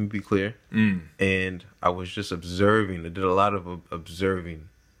psilocybin, let me be clear. And I was just observing. I did a lot of observing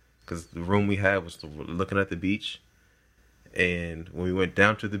because the room we had was looking at the beach. And when we went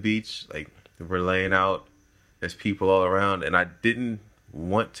down to the beach, like, we're laying out, there's people all around, and I didn't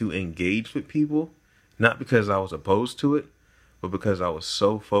want to engage with people, not because I was opposed to it, but because I was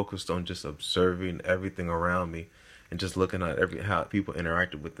so focused on just observing everything around me and just looking at how people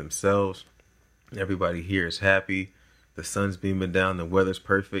interacted with themselves. Everybody here is happy. The sun's beaming down. The weather's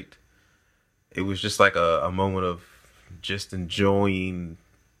perfect. It was just like a moment of just enjoying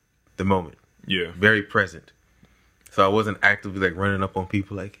the moment. Yeah. Very present. So I wasn't actively like running up on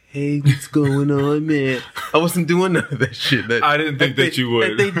people like, hey, what's going on, man? I wasn't doing none of that shit. I didn't think that you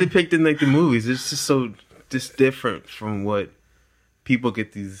would. That they depict in like the movies. It's just so just different from what people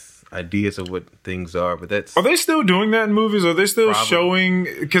get these ideas of what things are. But that's... Are they still doing that in movies? Are they still showing...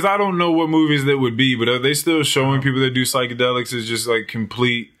 Because I don't know what movies that would be, but are they still showing people that do psychedelics as just like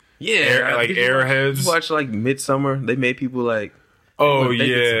complete... Yeah. Airheads? Watch like Midsommar. They made people like... Oh,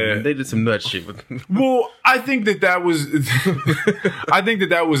 they did some nut shit. Well, I think that was, I think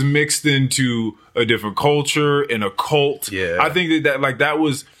that was mixed into a different culture and a cult. Yeah. I think that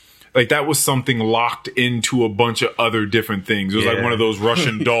was something locked into a bunch of other different things. It was like one of those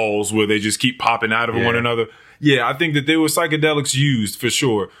Russian dolls where they just keep popping out of one another. Yeah, I think that there were psychedelics used for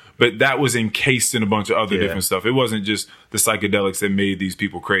sure, but that was encased in a bunch of other different stuff. It wasn't just the psychedelics that made these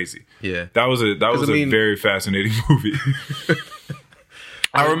people crazy. Yeah. That was a very fascinating movie.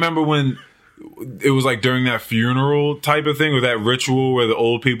 I remember when it was like during that funeral type of thing, or that ritual where the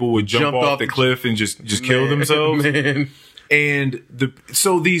old people would jump off the cliff and just kill themselves. Man. And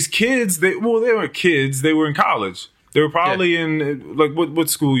so these kids, they weren't kids, they were in college. They were probably in like what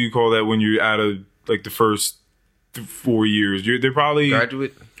school you call that when you're out of like the first 4 years? They're probably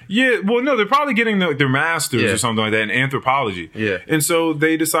graduate. Yeah, well, no, they're probably getting their masters or something like that in anthropology. Yeah, and so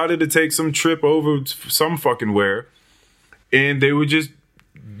they decided to take some trip over some fucking where, and they were just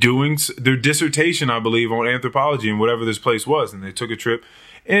doing their dissertation, I believe, on anthropology in whatever this place was, and they took a trip,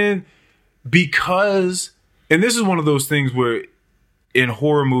 and this is one of those things where in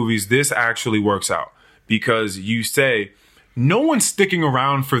horror movies this actually works out, because you say no one's sticking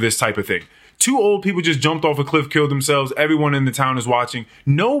around for this type of thing. 2 old people just jumped off a cliff, killed themselves. Everyone in the town is watching.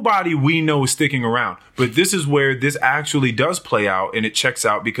 Nobody we know is sticking around. But this is where this actually does play out, and it checks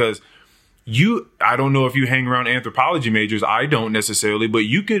out because I don't know if you hang around anthropology majors. I don't necessarily, but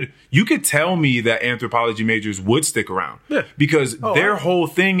you could tell me that anthropology majors would stick around. Yeah. Because their whole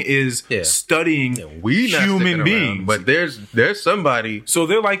thing is studying human beings. But there's somebody. So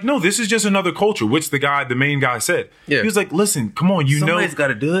they're like, no, this is just another culture, which the main guy said. Yeah. He was like, listen, come on, somebody's got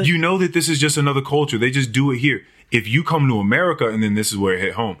to do it. You know that this is just another culture. They just do it here. If you come to America, and then this is where it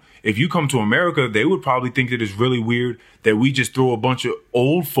hit home. If you come to America, they would probably think that it's really weird that we just throw a bunch of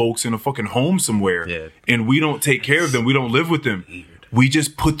old folks in a fucking home somewhere and we don't take care of them. We don't live with them. Weird. We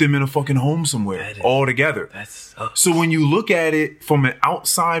just put them in a fucking home somewhere all together. So when you look at it from an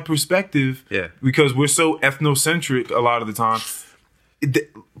outside perspective, because we're so ethnocentric a lot of the time,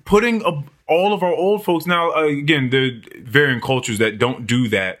 putting all of our old folks now, again, there are varying cultures that don't do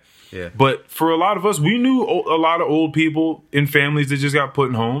that. Yeah. But for a lot of us, we knew a lot of old people in families that just got put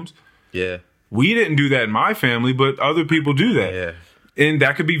in homes. Yeah. We didn't do that in my family, but other people do that. Yeah. And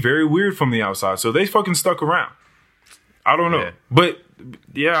that could be very weird from the outside. So they fucking stuck around. I don't know. Yeah. But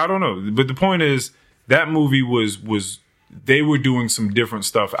I don't know. But the point is that movie was they were doing some different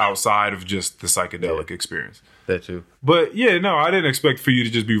stuff outside of just the psychedelic experience. That too. But no, I didn't expect for you to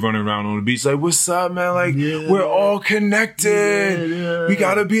just be running around on the beach like, what's up, man? Like, we're all connected. We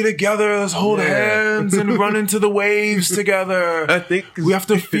gotta be together. Let's hold hands and run into the waves together. I think we have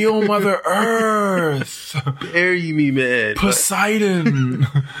to feel Mother Earth. Bury me, man. Poseidon.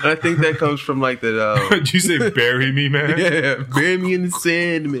 I think that comes from like the... Did you say bury me, man? Yeah, bury me in the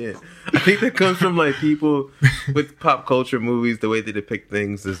sand, man. I think that comes from like people with pop culture movies, the way they depict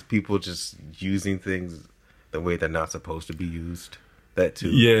things is people just using things the way they're not supposed to be used. That too.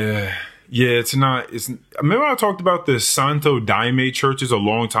 Yeah, it's not. Remember I talked about the Santo Daime churches a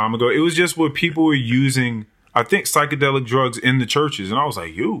long time ago? It was just where people were using, I think, psychedelic drugs in the churches. And I was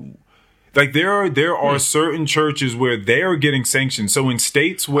like, like there are certain churches where they are getting sanctioned. So in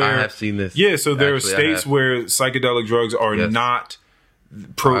states where... I have seen this. Yeah, so there are states where psychedelic drugs are not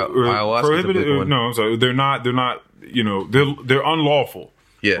prohibited. No, I'm sorry. They're not, they're unlawful.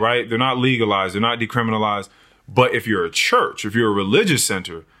 Yeah. Right? They're not legalized. They're not decriminalized. But if you're a church, if you're a religious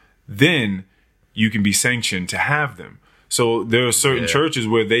center, then you can be sanctioned to have them. So there are certain churches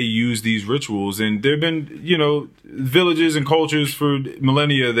where they use these rituals, and there have been, villages and cultures for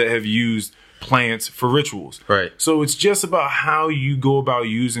millennia that have used plants for rituals. Right. So it's just about how you go about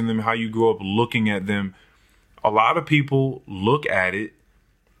using them, how you grow up looking at them. A lot of people look at it,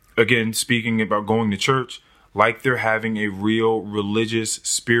 again, speaking about going to church, like they're having a real religious,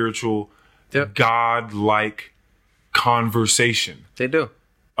 spiritual, God-like conversation. They do.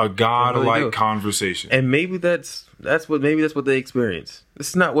 A God-like really conversation. And maybe that's what they experience. This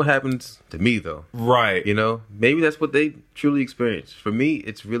is not what happens to me, though. Right. You know, maybe that's what they truly experience. For me,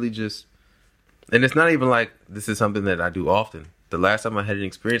 it's really just, and it's not even like this is something that I do often. The last time I had an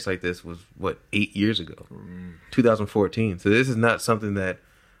experience like this was 8 years ago, 2014. So this is not something that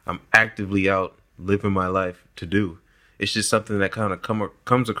I'm actively out living my life to do. It's just something that kind of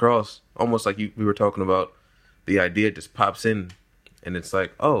comes across almost like we were talking about. The idea just pops in, and it's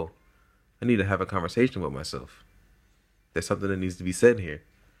like, oh, I need to have a conversation with myself. There's something that needs to be said here.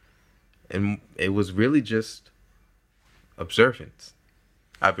 And it was really just observance.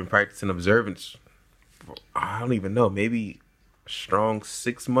 I've been practicing observance for, I don't even know, maybe a strong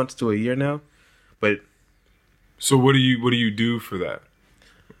 6 months to a year now. But so what do you do for that?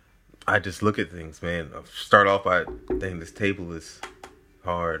 I just look at things, man. I start off by, dang, this table is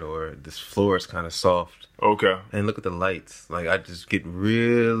hard, or this floor is kind of soft. Okay. And look at the lights. Like, I just get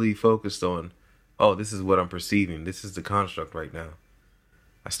really focused on, oh, this is what I'm perceiving. This is the construct right now.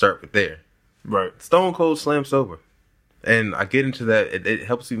 I start with there. Right. Stone cold slam sober. And I get into that. It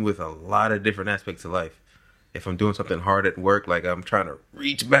helps me with a lot of different aspects of life. If I'm doing something hard at work, like I'm trying to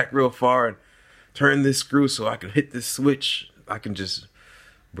reach back real far and turn this screw so I can hit this switch, I can just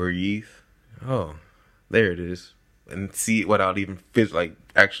breathe. Oh, there it is. And see it without even like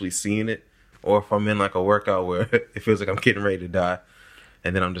actually seeing it. Or if I'm in like a workout where it feels like I'm getting ready to die.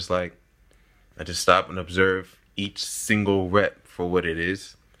 And then I'm just like, I just stop and observe each single rep for what it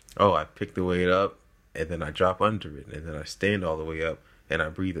is. Oh, I pick the weight up and then I drop under it. And then I stand all the way up and I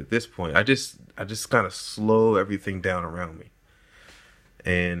breathe at this point. I just kind of slow everything down around me.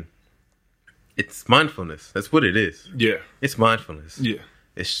 And it's mindfulness. That's what it is. Yeah. It's mindfulness. Yeah.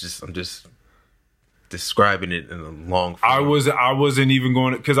 It's just, I'm just describing it in a long form. I wasn't even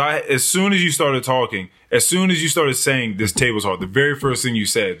going to, because as soon as you started talking, as soon as you started saying this table's hard, the very first thing you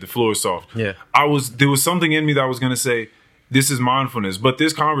said, the floor is soft. Yeah. There was something in me that was going to say, this is mindfulness. But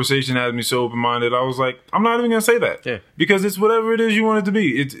this conversation had me so open-minded, I was like, I'm not even going to say that. Yeah. Because it's whatever it is you want it to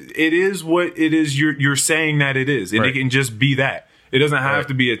be. It is what it is you're saying that it is. And Right. it can just be that. It doesn't have Right.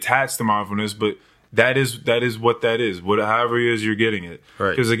 to be attached to mindfulness, but that is what that is. However it is you're getting it. Right.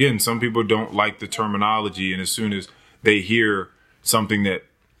 Because again, some people don't like the terminology, and as soon as they hear something that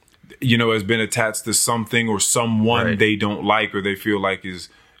has been attached to something or someone Right. they don't like or they feel like is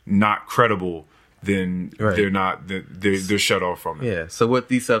not credible, then Right. they're shut off from it. Yeah. So with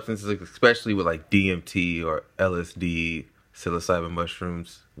these substances, especially with like DMT or LSD, psilocybin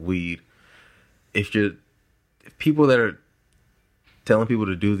mushrooms, weed, if people that are telling people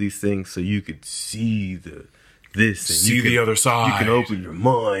to do these things so you could see this and See the other side. you can open your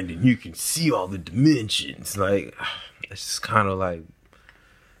mind and you can see all the dimensions. Like, it's just kind of like,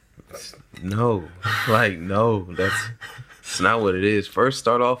 no, that's not what it is. First,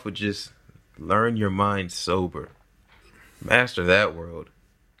 start off with just learn your mind sober, master that world,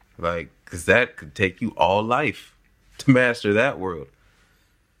 like, because that could take you all life to master that world.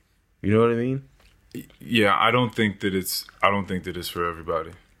 You know what I mean? Yeah, I don't think that it's for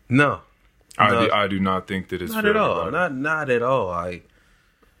everybody. No. I do not think that it's Not for at all. everybody. Not at all. I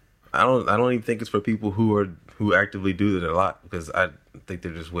don't even think it's for people who actively do it a lot, because I think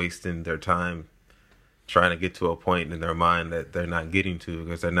they're just wasting their time trying to get to a point in their mind that they're not getting to,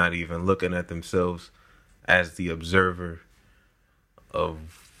 because they're not even looking at themselves as the observer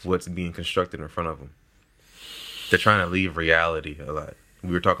of what's being constructed in front of them. They're trying to leave reality a lot.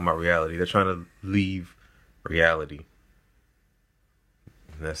 We were talking about reality. They're trying to leave reality.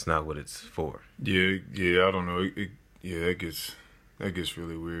 And that's not what it's for. Yeah, I don't know. That gets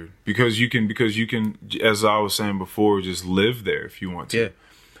really weird because you can, as I was saying before, just live there if you want to. Yeah.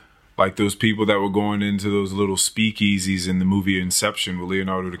 Like those people that were going into those little speakeasies in the movie Inception with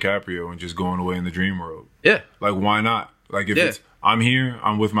Leonardo DiCaprio and just going away in the dream world. Yeah. Like, why not? Like, if I'm here,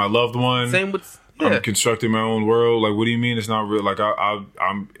 I'm with my loved one. Same with... I'm constructing my own world. Like, what do you mean it's not real? Like,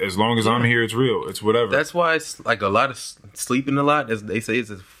 I'm as long as I'm here, it's real. It's whatever. That's why it's like a lot of sleeping a lot. As they say,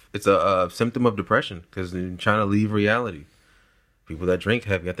 it's a symptom of depression, because you're trying to leave reality. People that drink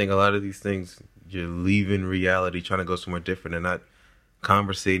heavy, I think a lot of these things, you're leaving reality, trying to go somewhere different, and not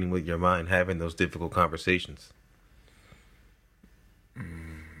conversating with your mind, having those difficult conversations.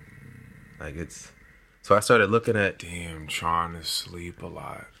 Like, it's... So I started looking at... Damn, trying to sleep a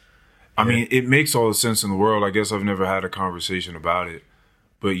lot. I mean, it makes all the sense in the world. I guess I've never had a conversation about it.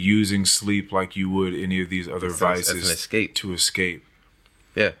 but using sleep like you would any of these other vices as an escape. to escape.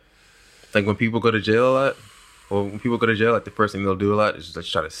 Yeah. Like when people go to jail a lot, or when people go to jail, like the first thing they'll do a lot is just like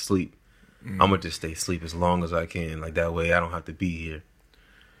try to sleep. I'm gonna just stay asleep as long as I can. Like that way I don't have to be here.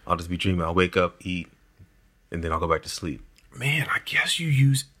 I'll just be dreaming. I'll wake up, eat, and then I'll go back to sleep. Man, I guess you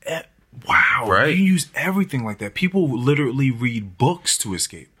use wow, right? You use everything like that. People literally read books to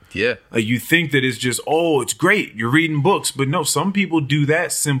escape. Yeah. Like you think that it's just, oh, it's great, you're reading books, but no, some people do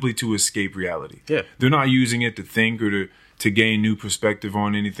that simply to escape reality. Yeah. They're not using it to think or to gain new perspective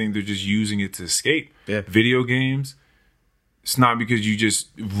on anything. They're just using it to escape. Yeah. Video games, it's not because you just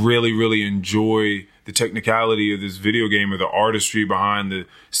really, really enjoy the technicality of this video game or the artistry behind the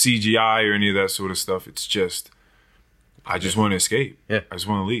CGI or any of that sort of stuff. It's just, I just want to escape. Yeah. I just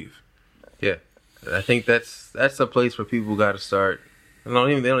want to leave. Yeah. I think that's a place where people got to start. They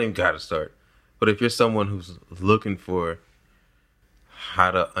don't even got to start. But if you're someone who's looking for how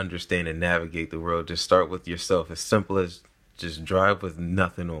to understand and navigate the world, just start with yourself. As simple as just drive with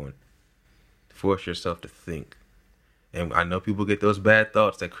nothing on. Force yourself to think. And I know people get those bad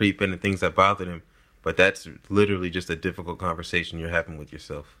thoughts that creep in and things that bother them, but that's literally just a difficult conversation you're having with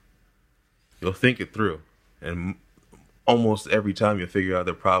yourself. You'll think it through, and almost every time you'll figure out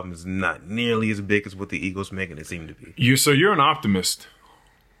the problem is not nearly as big as what the ego's making it seem to be. So you're an optimist.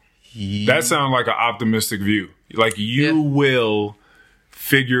 That sounds like an optimistic view. Like you will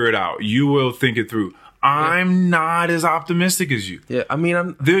figure it out. You will think it through. I'm not as optimistic as you. Yeah, I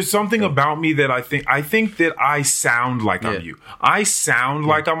mean, there's something about me that I think that I sound like I'm you. I sound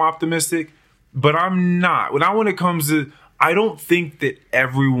like I'm optimistic, but I'm not. When it comes to, I don't think that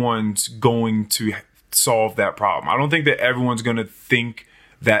everyone's going to solve that problem. I don't think that everyone's going to think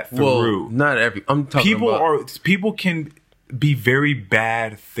that through. Well, not every. I'm talking people can be very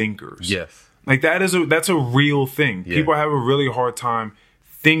bad thinkers. Yes. Like that's a real thing. Yeah. People have a really hard time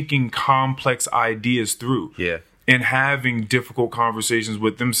thinking complex ideas through. Yeah. And having difficult conversations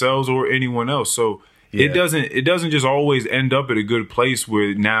with themselves or anyone else. So it doesn't just always end up at a good place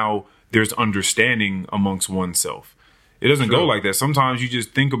where now there's understanding amongst oneself. It doesn't go like that. Sometimes you just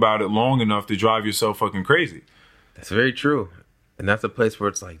think about it long enough to drive yourself fucking crazy. That's very true. And that's a place where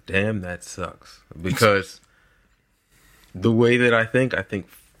it's like, damn, that sucks. Because the way that I think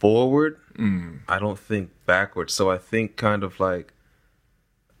forward. I don't think backwards. So I think kind of like,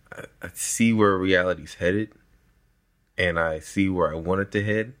 I see where reality's headed, and I see where I want it to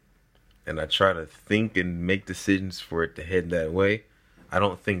head, and I try to think and make decisions for it to head that way. I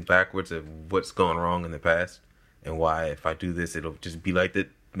don't think backwards of what's gone wrong in the past and why if I do this it'll just be like that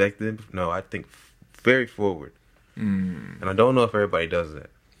back then. No, I think very forward. And I don't know if everybody does that.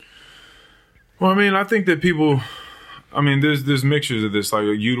 Well, I mean, I think that people, there's mixtures of this. Like,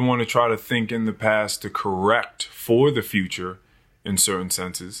 you'd want to try to think in the past to correct for the future in certain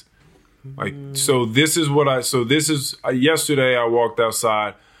senses. Like, yesterday I walked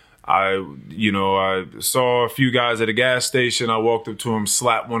outside. I saw a few guys at a gas station. I walked up to them,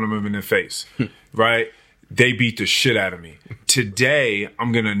 slapped one of them in the face, right? They beat the shit out of me. Today,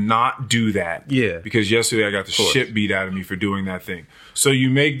 I'm going to not do that. Yeah. Because yesterday I got the shit beat out of me for doing that thing. So you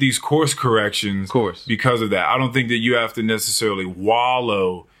make these course corrections because of that. I don't think that you have to necessarily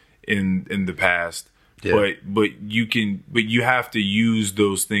wallow in the past. Yeah. But you have to use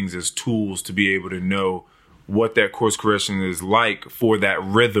those things as tools to be able to know what that course correction is like for that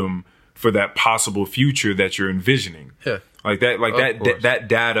rhythm, for that possible future that you're envisioning. Yeah. That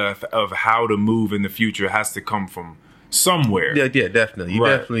data of how to move in the future has to come from somewhere. Yeah, definitely. You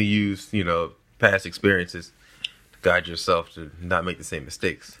definitely use, past experiences to guide yourself to not make the same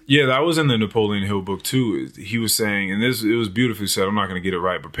mistakes. Yeah, that was in the Napoleon Hill book too. He was saying, and it was beautifully said, I'm not going to get it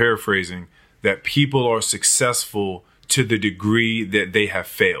right, but paraphrasing, that people are successful to the degree that they have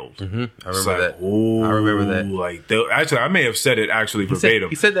failed. Mm-hmm. I remember that. Actually, I may have said it verbatim.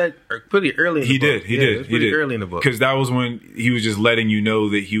 He said that pretty early in the book. He did. Pretty early in the book. Because that was when he was just letting you know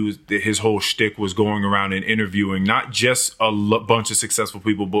that his whole shtick was going around and interviewing not just a bunch of successful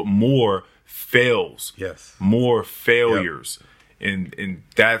people, but more fails. Yes. More failures. Yep.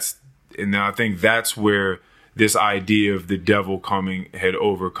 And I think that's where this idea of the devil had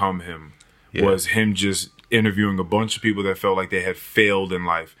overcome him. Yeah. Was him just interviewing a bunch of people that felt like they had failed in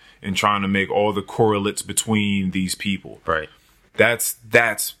life and trying to make all the correlates between these people. Right. That's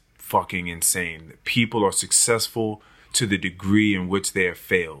fucking insane. People are successful to the degree in which they have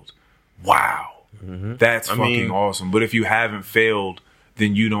failed. Wow. Mm-hmm. That's fucking awesome. But if you haven't failed,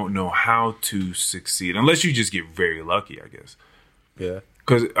 then you don't know how to succeed. Unless you just get very lucky, I guess. Yeah.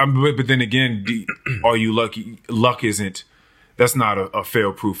 But then again, are you lucky? Luck isn't... that's not a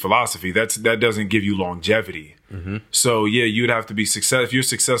fail-proof philosophy. That doesn't give you longevity. Mm-hmm. So yeah, you'd have to be successful. If you're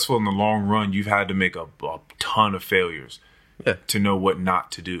successful in the long run, you've had to make a ton of failures to know what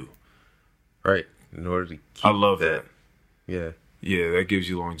not to do. Right. In order to keep I love that. Yeah. Yeah, that gives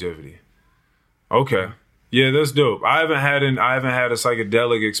you longevity. Okay. Yeah, that's dope. I haven't had a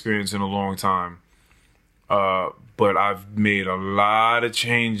psychedelic experience in a long time. But I've made a lot of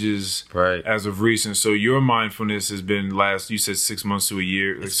changes as of recent. So your mindfulness has been you said 6 months to a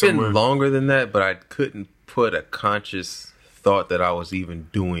year. It's been longer than that, but I couldn't put a conscious thought that I was even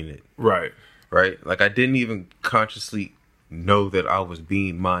doing it. Right. Right? Like I didn't even consciously know that I was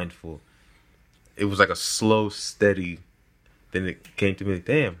being mindful. It was like a slow, steady. Then it came to me, like,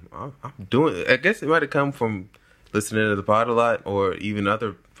 damn, I'm doing it. I guess it might have come from listening to the pod a lot or even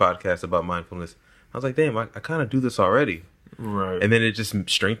other podcasts about mindfulness. I was like, damn, I kind of do this already. Right. And then it just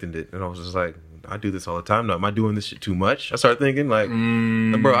strengthened it. And I was just like, I do this all the time now. Am I doing this shit too much? I started thinking, like,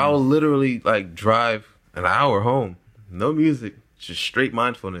 bro, I will literally, like, drive an hour home. No music. Just straight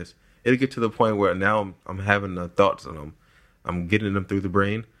mindfulness. It'll get to the point where now I'm having the thoughts on them. I'm getting them through the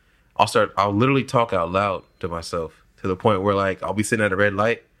brain. I'll literally talk out loud to myself. To the point where, like, I'll be sitting at a red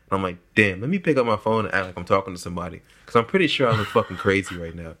light, and I'm like, damn, let me pick up my phone and act like I'm talking to somebody. Because I'm pretty sure I look fucking crazy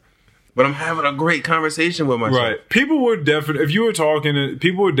right now. But I'm having a great conversation with myself. Right. People would definitely, if you were talking,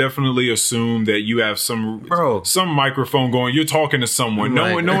 people would definitely assume that you have some microphone going. You're talking to someone.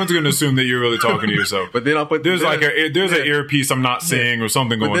 Right. No one's going to assume that you're really talking to yourself. But then I'll put there's an earpiece I'm not saying or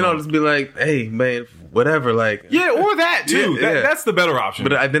something going on. But then I'll just be like, hey, man, whatever. Like, yeah, or that too. That's the better option.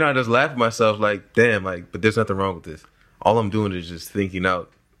 But then I just laugh at myself, like, damn, like, but there's nothing wrong with this. All I'm doing is just thinking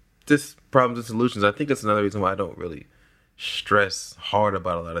out just problems and solutions. I think that's another reason why I don't really stress hard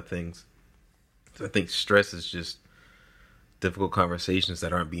about a lot of things. I think stress is just difficult conversations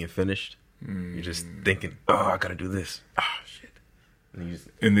that aren't being finished. You're just thinking, oh, I gotta do this. Oh, shit.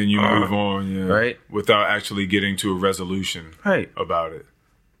 And then you move on, right? Without actually getting to a resolution about it.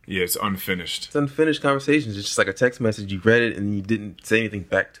 Yeah, it's unfinished. It's unfinished conversations. It's just like a text message. You read it and you didn't say anything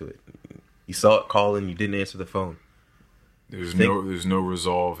back to it. You saw it calling, you didn't answer the phone. There's no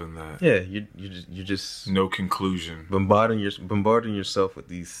resolve in that. Yeah, you just no conclusion. Bombarding yourself with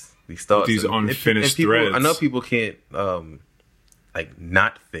these thoughts, with these unfinished threads. I know people can't like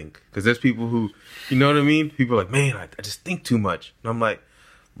not think, because there's people who, you know what I mean. People are like, man, I just think too much, and I'm like,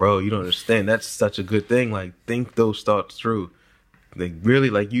 bro, you don't understand. That's such a good thing. Like, think those thoughts through. Like, really,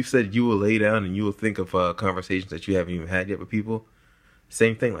 like you said, you will lay down and you will think of conversations that you haven't even had yet with people.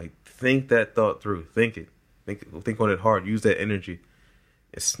 Same thing. Like, think that thought through. Think it. Think on it hard. Use that energy.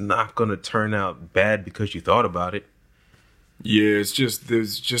 It's not gonna turn out bad because you thought about it. Yeah, there's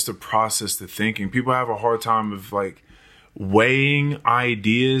just a process to thinking. People have a hard time of like weighing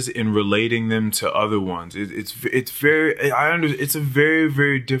ideas and relating them to other ones. It's a very,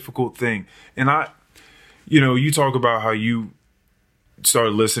 very difficult thing. And you talk about how you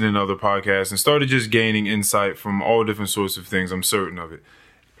started listening to other podcasts and started just gaining insight from all different sorts of things. I'm certain of it.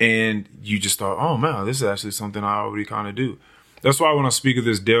 And you just thought, oh, man, this is actually something I already kind of do. That's why when I speak of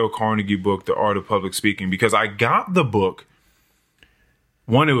this Dale Carnegie book, The Art of Public Speaking, because I got the book.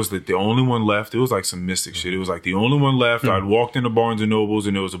 One, it was the only one left. It was like some mystic shit. It was like the only one left. I'd walked into Barnes & Nobles,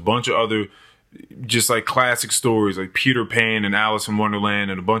 and there was a bunch of other just like classic stories, like Peter Pan and Alice in Wonderland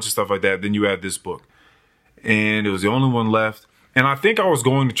and a bunch of stuff like that. Then you had this book. And it was the only one left. And I think I was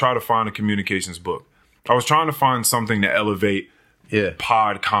going to try to find a communications book. I was trying to find something to elevate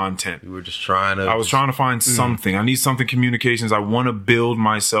pod content. You were just trying to... I was trying to find something. I need something communications. I want to build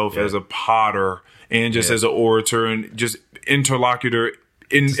myself as a podder and just as an orator and just interlocutor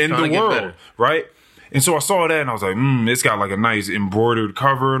in the world, right? And so I saw that and I was like, it's got like a nice embroidered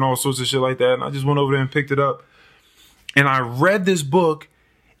cover and all sorts of shit like that. And I just went over there and picked it up. And I read this book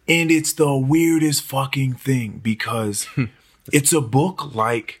and it's the weirdest fucking thing because it's a book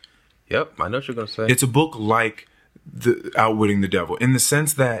like... Yep, I know what you're going to say. It's a book like the Outwitting the Devil, in the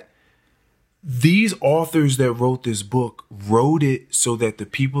sense that these authors that wrote this book wrote it so that the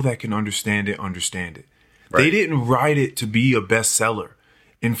people that can understand it. Right. They didn't write it to be a bestseller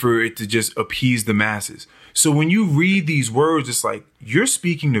and for it to just appease the masses. So when you read these words, it's like you're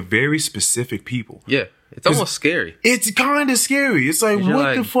speaking to very specific people. Yeah. It's almost scary. It's kind of scary. It's like,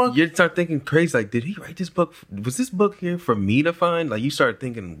 what the fuck? You start thinking crazy. Like, did he write this book? Was this book here for me to find? Like, you start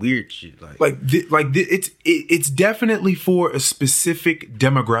thinking weird shit. It's definitely for a specific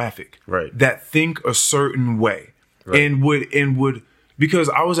demographic, right? That think a certain way, right. and would because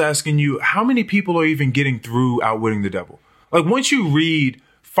I was asking you, how many people are even getting through Outwitting the Devil? Like, once you read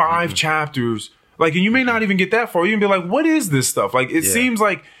 5 chapters, like, and you may not even get that far. You can be like, what is this stuff? Like, it seems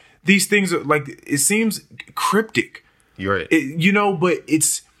like. These things are like, it seems cryptic. You're right.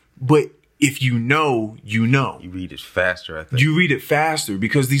 But if you know, you know. You read it faster, I think. You read it faster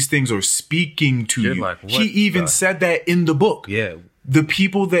because these things are speaking to You're you. like, what he even said that in the book. Yeah. The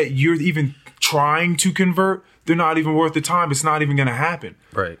people that you're even trying to convert, they're not even worth the time. It's not even going to happen.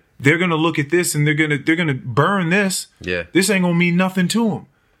 Right. They're going to look at this and they're going to burn this. Yeah. This ain't going to mean nothing to them.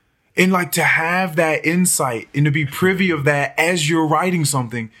 And like to have that insight and to be privy of that as you're writing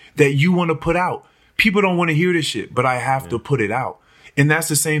something that you want to put out. People don't want to hear this shit, but I have to put it out. And that's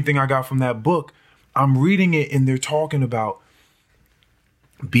the same thing I got from that book. I'm reading it and they're talking about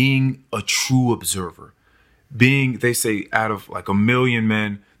being a true observer. They say out of like 1 million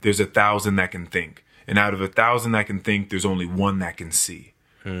men, there's 1,000 that can think. And out of 1,000 that can think, there's only one that can see.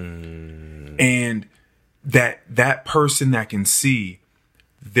 And that person that can see,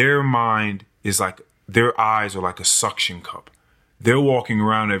 their mind is like, their eyes are like a suction cup. They're walking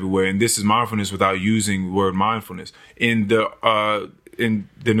around everywhere. And this is mindfulness without using the word mindfulness. In the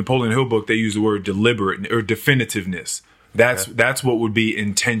Napoleon Hill book, they use the word deliberate or definitiveness. That's what would be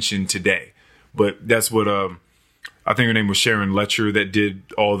intention today. But that's what I think her name was Sharon Letcher that did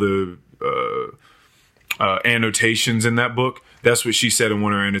all the annotations in that book. That's what she said in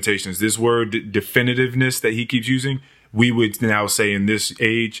one of her annotations. This word definitiveness that he keeps using, we would now say in this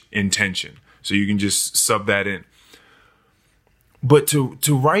age, intention. So you can just sub that in. But to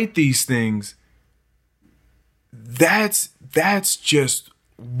write these things, that's just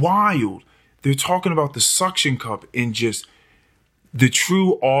wild. They're talking about the suction cup and just the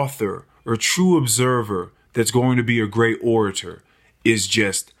true author or true observer that's going to be a great orator is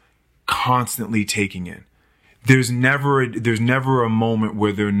just constantly taking in. There's never a moment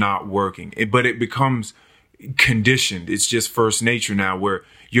where they're not working, but it becomes conditioned. It's just first nature now where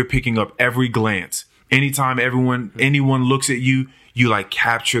you're picking up every glance. Anytime anyone looks at you, you like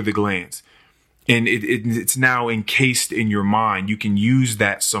capture the glance. And it's now encased in your mind. You can use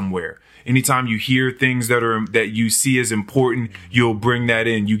that somewhere. Anytime you hear things that you see as important, you'll bring that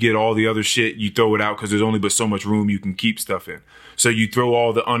in. You get all the other shit, you throw it out because there's only but so much room you can keep stuff in. So you throw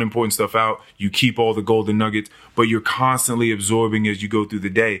all the unimportant stuff out, you keep all the golden nuggets, but you're constantly absorbing as you go through the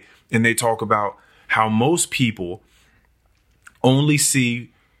day. And they talk about how most people only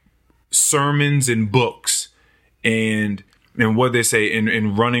see sermons and books and what they say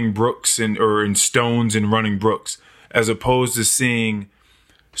in running brooks or in stones and running brooks, as opposed to seeing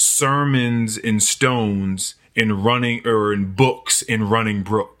sermons and stones in running or in books in running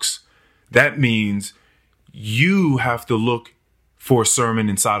brooks. That means you have to look for a sermon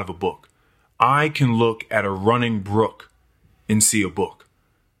inside of a book. I can look at a running brook and see a book.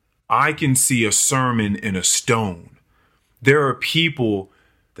 I can see a sermon in a stone. There are people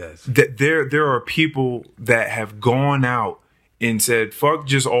there are people that have gone out and said, fuck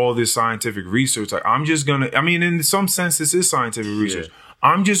just all this scientific research. Like, in some sense, this is scientific research. Yeah.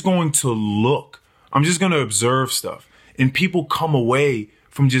 I'm just going to look. I'm just going to observe stuff. And people come away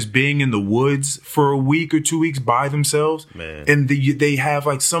from just being in the woods for a week or 2 weeks by themselves. Man. And they have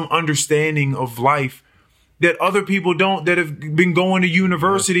like some understanding of life that other people don't, that have been going to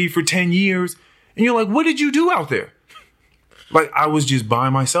university for 10 years. And you're like, what did you do out there? Like, I was just by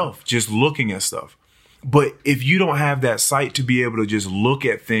myself, just looking at stuff. But if you don't have that sight to be able to just look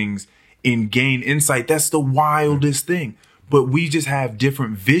at things and gain insight, that's the wildest thing. But we just have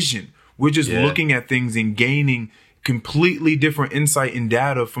different vision. We're just looking at things and gaining completely different insight and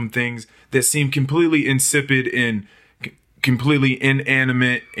data from things that seem completely insipid and completely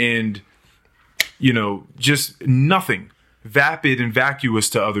inanimate and, just nothing, vapid and vacuous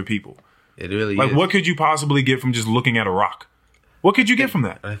to other people. It really is. What could you possibly get from just looking at a rock? What could you get from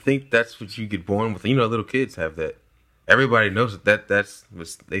that? I think that's what you get born with. Little kids have that. Everybody knows that's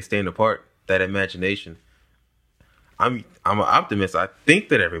what they stand apart, that imagination. I'm an optimist. I think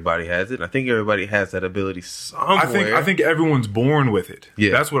that everybody has it. I think everybody has that ability somewhere. I think everyone's born with it. Yeah.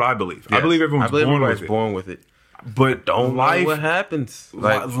 That's what I believe. Yes. I believe everyone's born with it. But don't know what happens.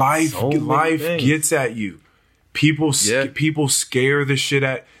 Life gets at you. People scare the shit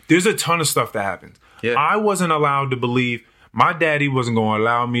at. There's a ton of stuff that happens. Yeah. I wasn't allowed to believe. My daddy wasn't going to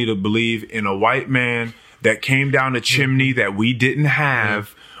allow me to believe in a white man that came down a chimney that we didn't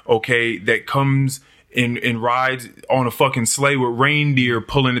have. Okay, that comes and rides on a fucking sleigh with reindeer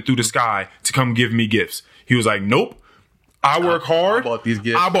pulling it through the sky to come give me gifts. He was like, nope, I work hard. I bought these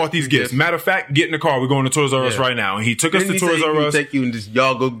gifts. I bought these gifts. Matter of fact, get in the car. We're going to Toys R Us right now. And he took us to Toys R Us. Take you and just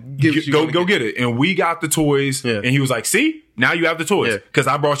y'all go get it. And we got the toys. Yeah. And he was like, see, now you have the toys because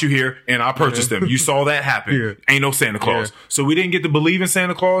I brought you here and I purchased them. You saw that happen. Ain't no Santa Claus. So we didn't get to believe in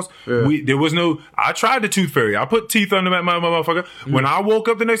Santa Claus. There was no, I tried the Tooth Fairy. I put teeth under my motherfucker. When I woke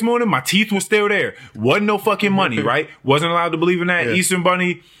up the next morning, my teeth were still there. Wasn't no fucking money, right? Wasn't allowed to believe in that. Easter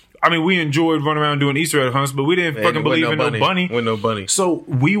Bunny. I mean, we enjoyed running around doing Easter egg hunts, but we didn't fucking believe in no bunny. With no bunny. So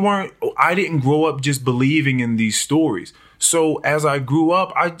I didn't grow up just believing in these stories. So as I grew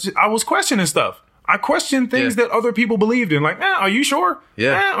up, I was questioning stuff. I questioned things that other people believed in. Like, are you sure?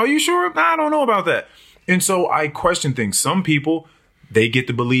 Yeah. Are you sure? Nah, I don't know about that. And so I question things. Some people, they get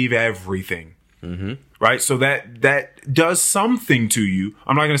to believe everything. Mm-hmm. Right? So that does something to you.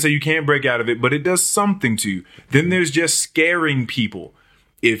 I'm not going to say you can't break out of it, but it does something to you. Then there's just scaring people.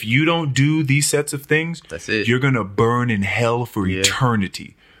 If you don't do these sets of things, that's it. You're going to burn in hell for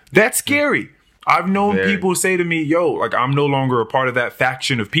eternity. That's scary. I've known people say to me, yo, like I'm no longer a part of that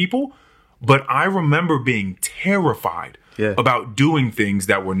faction of people, but I remember being terrified about doing things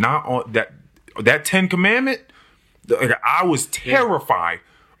that were not on that 10 commandment. Like, I was terrified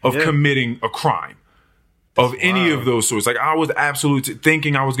of committing a crime of any of those sorts. Like I was absolutely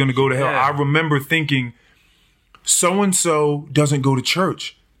thinking I was going to go to hell. I remember thinking, so-and-so doesn't go to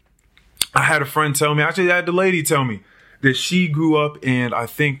church. I had a friend tell me, actually I had the lady tell me that she grew up and I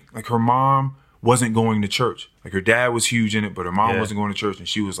think like her mom wasn't going to church. Like her dad was huge in it, but her mom wasn't going to church. And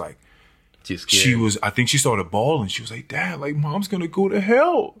she was like, I think she started bawling. She was like, Dad, like mom's going to go to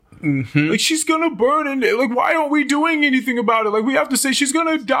hell. Mm-hmm. Like she's going to burn in there. Like why aren't we doing anything about it? Like we have to say she's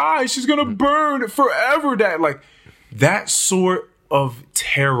going to die. She's going to burn forever, Dad. Like that sort of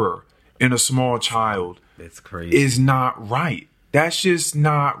terror in a small child. It's crazy. Is not right. That's just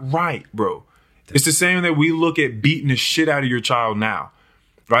not right, bro. It's the same that we look at beating the shit out of your child now,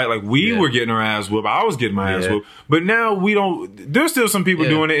 right? Like we were getting our ass whooped. I was getting my ass whooped. But now we don't, there's still some people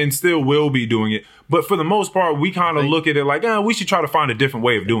doing it and still will be doing it. But for the most part, we kind of look at it like, we should try to find a different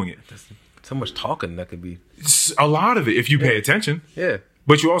way of doing it. So much talking that could be. It's a lot of it if you pay attention. Yeah.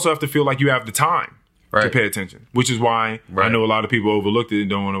 But you also have to feel like you have the time. To pay attention, which is why I know a lot of people overlooked it and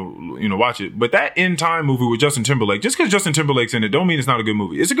don't want to, watch it. But that In Time movie with Justin Timberlake, just because Justin Timberlake's in it, don't mean it's not a good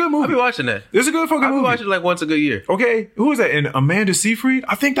movie. It's a good movie. I'll be watching that. It's a good fucking movie. I'll be watching it like once a good year. Okay, who is that? And Amanda Seyfried?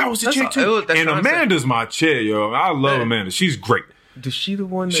 I think that was the chick too. And Amanda's my chick, yo. I love Amanda. She's great. Is she the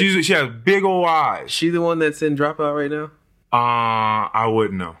one? She has big old eyes. She the one that's in Dropout right now? I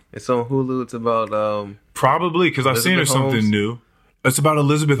wouldn't know. It's on Hulu. It's about probably because I've seen her something new. It's about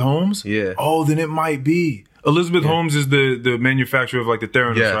Elizabeth Holmes. Yeah. Oh, then it might be. Elizabeth Holmes is the manufacturer of like the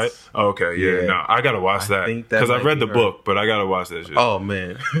Theranos, right? Oh, okay, yeah. No, I gotta watch that because I've read the book, but I gotta watch that shit. Oh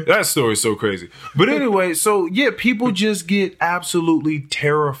man, that story is so crazy. But anyway, so people just get absolutely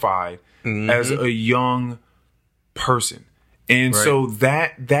terrified as a young person, and so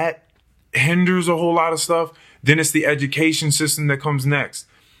that hinders a whole lot of stuff. Then it's the education system that comes next.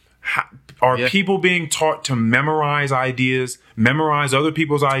 Are people being taught to memorize ideas, memorize other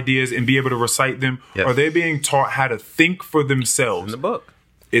people's ideas, and be able to recite them? Yes. Are they being taught how to think for themselves? It's in the book.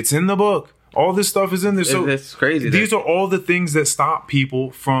 It's in the book. All this stuff is in there. So it's crazy. These are all the things that stop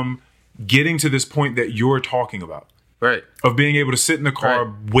people from getting to this point that you're talking about. Right. Of being able to sit in the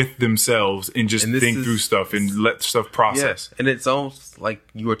car with themselves and just think through stuff and let stuff process. Yeah. And it's almost like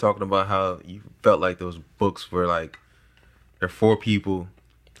you were talking about how you felt like those books were like, they're for people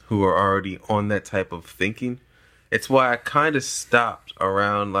who are already on that type of thinking. It's why I kind of stopped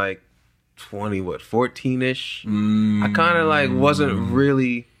around like 14-ish. I kind of like wasn't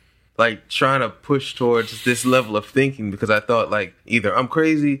really like trying to push towards this level of thinking because I thought like either I'm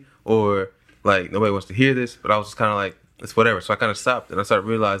crazy or like nobody wants to hear this, but I was just kind of like, it's whatever. So I kind of stopped and I started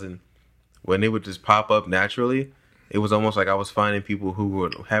realizing when they would just pop up naturally, it was almost like I was finding people who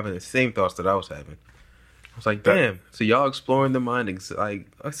were having the same thoughts that I was having. I was like, damn. So y'all exploring the mind. Like,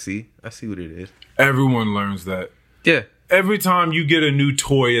 I see what it is. Everyone learns that. Yeah. Every time you get a new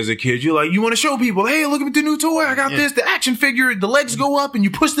toy as a kid, you're like, you want to show people, hey, look at the new toy. I got this. The action figure, the legs go up and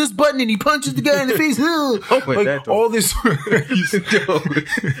you push this button and he punches the guy in the face. Like, all this.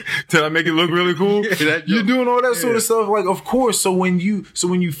 Did I make it look really cool? Yeah, you're doing all that sort of stuff. Like, of course. So when you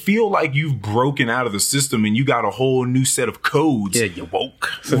feel like you've broken out of the system and you got a whole new set of codes. Yeah, you're woke.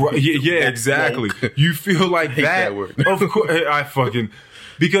 Right, yeah, exactly. Woke. You feel like that word. Of course. I fucking...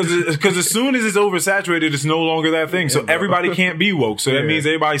 Because as soon as it's oversaturated, it's no longer that thing. So everybody can't be woke. So that means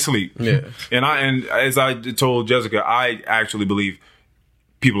everybody sleep. Yeah. And as I told Jessica, I actually believe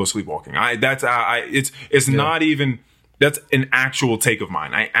people are sleepwalking. It's not even, that's an actual take of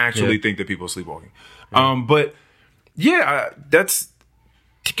mine. I actually think that people are sleepwalking. Yeah. But that's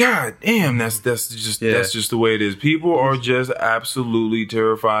God damn. That's just the way it is. People are just absolutely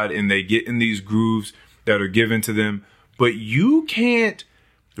terrified, and they get in these grooves that are given to them. But you can't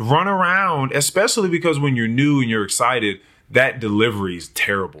run around, especially because when you're new and you're excited, that delivery is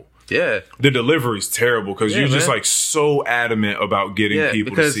terrible. Yeah. The delivery is terrible because you're just like so adamant about getting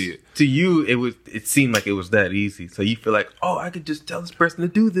people to see it. To you, it seemed like it was that easy. So you feel like, oh, I could just tell this person to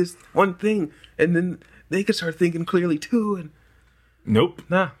do this one thing, and then they could start thinking clearly too. And nope.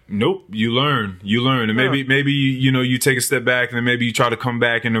 Nope. You learn, and maybe you take a step back, and then maybe you try to come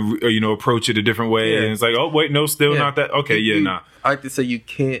back and approach it a different way, and it's like, oh wait, no, still not that. Okay, I like to say you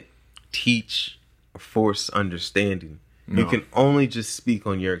can't teach or force understanding. No. You can only just speak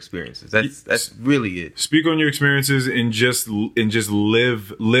on your experiences. That's really it. Speak on your experiences and just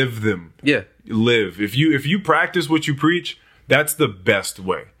live them. Yeah, live. If you practice what you preach, that's the best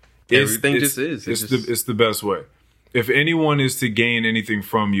way. It's the best way. If anyone is to gain anything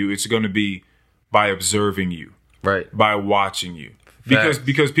from you, it's going to be by observing you, right? By watching you,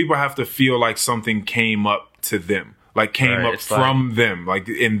 because people have to feel like something came up to them. Like came up from them, like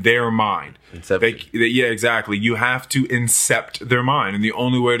in their mind. Yeah, exactly. You have to incept their mind. And the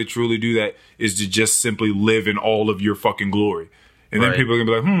only way to truly do that is to just simply live in all of your fucking glory. And then people are going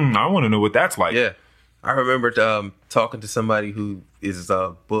to be like, I want to know what that's like. Yeah. I remember talking to somebody who is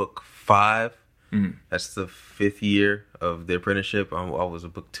book 5. That's the 5th year of their apprenticeship. I was a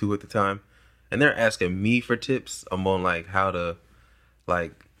book 2 at the time. And they're asking me for tips on like how to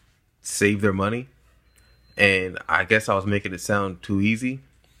like save their money. And I guess I was making it sound too easy,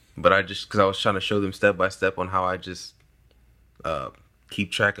 but because I was trying to show them step by step on how I just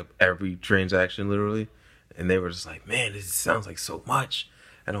keep track of every transaction, literally. And they were just like, man, this sounds like so much.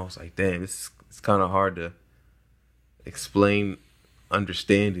 And I was like, damn, it's kind of hard to explain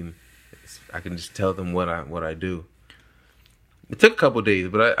understanding. I can just tell them what I do. It took a couple of days,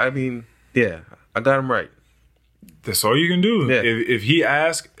 but I mean, yeah, I got them right. That's all you can do. Yeah. If he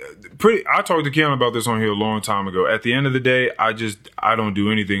asks, I talked to Keon about this on here a long time ago. At the end of the day, I don't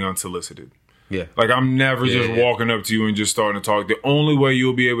do anything unsolicited. Yeah. Like I'm never walking up to you and just starting to talk. The only way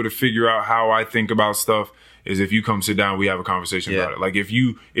you'll be able to figure out how I think about stuff is if you come sit down, we have a conversation about it. Like if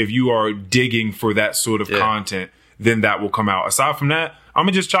you are digging for that sort of content, then that will come out. Aside from that, I'm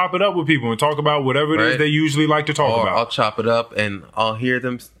gonna just chop it up with people and talk about whatever it is they usually like to talk about. I'll chop it up and I'll hear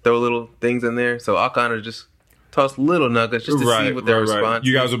them throw little things in there. So I'll kind of just toss little nuggets just to see what their response.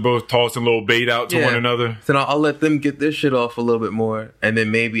 You guys are both tossing a little bait out to one another. So I'll let them get their shit off a little bit more, and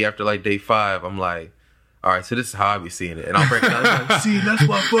then maybe after like day 5, I'm like, all right, so this is how I be seeing it, and I'll break it down. Like, see, that's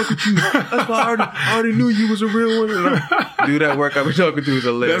why I fuck with you. That's why I already knew you was a real one. And I do that work I be talking to is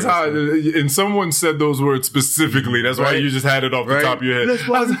hilarious. That's how. And someone said those words specifically. That's why you just had it off the top of your head. That's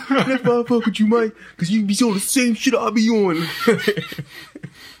why I fuck with you, Mike, because you be on the same shit I be on.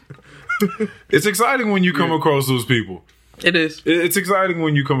 It's exciting when you come across those people. It is. It's exciting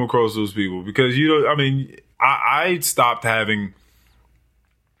when you come across those people because I stopped having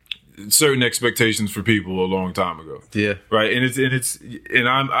certain expectations for people a long time ago. Yeah. Right. And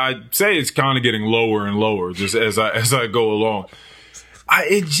I say it's kind of getting lower and lower just as I go along.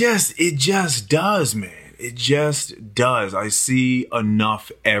 It just does, man. It just does. I see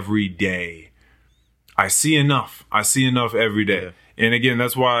enough every day. I see enough every day. Yeah. And again,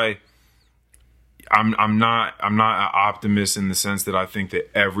 that's why I'm not an optimist in the sense that I think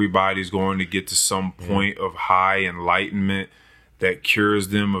that everybody's going to get to some point of high enlightenment that cures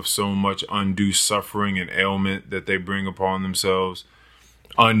them of so much undue suffering and ailment that they bring upon themselves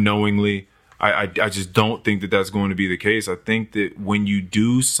unknowingly. I just don't think that that's going to be the case. I think that when you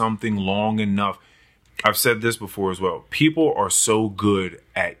do something long enough, I've said this before as well, people are so good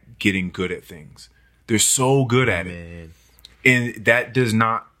at getting good at things. They're so good at it. And that does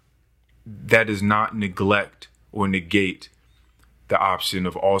not neglect or negate the option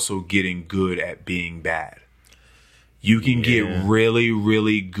of also getting good at being bad. You can get really,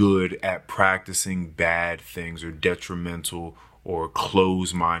 really good at practicing bad things or detrimental or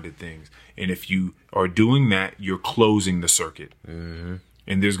closed-minded things. And if you are doing that, you're closing the circuit. Mm-hmm.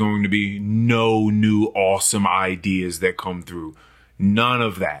 And there's going to be no new awesome ideas that come through. None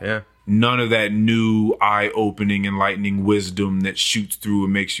of that. Yeah. None of that new eye-opening, enlightening wisdom that shoots through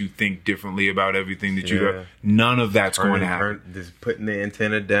and makes you think differently about everything that you do. None of that's going to happen. Just putting the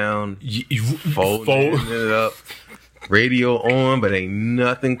antenna down, folding it up, radio on, but ain't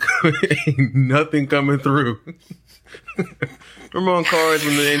nothing coming through. Remember on cars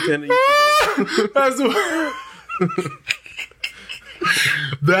when the antenna used to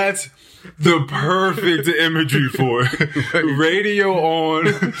go? the perfect imagery for it. Radio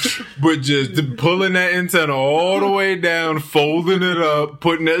on, but just pulling that antenna all the way down, folding it up,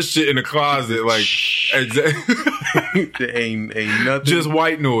 putting that shit in the closet, like exactly. There ain't nothing. Just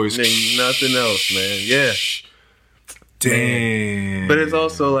white noise. Ain't nothing else, man. Yeah. Damn. But it's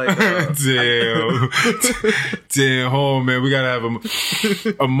also like damn, hold on, man. We gotta have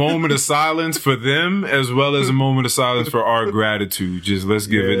a moment of silence for them as well as a moment of silence for our gratitude. Just let's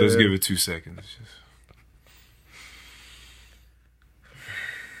give it 2 seconds.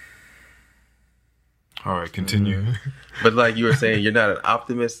 All right, continue. But like you were saying, you're not an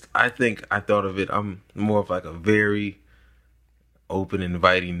optimist. I think I thought of it. I'm more of like a very open,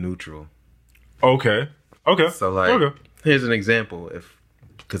 inviting neutral. Okay. So like, here's an example.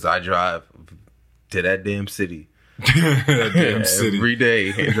 Because I drive to that damn city every day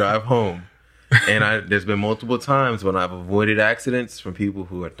and drive home, and there's been multiple times when I've avoided accidents from people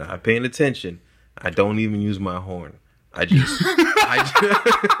who are not paying attention. I don't even use my horn. I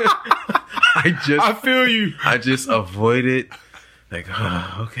feel you. I just avoid it. Like,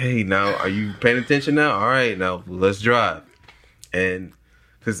 okay, now are you paying attention now? All right, now let's drive. And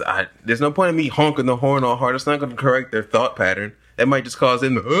because there's no point in me honking the horn all hard. It's not going to correct their thought pattern. It might just cause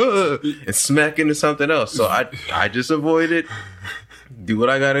them to and smack into something else. So I just avoid it, do what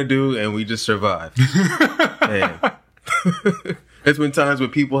I got to do, and we just survive. And there's been times where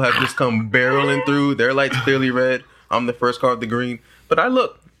people have just come barreling through. Their light's clearly red. I'm the first car with the green. But I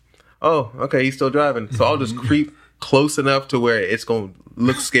look. Oh, okay, he's still driving. So I'll just creep close enough to where it's going to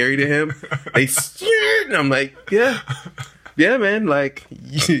look scary to him. And I'm like, yeah, man. Like,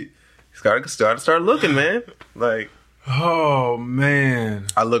 you gotta start looking, man. Like, oh, man.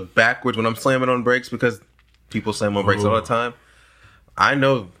 I look backwards when I'm slamming on brakes because people slam on brakes all the time. I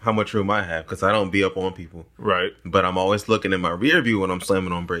know how much room I have because I don't be up on people. Right. But I'm always looking in my rear view when I'm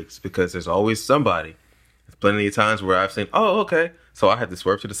slamming on brakes because there's always somebody. There's plenty of times where I've seen, oh, okay. So I had to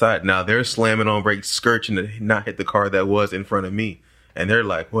swerve to the side. Now they're slamming on brakes, skirting to not hit the car that was in front of me. And they're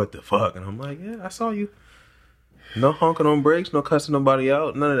like, what the fuck? And I'm like, yeah, I saw you. No honking on brakes, no cussing nobody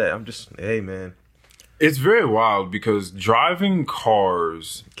out, none of that. I'm just, hey, man. It's very wild because driving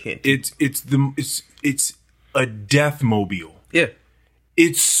cars, it's a death mobile. Yeah.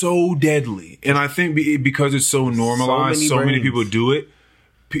 It's so deadly. And I think because it's so normalized, so many people do it,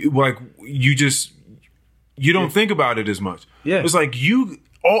 like you don't think about it as much. Yeah. It's like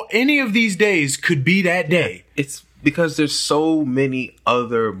any of these days could be that day. It's because there's so many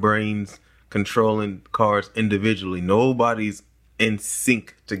other brains controlling cars individually. Nobody's in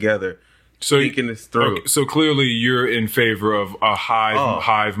sync together. Thinking this through. Okay, so clearly you're in favor of a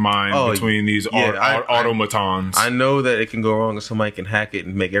hive mind between these automatons. I know that it can go wrong and somebody can hack it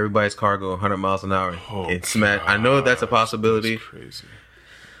and make everybody's car go 100 miles an hour and smash. I know that's a possibility. That's crazy.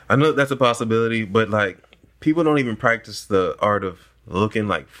 I know that's a possibility, but like people don't even practice the art of looking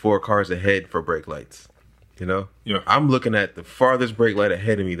like 4 cars ahead for brake lights. You know? Yeah. I'm looking at the farthest brake light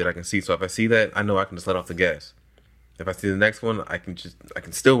ahead of me that I can see. So if I see that, I know I can just let off the gas. If I see the next one, I can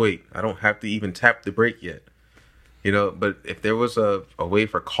still wait. I don't have to even tap the brake yet. You know, but if there was a way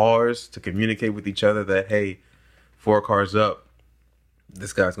for cars to communicate with each other that, hey, 4 cars up,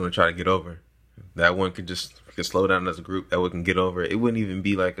 this guy's going to try to get over. That one could slow down as a group. That one can get over. It wouldn't even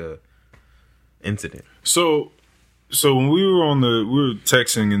be like a incident. So when we were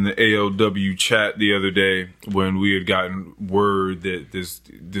texting in the ALW chat the other day when we had gotten word that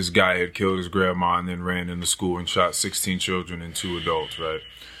this guy had killed his grandma and then ran into school and shot 16 children and 2 adults, right?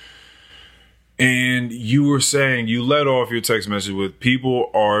 And you were saying, you led off your text message with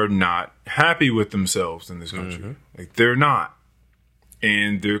people are not happy with themselves in this country. Mm-hmm. Like they're not.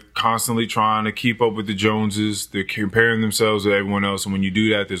 And they're constantly trying to keep up with the Joneses. They're comparing themselves to everyone else. And when you do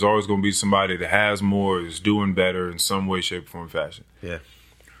that, there's always going to be somebody that has more, is doing better in some way, shape, form, fashion. Yeah.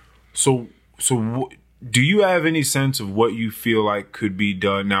 So do you have any sense of what you feel like could be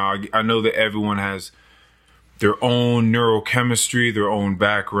done? Now, I know that everyone has their own neurochemistry, their own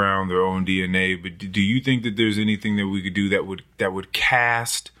background, their own DNA. But do you think that there's anything that we could do that would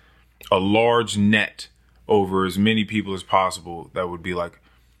cast a large net over as many people as possible that would be like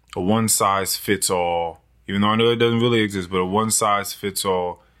a one-size-fits-all, even though I know it doesn't really exist, but a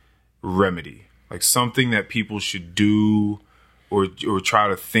one-size-fits-all remedy, like something that people should do or try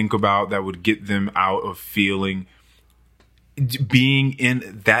to think about that would get them out of being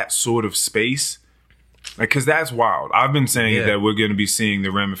in that sort of space? Like, because that's wild. I've been saying that we're going to be seeing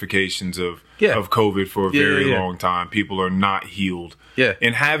the ramifications of COVID for a very long time. People are not healed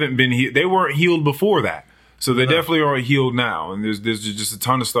and haven't been healed. They weren't healed before that. So they definitely aren't healed now, and there's just a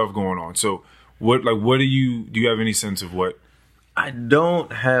ton of stuff going on. So what do you have any sense of what I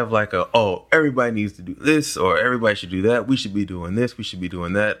don't have like everybody needs to do this or everybody should do that. We should be doing this. We should be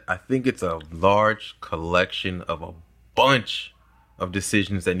doing that. I think it's a large collection of a bunch of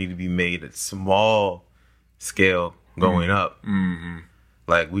decisions that need to be made at small scale going up. Mm-hmm.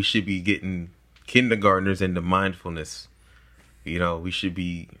 Like we should be getting kindergartners into mindfulness. You know, we should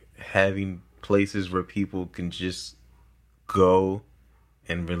be having places where people can just go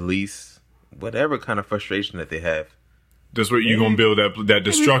and release whatever kind of frustration that they have. That's what you're gonna build that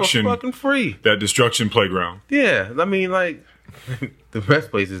destruction, fucking free. That destruction playground. Yeah, I mean, like the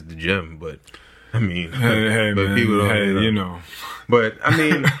best place is the gym, but I mean, hey but man, people don't, hey, you know. But I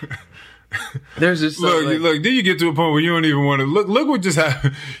mean, there's just look. Then you get to a point where you don't even want to look. Look what just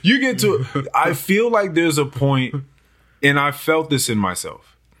happened. You get to. I feel like there's a point, and I felt this in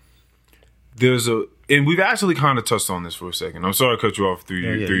myself. And we've actually kind of touched on this for a second. I'm sorry I cut you off through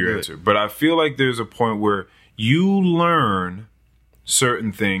your answer, but I feel like there's a point where you learn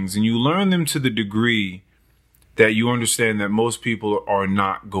certain things, and you learn them to the degree that you understand that most people are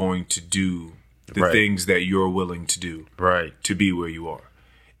not going to do the things that you're willing to do to be where you are.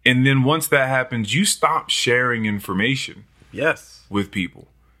 And then once that happens, you stop sharing information with people.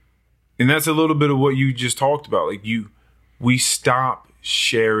 And that's a little bit of what you just talked about. Like we stop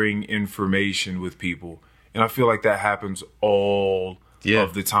sharing information with people. And I feel like that happens all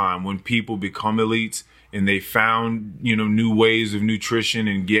of the time when people become elites and they found, new ways of nutrition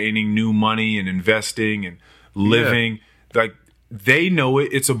and gaining new money and investing and living. Like they know it.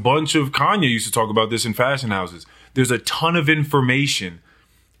 It's a bunch of, Kanye used to talk about this in fashion houses. There's a ton of information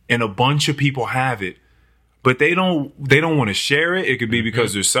and a bunch of people have it, but they don't want to share it. It could be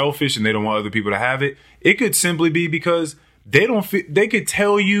because they're selfish and they don't want other people to have it. It could simply be because they could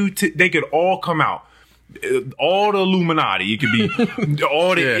tell you, they could all come out. All the Illuminati. It could be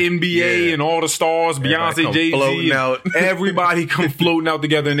all the NBA and all the stars, Beyonce, Jay-Z, out. Everybody come floating out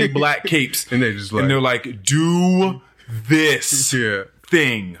together in their black capes. And they're just like, and they're like, do this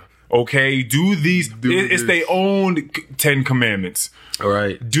thing. Okay? Do these. It's their own 10 commandments. All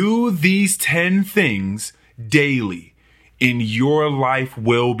right. Do these 10 things daily and your life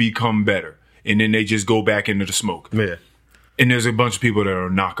will become better. And then they just go back into the smoke. Yeah. And there's a bunch of people that are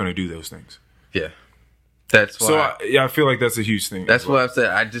not going to do those things. Yeah. That's why. So I feel like that's a huge thing. That's what I've said.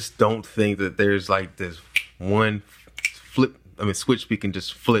 I just don't think that there's like this one switch we can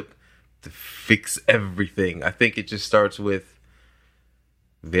just flip to fix everything. I think it just starts with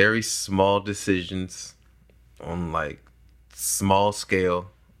very small decisions on like small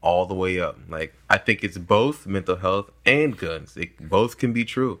scale all the way up. Like I think it's both mental health and guns. Both can be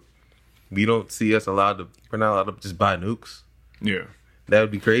true. We don't see us we're not allowed to just buy nukes. Yeah. That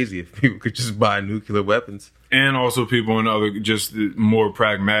would be crazy if people could just buy nuclear weapons. And also people in other, just more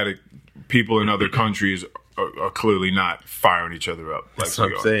pragmatic people in other countries are clearly not firing each other up. That's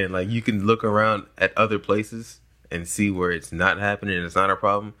what I'm saying. Like you can look around at other places and see where it's not happening and it's not a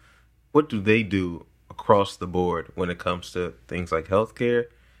problem. What do they do across the board when it comes to things like healthcare,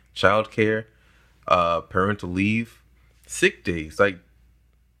 childcare, parental leave, sick days? Like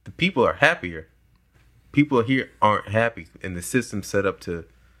the people are happier. People here aren't happy, and the system's set up to,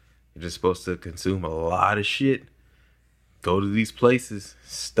 you're just supposed to consume a lot of shit, go to these places,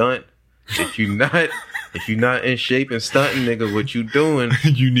 stunt. If you're not in shape and stunting, nigga, what you doing?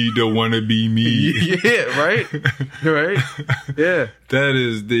 You need to want to be me. Yeah, right? Right? Yeah.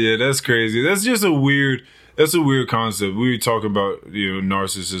 That's crazy. That's a weird concept. We were talking about,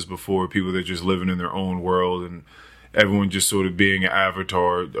 narcissists before, people that just living in their own world and everyone just sort of being an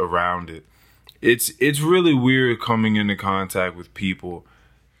avatar around it. It's really weird coming into contact with people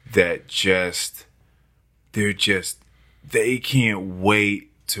that they can't wait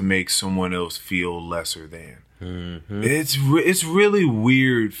to make someone else feel lesser than. Mm-hmm. It's really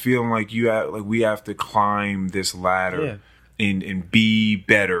weird feeling like we have to climb this ladder and be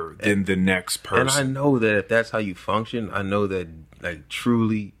better than the next person. And I know that if that's how you function, I know that like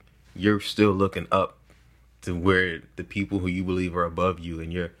truly you're still looking up to where the people who you believe are above you,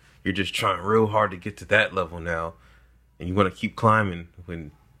 and you're just trying real hard to get to that level now, and you want to keep climbing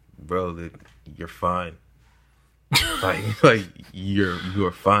when, bro, you're fine. like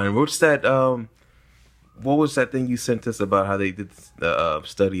you're fine. What's that? What was that thing you sent us about how they did the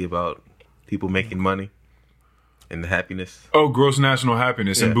study about people making money and the happiness? Oh, gross national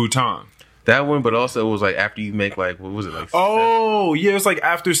happiness in Bhutan. That one, but also it was like after you make like, what was it like? Oh, yeah, it's like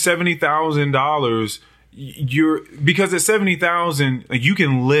after $70,000 because at 70,000, like, you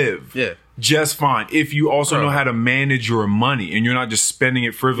can live just fine if you also know how to manage your money and you're not just spending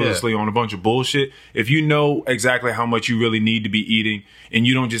it frivolously on a bunch of bullshit. If you know exactly how much you really need to be eating and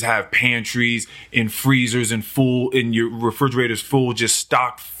you don't just have pantries and freezers and your refrigerators full, just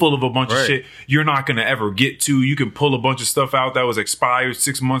stocked full of a bunch of shit you're not going to ever get to. You can pull a bunch of stuff out that was expired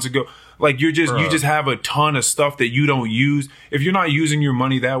 6 months ago. Like, you just have a ton of stuff that you don't use. If you're not using your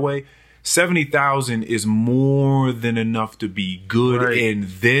money that way, 70,000 is more than enough to be good and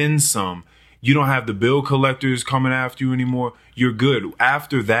then some. You don't have the bill collectors coming after you anymore. You're good.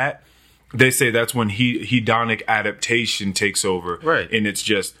 After that, they say that's when hedonic adaptation takes over. Right. And it's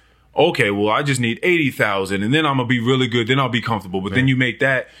just, okay, well, I just need 80,000 and then I'm going to be really good. Then I'll be comfortable. But then you make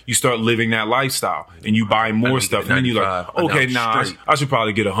that, you start living that lifestyle and you buy more stuff. And then you're like, okay, I should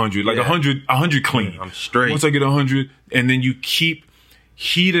probably get 100. Like 100 clean. I'm straight. Once I get 100, and then you keep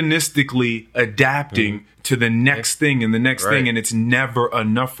hedonistically adapting to the next thing and the next thing, and it's never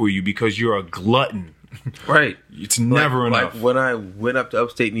enough for you because you're a glutton. Right. It's never enough. Like when I went up to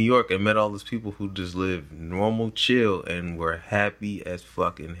upstate New York and met all those people who just live normal, chill, and were happy as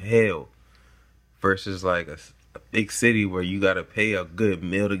fucking hell, versus like a big city where you gotta pay a good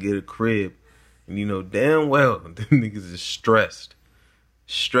meal to get a crib, and you know damn well them niggas is stressed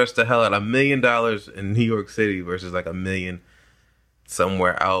the hell out. $1 million in New York City versus like $1 million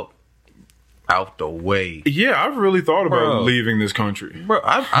somewhere out the way. Yeah, I've really thought about leaving this country. Bro,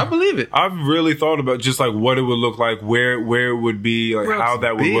 I believe it. I've really thought about just like what it would look like, where it would be, like how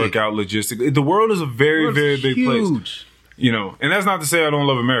that would work out logistically. The world is a very, very big place. You know, and that's not to say I don't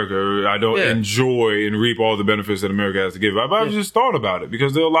love America or I don't enjoy and reap all the benefits that America has to give. But I've just thought about it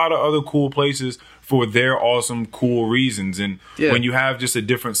because there are a lot of other cool places for their awesome, cool reasons. And when you have just a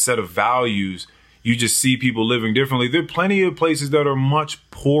different set of values, you just see people living differently. There are plenty of places that are much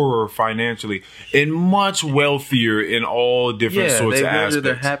poorer financially and much wealthier in all different sorts of aspects. They measure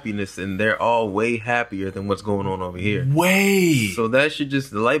their happiness, and they're all way happier than what's going on over here. Way. So that should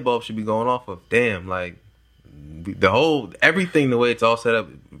the light bulb should be going off of, damn, like, everything, the way it's all set up,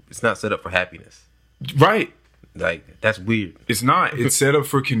 it's not set up for happiness. Right. Like, that's weird. It's not. It's set up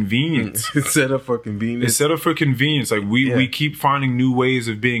for convenience. It's set up for convenience. It's set up for convenience. Like, we keep finding new ways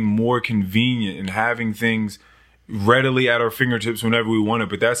of being more convenient and having things readily at our fingertips whenever we want it.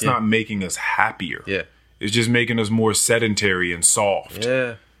 But that's not making us happier. Yeah. It's just making us more sedentary and soft.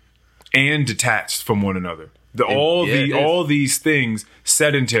 Yeah. And detached from one another. All these things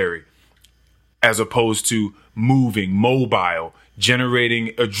sedentary as opposed to moving, mobile, generating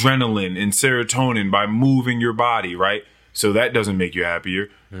adrenaline and serotonin by moving your body, right? So that doesn't make you happier.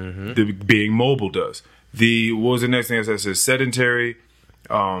 The being mobile does. What was the next thing I said? I said sedentary.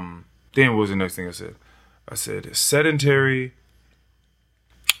 What was the next thing I said? I said sedentary,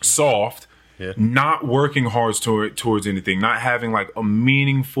 soft, not working hard towards anything, not having like a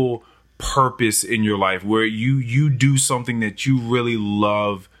meaningful purpose in your life where you do something that you really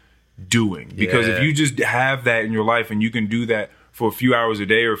love doing. Because if you just have that in your life and you can do that for a few hours a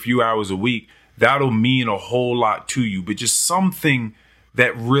day or a few hours a week, that'll mean a whole lot to you. But just something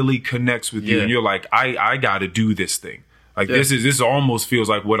that really connects with you and you're like, I gotta do this thing. Like this almost feels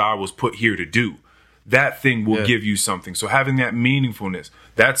like what I was put here to do. That thing will give you something. So having that meaningfulness,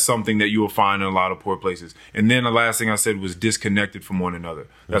 that's something that you will find in a lot of poor places. And then the last thing I said was disconnected from one another.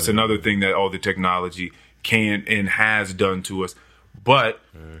 That's another thing that all the technology can and has done to us. But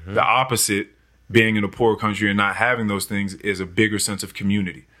the opposite, being in a poor country and not having those things, is a bigger sense of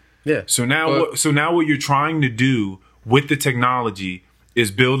community. Yeah. So now what you're trying to do with the technology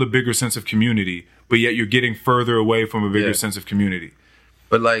is build a bigger sense of community, but yet you're getting further away from a bigger sense of community.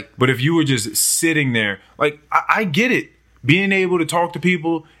 But if you were just sitting there, like, I get it. Being able to talk to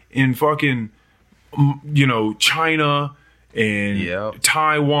people in fucking, China and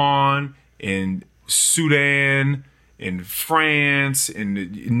Taiwan and Sudan and France and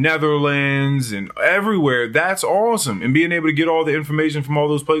the Netherlands and everywhere, that's awesome. And being able to get all the information from all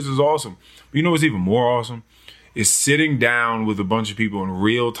those places is awesome. But you know what's even more awesome? Is sitting down with a bunch of people in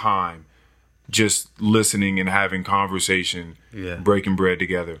real time, just listening and having conversation, breaking bread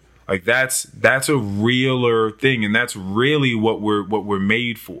together. Like that's a realer thing, and that's really what we're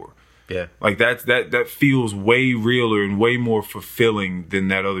made for. Yeah. Like that feels way realer and way more fulfilling than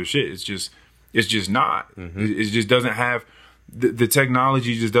that other shit. It's just not. It just doesn't have the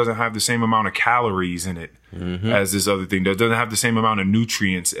technology just doesn't have the same amount of calories in it as this other thing does. It doesn't have the same amount of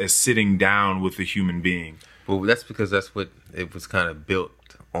nutrients as sitting down with a human being. Well, that's because that's what it was kind of built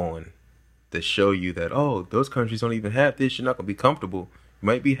on, to show you that, oh, those countries don't even have this. You're not going to be comfortable. You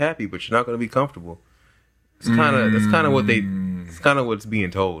might be happy, but you're not going to be comfortable. It's kind of what's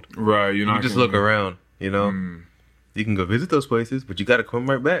being told. Right. You just look around. You know, you can go visit those places, but you got to come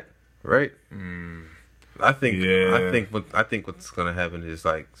right back, right? I think what's gonna happen is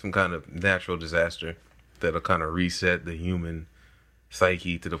like some kind of natural disaster that'll kind of reset the human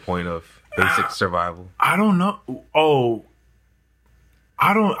psyche to the point of basic survival. I don't know. Oh,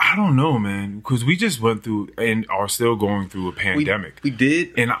 I don't know, man, because we just went through and are still going through a pandemic. We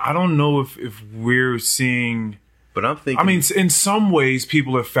did, and I don't know if we're seeing. But I'm thinking. I mean, in some ways,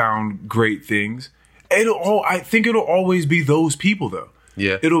 people have found great things. I think it'll always be those people, though.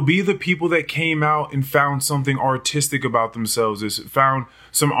 Yeah. It'll be the people that came out and found something artistic about themselves, found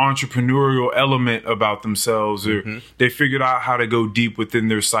some entrepreneurial element about themselves, or they figured out how to go deep within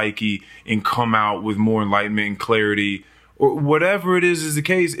their psyche and come out with more enlightenment and clarity, or whatever it is the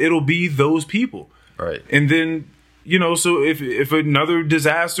case. It'll be those people. Right. And then, so if another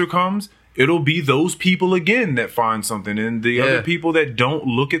disaster comes, it'll be those people again that find something. And the other people that don't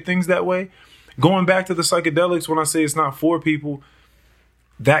look at things that way, going back to the psychedelics, when I say it's not for people,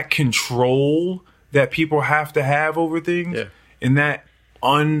 that control that people have to have over things, and that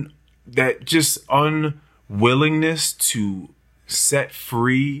just unwillingness to set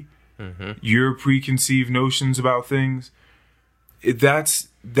free your preconceived notions about things. That's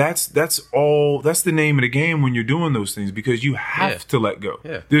the name of the game when you're doing those things, because you have to let go.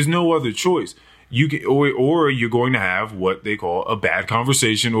 Yeah. There's no other choice. You can, or you're going to have what they call a bad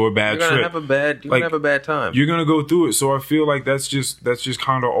conversation or a bad trip. You're gonna have a bad time. You're gonna go through it. So I feel like that's just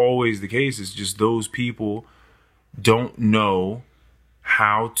kind of always the case. It's just those people don't know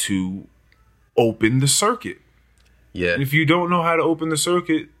how to open the circuit. Yeah. And if you don't know how to open the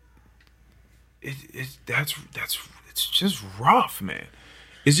circuit, it's just rough, man.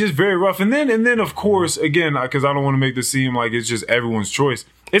 It's just very rough. And then of course, again, because I don't want to make this seem like it's just everyone's choice.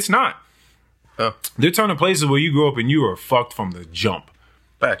 It's not. There are ton of places where you grow up and you are fucked from the jump.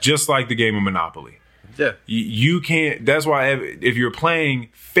 Fact. Just like the game of Monopoly. Yeah. You can't. That's why if you're playing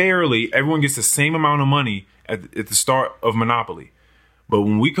fairly, everyone gets the same amount of money at the start of Monopoly. But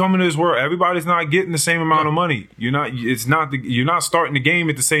when we come into this world, everybody's not getting the same amount of money. You're not starting the game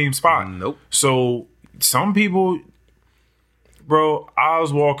at the same spot. Nope. So some people, bro, I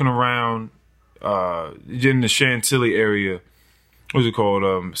was walking around in the Chantilly area. What's it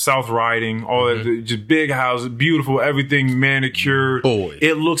called? South Riding, all that, just big houses, beautiful, everything manicured. Boy.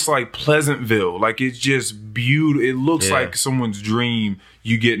 It looks like Pleasantville. Like, it's just beautiful. It looks like someone's dream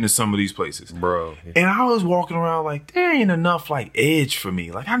you get into some of these places. Bro. And I was walking around like, there ain't enough, like, edge for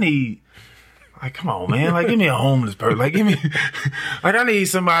me. Like, I need, like, come on, man. Like, give me a homeless person. Like, give me, like, I need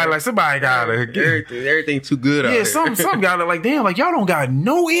somebody, like, somebody gotta. Everything too good out here. Yeah, some gotta, like, damn, like, y'all don't got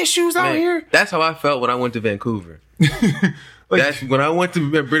no issues out here? That's how I felt when I went to Vancouver. That's when I went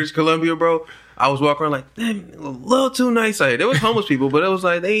to British Columbia, bro. I was walking around like, damn, a little too nice out here. There was homeless people, but it was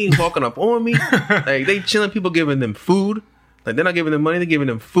like they ain't walking up on me. Like, they chilling, people giving them food. Like, they're not giving them money, they're giving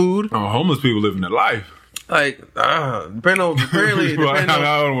them food. Oh, homeless people living their life. Like, depending on, apparently, well, I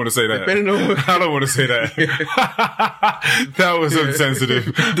don't want to say that. I don't want to say that. That was insensitive.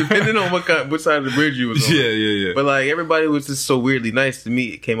 Depending on what side of the bridge you was on. Yeah. But like, everybody was just so weirdly nice to me.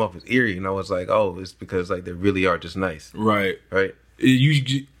 It came off as eerie, and I was like, oh, it's because like they really are just nice. Right.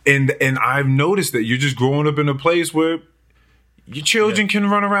 And I've noticed that you're just growing up in a place where your children can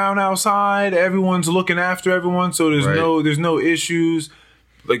run around outside. Everyone's looking after everyone, so there's no issues.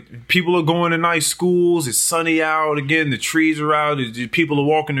 Like, people are going to nice schools. It's sunny out. Again, the trees are out. People are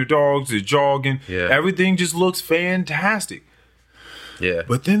walking their dogs. They're jogging. Yeah. Everything just looks fantastic. Yeah.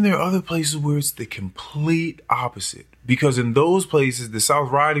 But then there are other places where it's the complete opposite. Because in those places, the South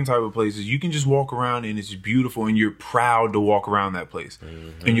Riding type of places, you can just walk around and it's beautiful and you're proud to walk around that place.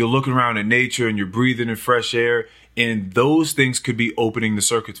 And you're looking around at nature and you're breathing in fresh air. And those things could be opening the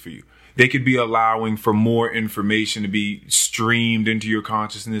circuits for you. They could be allowing for more information to be streamed into your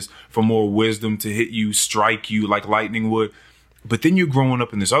consciousness, for more wisdom to hit you, strike you like lightning would. But then you're growing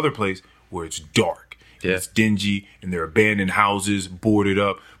up in this other place where it's dark, and it's dingy, and there are abandoned houses boarded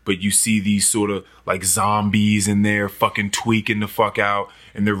up. But you see these sort of like zombies in there fucking tweaking the fuck out,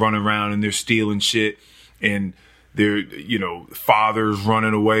 and they're running around and they're stealing shit. And they're, fathers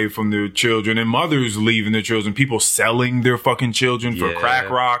running away from their children and mothers leaving their children, people selling their fucking children for crack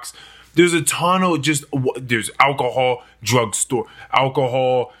rocks. There's a ton of there's alcohol, drugstore,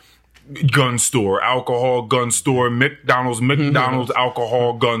 alcohol, gun store, McDonald's,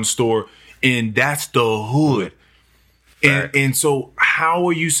 alcohol, gun store. And that's the hood. And so how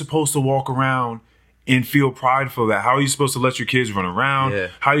are you supposed to walk around and feel prideful of that? How are you supposed to let your kids run around? Yeah.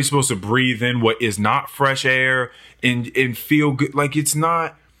 How are you supposed to breathe in what is not fresh air and feel good? Like, it's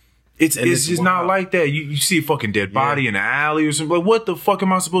not It's just not like that. You see a fucking dead body in an alley or something. Like, what the fuck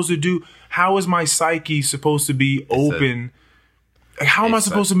am I supposed to do? How is my psyche supposed to be open? How am I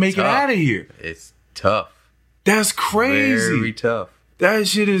supposed to make it out of here? It's tough. That's crazy. Very tough. That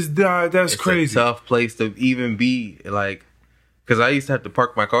shit is that's crazy. It's a tough place to even be, like, because I used to have to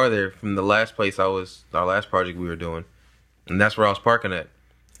park my car there from the last place our last project we were doing, and that's where I was parking at.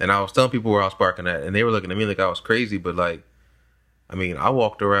 And I was telling people where I was parking at, and they were looking at me like I was crazy. But like, I mean, I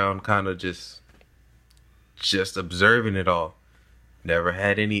walked around kind of just observing it all. Never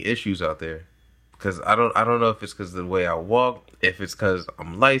had any issues out there. Because I don't know if it's because of the way I walk, if it's because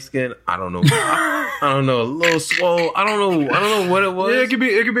I'm light skinned. I don't know. I don't know. A little swole. I don't know what it was. Yeah, it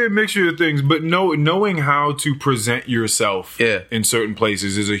could be a mixture of things. But knowing how to present yourself in certain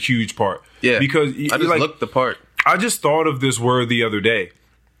places is a huge part. Yeah, because I just looked the part. I just thought of this word the other day.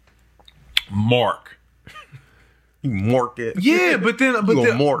 Mark. You mark it. Yeah, but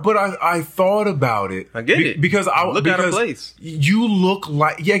I thought about it. I get it. Because look out of place. You look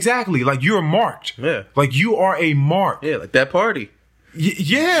like exactly like you're marked. Yeah. Like you are a mark. Yeah, like that party.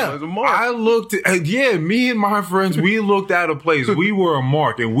 Yeah. Was a mark. I looked at, me and my friends, we looked at a place. We were a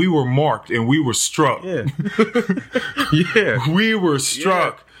mark and we were marked and we were struck. Yeah. Yeah. We were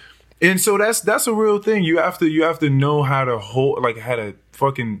struck. Yeah. And so that's a real thing. You have to know how to how to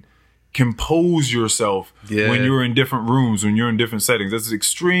fucking compose yourself when you're in different rooms, when you're in different settings. That's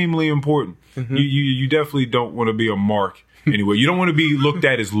extremely important. Mm-hmm. You definitely don't want to be a mark anyway. You don't want to be looked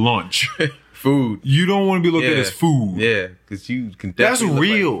at as lunch. Food. You don't want to be looked at as food. Yeah, because you can definitely That's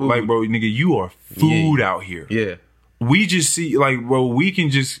real. Like, bro, nigga, you are food out here. Yeah. We just see, like, bro, we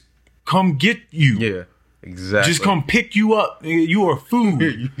can just come get you. Yeah. Exactly. Just come pick you up. Nigga, you are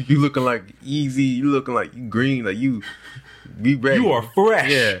food. you looking like easy. You looking like you green. Like you be ready. You are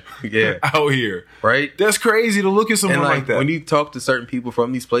fresh. Yeah. Out here. Right? That's crazy to look at someone like that. When you talk to certain people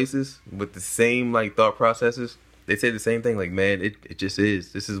from these places with the same like thought processes, they say the same thing. Like, man, it just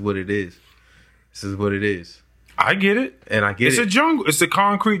is. This is what it is. This is what it is. I get it. And I get it's it. It's a jungle. It's a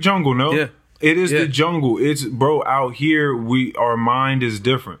concrete jungle, no? Yeah. It is the jungle. It's, bro, out here, our mind is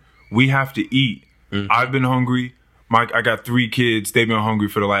different. We have to eat. Mm-hmm. I've been hungry. I got 3 kids. They've been hungry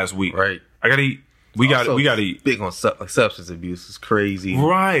for the last week. Right. I got to eat. We got to eat. Big on substance abuse. It's crazy.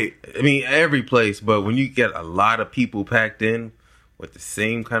 Right. I mean, every place. But when you get a lot of people packed in with the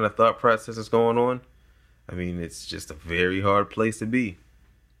same kind of thought processes going on, I mean, it's just a very hard place to be.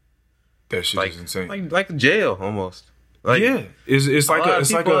 That shit is insane. Like jail almost. Like, yeah, it's like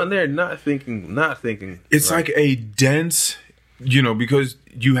it's like in there not thinking. It's like a dense, because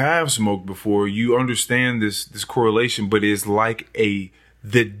you have smoked before, you understand this correlation, but it's like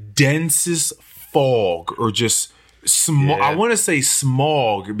the densest fog or just smog. I want to say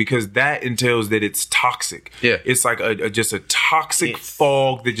smog because that entails that it's toxic. Yeah, it's like just a toxic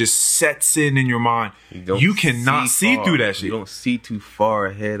fog that just sets in your mind. You cannot see through that shit. You don't see too far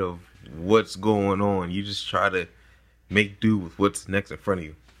ahead of what's going on. You just try to make do with what's next in front of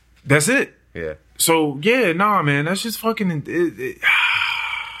you. That's it. Yeah. So man, that's just fucking.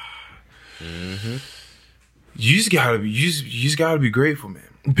 Mm-hmm. You just gotta be grateful, man.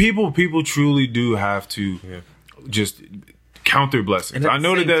 People truly do have to just count their blessings. I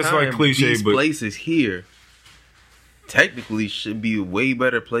know that's like cliche, these but places here technically should be a way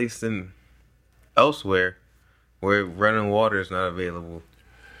better place than elsewhere, where running water is not available.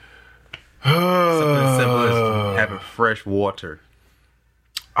 Something as simple as having fresh water.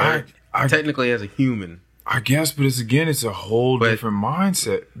 Right? I technically, as a human, I guess, but it's a whole different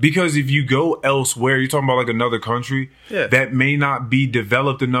mindset. Because if you go elsewhere, you're talking about like another country that may not be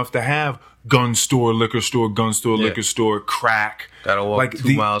developed enough to have gun store, liquor store, liquor store, crack. Gotta walk like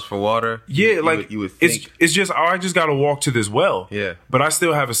 2 miles for water. Yeah, you would think. It's just I just gotta walk to this well. Yeah, but I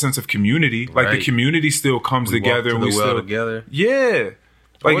still have a sense of community. Like the community still comes together. Walk to the well together. Yeah.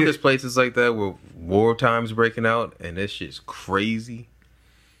 Like there's places like that where war time's breaking out and this shit's crazy.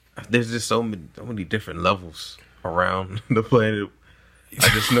 There's just so many different levels around the planet. I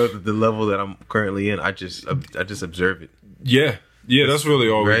just know that the level that I'm currently in, I just observe it. Yeah, that's really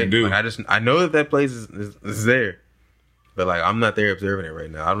all we can do. Like I know that place is there, but like I'm not there observing it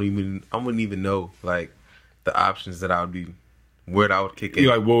right now. I wouldn't even know like the options that I would be, where I would kick in.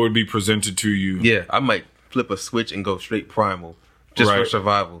 Like what would be presented to you? Yeah, I might flip a switch and go straight primal. Just for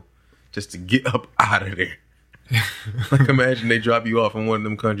survival. Just to get up out of there. Like, imagine they drop you off in one of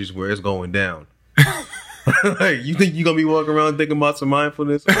them countries where it's going down. Like, you think you're going to be walking around thinking about some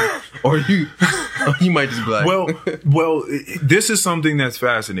mindfulness? Or you might just be like... Well, this is something that's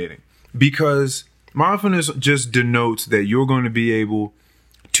fascinating. Because mindfulness just denotes that you're going to be able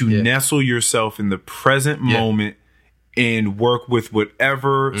to nestle yourself in the present moment and work with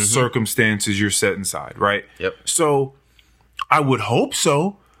whatever circumstances you're set inside, right? Yep. So I would hope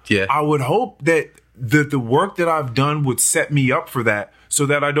so. Yeah. I would hope that the work that I've done would set me up for that, so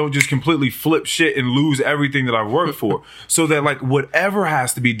that I don't just completely flip shit and lose everything that I've worked for. So that like whatever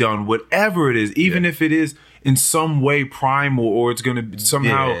has to be done, whatever it is, even if it is in some way primal, or it's going to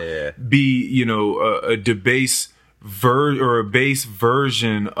somehow be, you know, a base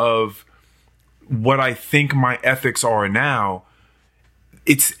version of what I think my ethics are now,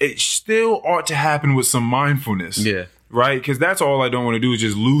 it still ought to happen with some mindfulness. Yeah. Right? Because that's all I don't want to do, is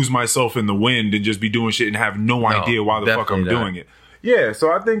just lose myself in the wind and just be doing shit and have no idea why the fuck I'm doing it. Yeah.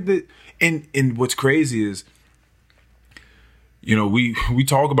 So I think that, and what's crazy is, you know, we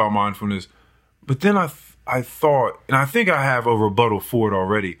talk about mindfulness, but then I thought, and I think I have a rebuttal for it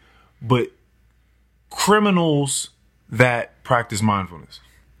already, but criminals that practice mindfulness.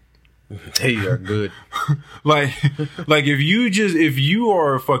 They are good. like if you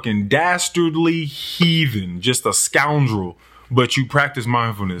are a fucking dastardly heathen, just a scoundrel, but you practice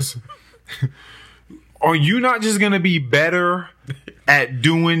mindfulness, are you not just gonna be better at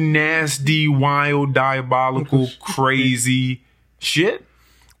doing nasty, wild, diabolical, crazy shit?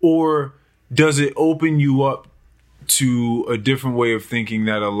 Or does it open you up to a different way of thinking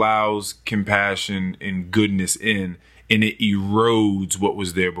that allows compassion and goodness in, and it erodes what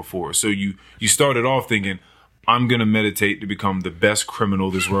was there before? So you started off thinking, I'm going to meditate to become the best criminal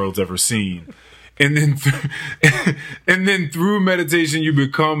this world's ever seen. And then through meditation, you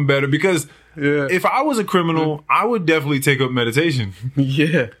become better. Because if I was a criminal, I would definitely take up meditation.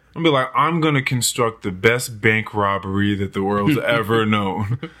 Yeah. I'd be like, I'm going to construct the best bank robbery that the world's ever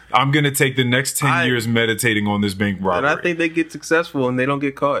known. I'm going to take the next 10 years meditating on this bank robbery. And I think they get successful and they don't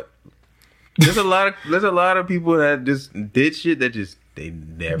get caught. There's a lot of people that just did shit that they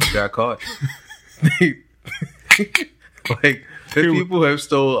never got caught. Like, people have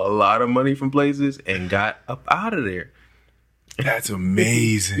stole a lot of money from places and got up out of there. That's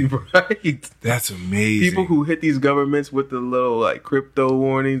amazing. Right? That's amazing. People who hit these governments with the little like crypto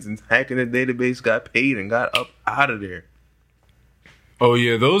warnings and hacking the database got paid and got up out of there. Oh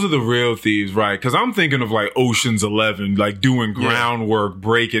yeah, those are the real thieves, right? Because I'm thinking of like Ocean's 11, like doing groundwork,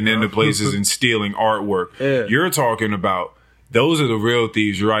 breaking into places and stealing artwork. Yeah. You're talking about, those are the real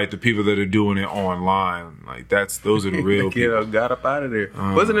thieves. You're right. The people that are doing it online, like those are the real people. Got up out of there.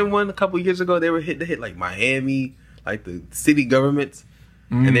 Wasn't it one a couple years ago? They hit like Miami, like the city governments,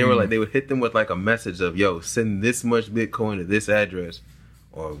 and they would hit them with like a message of, yo, send this much Bitcoin to this address,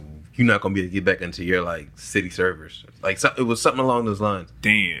 or you're not gonna be able to get back into your like city servers. Like it was something along those lines.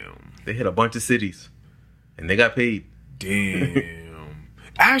 Damn. They hit a bunch of cities, and they got paid. Damn.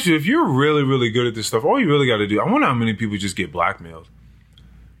 Actually, if you're really, really good at this stuff, all you really got to do, I wonder how many people just get blackmailed.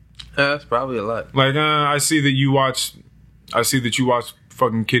 That's probably a lot. Like, I see that you watch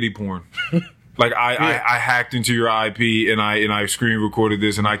fucking kiddie porn. Like, I hacked into your IP and I screen recorded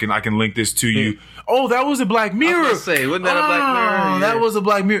this, and I can link this to you. Oh, that was a Black Mirror. I was gonna say, wasn't that a Black Mirror? Yeah. That was a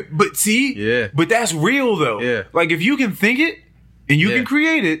Black Mirror. But see, but that's real though. Yeah. Like, if you can think it and you can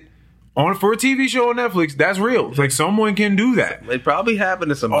create it for a TV show on Netflix, that's real. It's like someone can do that. It probably happened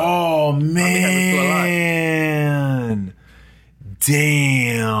to somebody. Oh man,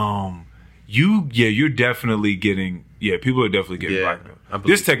 damn. You're definitely getting. Yeah, people are definitely getting blackmailed.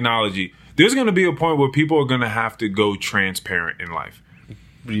 This technology. There's going to be a point where people are going to have to go transparent in life.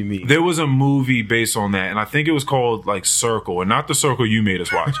 What do you mean? There was a movie based on that, and I think it was called like Circle, and not the Circle you made us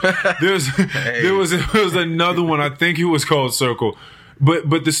watch. There was another one. I think it was called Circle. But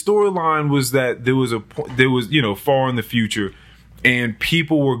the storyline was that there was far in the future, and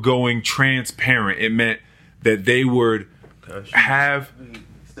people were going transparent. It meant that they would have.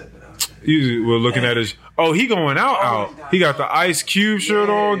 We're looking at his. Oh, he going out. He got the Ice Cube shirt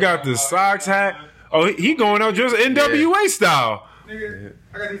on, got the socks hat. Oh, he going out just NWA style. Nigga,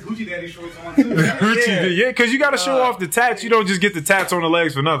 I got these Hoochie Daddy shorts on too. Yeah, because you got to show off the tats. You don't just get the tats on the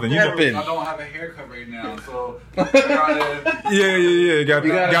legs for nothing. I don't have a haircut right now, so yeah. Got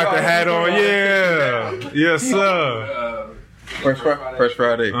the hat on. Yeah, yes sir. First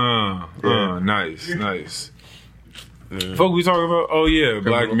Friday. Nice. Folk, we talking about? Oh yeah,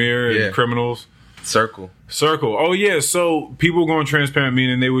 Black Mirror and criminals. Circle. Oh yeah. So people going transparent,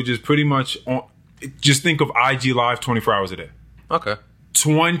 meaning they would just pretty much just think of IG Live 24 hours a day. Okay.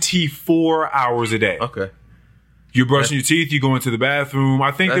 24 hours a day. Okay. You're brushing your teeth, you go into the bathroom.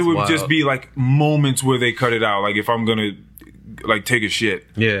 I think there would just be like moments where they cut it out. Like if I'm gonna like take a shit.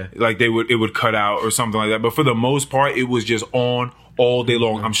 Yeah. Like it would cut out or something like that. But for the most part, it was just on all day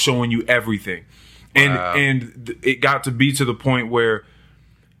long. I'm showing you everything. And it got to be to the point where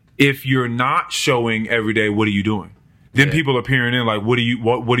if you're not showing every day, what are you doing? Then people are peering in like, what are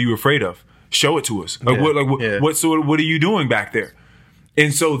you afraid of? Show it to us. Like what are you doing back there?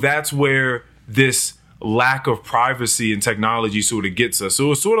 And so that's where this lack of privacy and technology sort of gets us.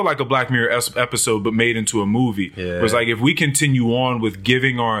 So it's sort of like a Black Mirror episode, but made into a movie. Yeah. Where it's like, if we continue on with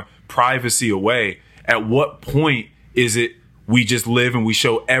giving our privacy away, at what point is it we just live and we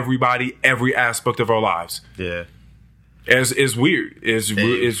show everybody every aspect of our lives? Yeah. It's weird. It's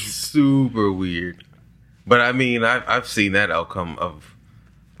super weird. But I mean, I've seen that outcome of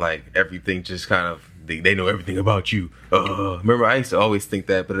like everything just kind of, they know everything about you. Remember, I used to always think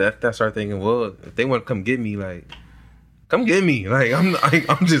that, but I started thinking, well, if they want to come get me, like, come get me. Like,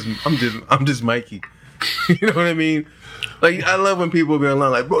 I'm just Mikey. You know what I mean? Like, I love when people be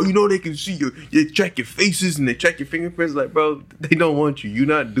online, like, bro, you know they can see they check your faces and they check your fingerprints. Like, bro, they don't want you. You're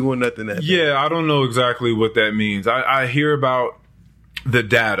not doing nothing that bad. I don't know exactly what that means. I hear about the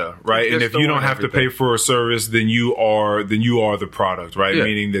data, right? And if you don't have to pay for a service, then you are the product, right? Yeah.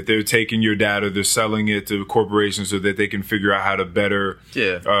 Meaning that they're taking your data, they're selling it to corporations so that they can figure out how to better,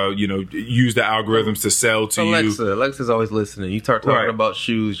 use the algorithms to sell to you. Alexa's always listening. You start talking about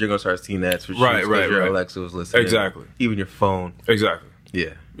shoes, you're gonna start seeing ads for shoes. Right. Alexa was listening. Exactly. Even your phone. Exactly.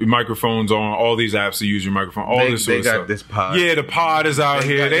 Yeah. Your microphone's on, all these apps to use your microphone, all this sort of stuff. They got this pod. Yeah, the pod is out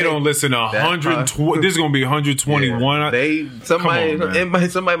here. They don't listen to 120. This is going to be 121. Yeah.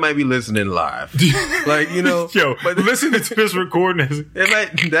 Somebody might be listening live. Like, you know. Yo, but listening to this recording,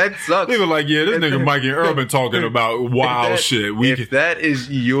 that sucks. They were like, yeah, this nigga Mike and Urban talking about wild shit. If that is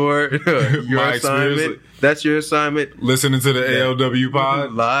your assignment, that's your assignment. Listening to the ALW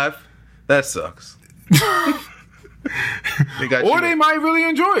pod live, that sucks. They might really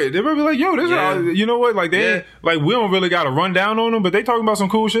enjoy it. They might be like, yo, this is, you know what? Like, like, we don't really got to run down on them, but they talking about some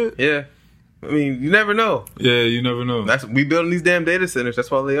cool shit. Yeah. I mean, you never know. Yeah, you never know. We building these damn data centers.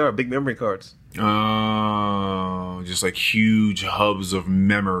 That's why they are big memory cards. Oh, just like huge hubs of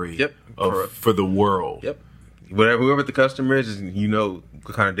memory. Yep. For the world. Yep. Whoever the customer is, you know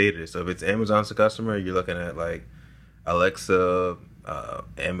what kind of data it is. So if it's Amazon's the customer, you're looking at like Alexa,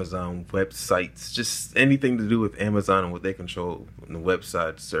 Amazon websites, just anything to do with Amazon and what they control in the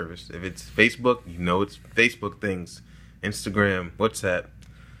website service. If it's Facebook, you know it's Facebook things. Instagram, WhatsApp.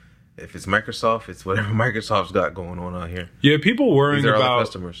 If it's Microsoft, it's whatever Microsoft's got going on out here. Yeah, people worrying These are about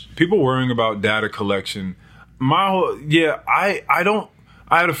customers. People worrying about data collection. I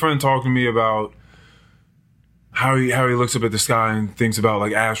had a friend talk to me about how he looks up at the sky and thinks about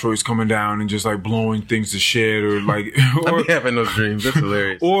like asteroids coming down and just like blowing things to shit, or like I be having those dreams. That's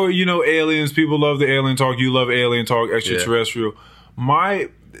hilarious. Or, you know, aliens. People love the alien talk. You love alien talk. Extraterrestrial. Yeah.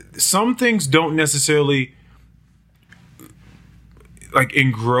 Some things don't necessarily like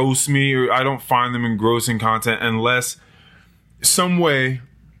engross me, or I don't find them engrossing content unless some way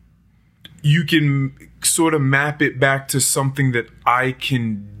you can sort of map it back to something that I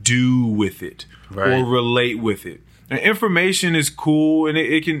can do with it. Right. Or relate with it. And information is cool, and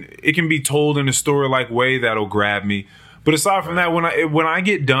it can be told in a story-like way that'll grab me. But aside from that, when I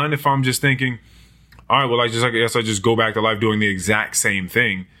get done, if I'm just thinking, all right, well, I guess I just go back to life doing the exact same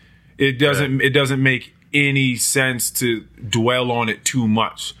thing. It doesn't make any sense to dwell on it too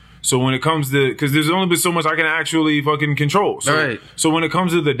much. So when it comes to, because there's only been so much I can actually fucking control. So when it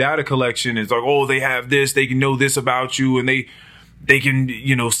comes to the data collection, it's like, oh, they have this, they can know this about you, and they can,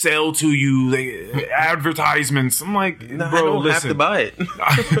 you know, sell to you advertisements. I'm like, bro, I don't listen. have to buy it.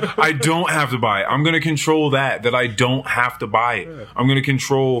 I don't have to buy it. I'm going to control that I don't have to buy it. Yeah. I'm going to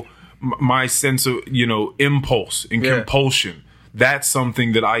control my sense of, you know, impulse and compulsion. That's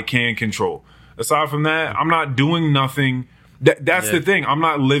something that I can control. Aside from that, I'm not doing nothing. That's the thing. I'm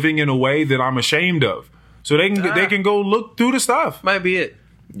not living in a way that I'm ashamed of. So they can go look through the stuff. Might be it.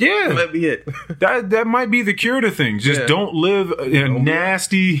 Yeah, that might be it. that might be the cure to things. Just don't live a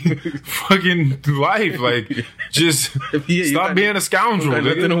nasty fucking life. Like, just stop being a scoundrel.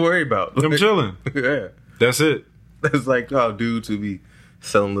 Nothing to worry about. I'm chilling. Yeah, that's it. That's like dudes who be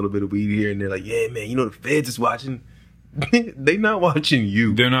selling a little bit of weed here and they're like, yeah, man, you know the feds is watching. They not watching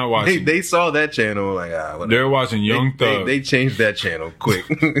you. They're not watching. They saw that channel like whatever. They're watching Young Thug. They changed that channel quick.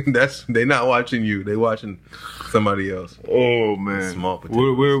 They not watching you. They watching somebody else. Oh man, small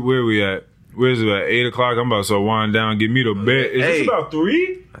potatoes. Where we at? Where's it at? 8 o'clock. I'm about to wind down. Get me to bed. Is this about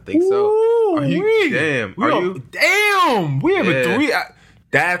 3? I think so. Ooh, are you? Damn. Damn. We have a 3.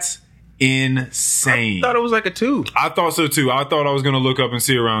 That's insane. I thought it was like a 2. I thought so too. I thought I was gonna look up and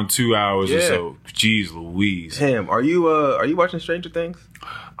see around 2 hours or so. Jeez Louise. Damn. Are you watching Stranger Things?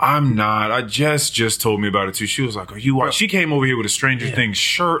 I'm not. I just told me about it too. She was like, "Are you watching?" She came over here with a Stranger Things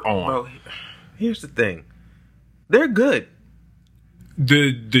shirt on. Bro, here's the thing. They're good.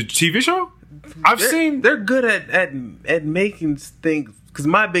 The TV show? they're good at making things. Because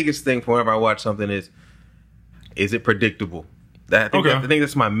my biggest thing for whenever I watch something is it predictable? I think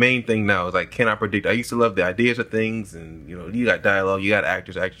that's my main thing now. Is like, can I predict? I used to love the ideas of things, and you got dialogue, you got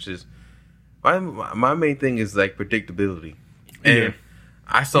actors, actresses. My main thing is like predictability, and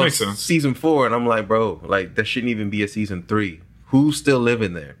I saw season 4, and I'm like, bro, like there shouldn't even be a season 3. Who's still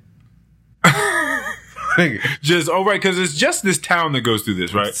living there? Just right, because it's just this town that goes through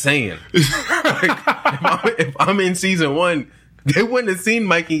this, right? I'm saying, if I'm in season 1, they wouldn't have seen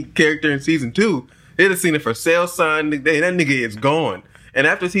Mikey character in season 2. They'd have seen it for sale sign. That nigga is gone. And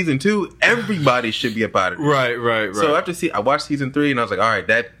after season 2, everybody should be about it. Right. So I watched season 3, and I was like, all right,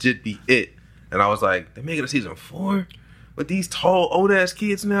 that should be it. And I was like, they making a season 4 with these tall old ass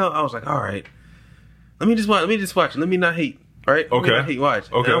kids now. I was like, all right, let me just watch. Let me not hate. All right, let me not hate watch.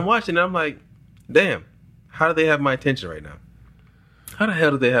 Okay, and I'm watching, and I'm like, damn, how do they have my attention right now? How the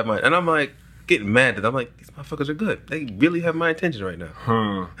hell do they have my? And I'm like getting mad that I'm like, these motherfuckers are good. They really have my attention right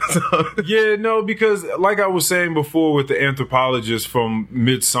now. Yeah, no, because like I was saying before with the anthropologist from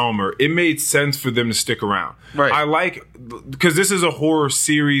Midsommar, it made sense for them to stick around. Right. I like, because this is a horror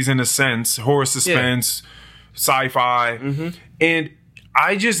series in a sense, horror suspense, sci-fi, and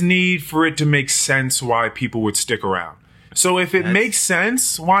I just need for it to make sense why people would stick around. So if it makes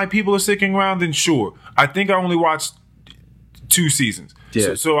sense why people are sticking around, then sure. I think I only watched 2 seasons.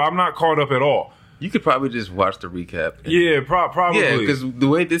 Yeah. So I'm not caught up at all. You could probably just watch the recap. Probably. Yeah, because the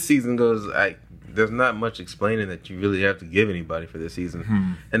way this season goes, there's not much explaining that you really have to give anybody for this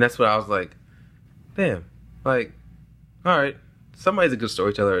season. And that's what I was like, damn. Like, all right. Somebody's a good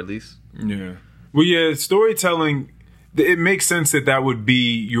storyteller at least. Yeah. Well, yeah, storytelling, it makes sense that would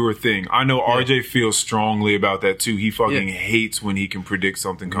be your thing. I know RJ feels strongly about that too. He fucking hates when he can predict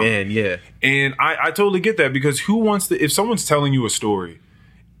something coming. Man, yeah. And I totally get that, because who wants to, if someone's telling you a story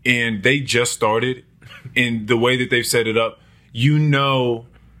and they just started in the way that they've set it up,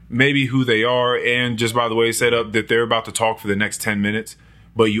 maybe who they are, and just by the way it's set up that they're about to talk for the next 10 minutes,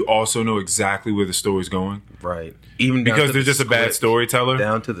 but you also know exactly where the story's going. Right. Even because they're just a bad storyteller.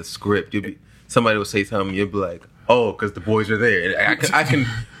 Down to the script. Somebody will say something, you'll be like, oh, because the boys are there. I can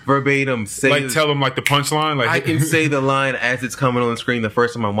verbatim say, like, tell them like the punchline. Like, I can say the line as it's coming on the screen the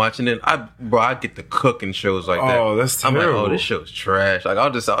first time I'm watching it. I get to cook in shows like that. Oh, that's terrible. I'm like, oh, this show's trash. Like,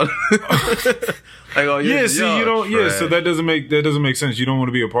 like, oh yeah. See, you don't. Trash. Yeah, so that doesn't make sense. You don't want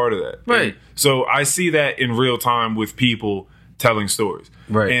to be a part of that, right? And so I see that in real time with people telling stories,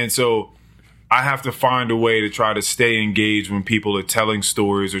 right? And so I have to find a way to try to stay engaged when people are telling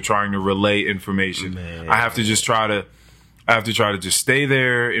stories or trying to relay information. Man. I have to try to just stay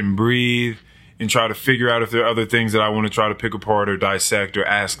there and breathe and try to figure out if there are other things that I want to try to pick apart or dissect or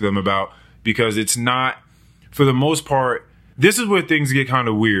ask them about, because it's not, for the most part, this is where things get kind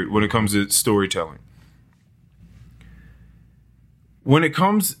of weird when it comes to storytelling. When it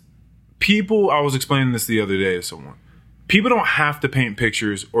comes, I was explaining this the other day to someone. People don't have to paint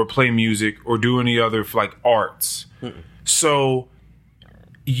pictures or play music or do any other like arts. So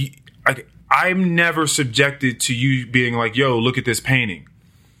I'm never subjected to you being like, yo, look at this painting.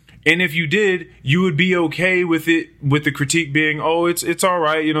 And if you did, you would be okay with it, with the critique being, oh, it's all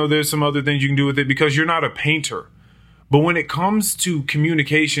right. There's some other things you can do with it, because you're not a painter. But when it comes to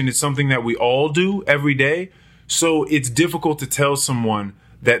communication, it's something that we all do every day. So it's difficult to tell someone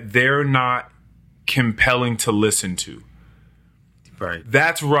that they're not compelling to listen to. Right.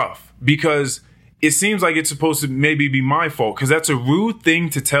 That's rough, because it seems like it's supposed to maybe be my fault, because that's a rude thing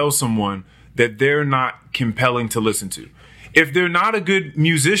to tell someone that they're not compelling to listen to. If they're not a good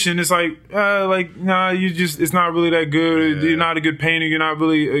musician, it's like, nah, it's not really that good. Yeah. You're not a good painter. You're not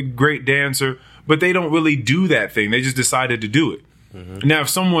really a great dancer. But they don't really do that thing. They just decided to do it. Mm-hmm. Now, if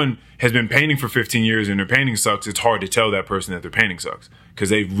someone has been painting for 15 years and their painting sucks, it's hard to tell that person that their painting sucks, because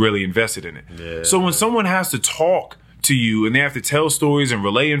they've really invested in it. Yeah. So when someone has to talk to you and they have to tell stories and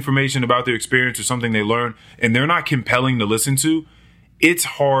relay information about their experience or something they learned, and they're not compelling to listen to, it's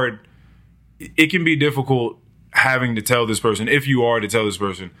hard. It can be difficult having to tell this person, if you are to tell this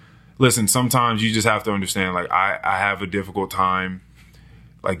person, listen, sometimes you just have to understand, like, I have a difficult time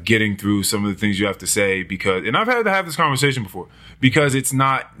like getting through some of the things you have to say, because, and I've had to have this conversation before, because it's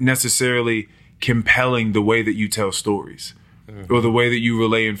not necessarily compelling the way that you tell stories or the way that you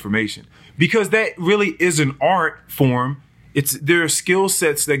relay information. Because that really is an art form. There are skill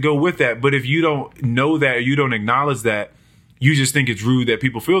sets that go with that. But if you don't know that, or you don't acknowledge that, you just think it's rude that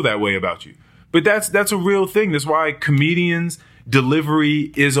people feel that way about you. But that's a real thing. That's why comedians'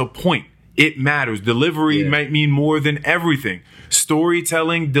 delivery is a point. it matters. Delivery might mean more than everything.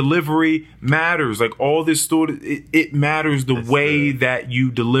 Storytelling, delivery matters. Like all this story, it matters the way that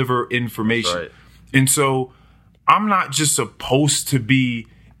you deliver information. Right. And so I'm not just supposed to be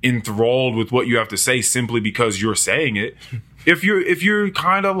enthralled with what you have to say simply because you're saying it. If you're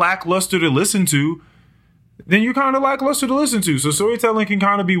kind of lackluster to listen to, then you're kind of lackluster to listen to. So storytelling can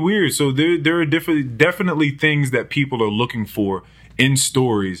kind of be weird. So there are definitely things that people are looking for in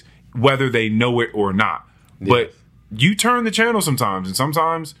stories, whether they know it or not. Yes. But you turn the channel sometimes, and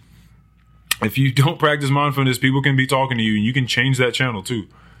sometimes if you don't practice mindfulness, people can be talking to you, and you can change that channel too.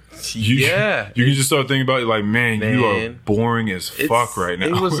 You can just start thinking about it like, man, you are boring as fuck right now.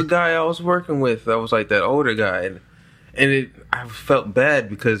 It was the guy I was working with. I was like that older guy, and I felt bad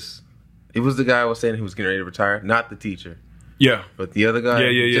because it was the guy I was saying he was getting ready to retire, not the teacher. Yeah, but the other guy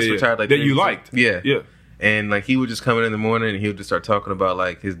just retired like that you liked. Yeah. And like he would just come in the morning and he would just start talking about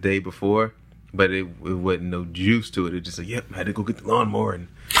like his day before, but it wasn't no juice to it. It just like, yep, I had to go get the lawnmower and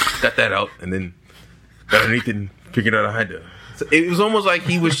got that out, and then got underneath it and figured out I had to. So it was almost like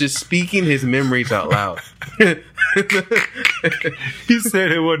he was just speaking his memories out loud. He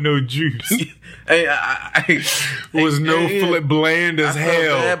said it wasn't no juice. Was bland as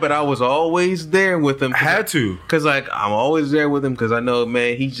hell. Bad, but I was always there with him. Had to, because like I'm always there with him because I know,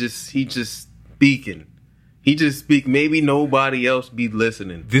 man, he just speaking. He just speak. Maybe nobody else be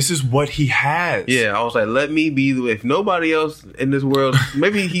listening. This is what he has. Yeah, I was like, let me be. If nobody else in this world,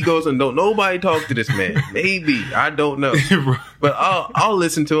 maybe he goes and don't nobody talk to this man. Maybe I don't know, but I'll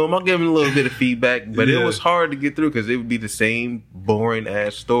listen to him. I'll give him a little bit of feedback. But it was hard to get through because it would be the same boring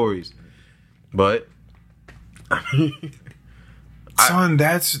ass stories. But son,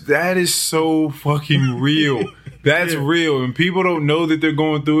 that is so fucking real. That's real, and people don't know that they're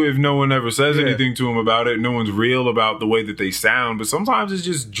going through it if no one ever says anything to them about it. No one's real about the way that they sound, but sometimes it's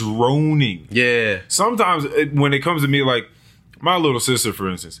just droning. Yeah. Sometimes when it comes to me, like my little sister, for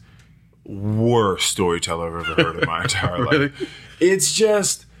instance, worst storyteller I've ever heard in my entire life. It's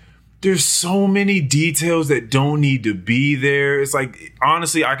just, there's so many details that don't need to be there. It's like,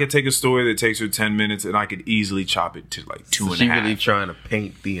 honestly, I could take a story that takes her 10 minutes and I could easily chop it to like 2.5. She's really trying to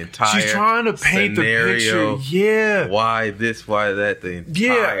paint the entire She's trying to paint scenario, the picture. Yeah. Why this, why that, the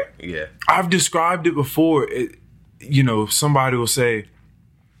entire... Yeah. I've described it before. Somebody will say,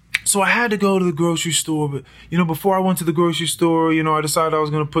 so I had to go to the grocery store, but, before I went to the grocery store, I decided I was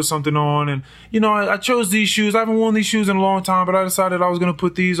going to put something on, and, I chose these shoes. I haven't worn these shoes in a long time, but I decided I was going to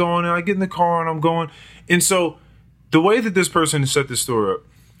put these on, and I get in the car and I'm going. And so the way that this person set this store up,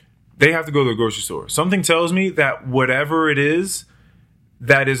 they have to go to the grocery store. Something tells me that whatever it is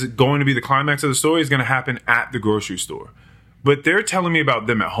that is going to be the climax of the story is going to happen at the grocery store. But they're telling me about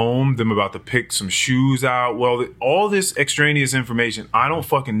them at home, them about to pick some shoes out. Well, all this extraneous information, I don't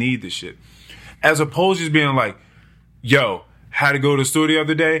fucking need this shit. As opposed to just being like, yo, had to go to the store the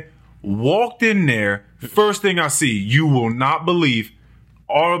other day, walked in there, first thing I see, you will not believe,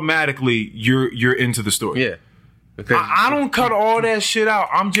 automatically you're into the story. Yeah. I don't cut all that shit out.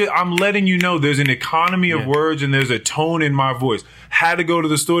 I'm letting you know there's an economy of words and there's a tone in my voice. Had to go to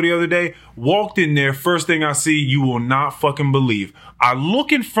the store the other day, walked in there, first thing I see, you will not fucking believe. I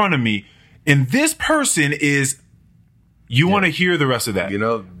look in front of me and this person is, you want to hear the rest of that.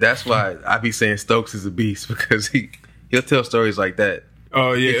 That's why I be saying Stokes is a beast, because he'll tell stories like that.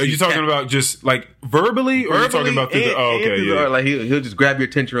 Oh, yeah. Are you talking about just like verbally, or are you talking about through or like he'll just grab your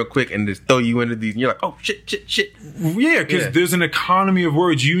attention real quick and just throw you into these, and you're like, oh shit. Yeah, because there's an economy of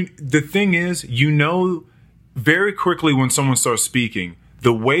words. The thing is, very quickly when someone starts speaking,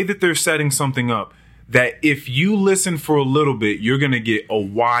 the way that they're setting something up, that if you listen for a little bit, you're going to get a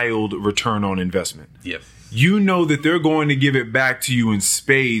wild return on investment. Yes. You know that they're going to give it back to you in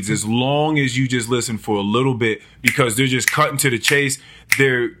spades as long as you just listen for a little bit, because they're just cutting to the chase.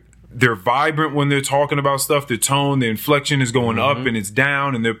 They're vibrant when they're talking about stuff. The tone, the inflection is going up and it's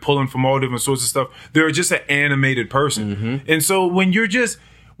down, and they're pulling from all different sorts of stuff. They're just an animated person. And so when you're just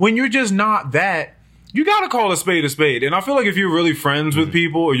not that, you got to call a spade a spade. And I feel like if you're really friends with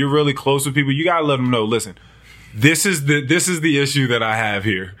people, or you're really close with people, you got to let them know, listen, this is the issue that I have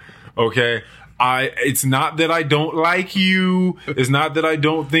here. Okay? It's not that I don't like you. It's not that I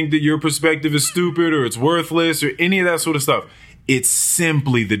don't think that your perspective is stupid or it's worthless or any of that sort of stuff. It's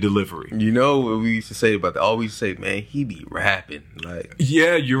simply the delivery. You know what we used to say about that? Always say, man, he be rapping. Like,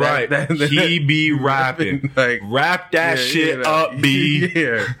 yeah, you're right. He be rapping. Like, rap that shit up, B.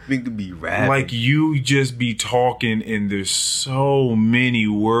 Yeah, nigga be rapping. Like, you just be talking and there's so many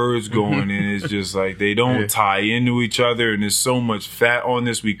words going in. It's just like they don't tie into each other, and there's so much fat on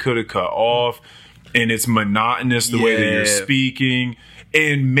this we could have cut off. and it's monotonous the way that you're speaking.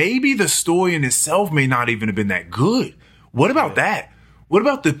 And maybe the story in itself may not even have been that good. What about that? What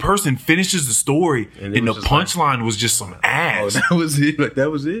about the person finishes the story and the punchline was just some ass? Oh, that was it? Like,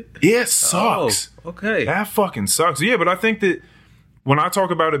 that was it? Yeah, it sucks. Oh, okay. That fucking sucks. Yeah, but I think that when I talk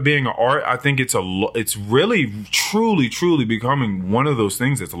about it being an art, I think it's really, truly, truly becoming one of those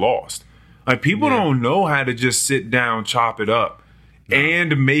things that's lost. Like, people don't know how to just sit down, chop it up,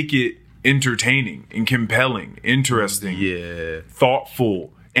 and make it entertaining and compelling, interesting,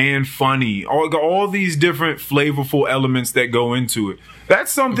 thoughtful, and funny. All these different flavorful elements that go into it.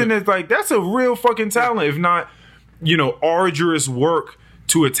 That's something that's like, that's a real fucking talent, if not, arduous work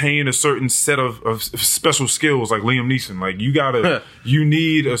to attain a certain set of special skills, like Liam Neeson. Like, you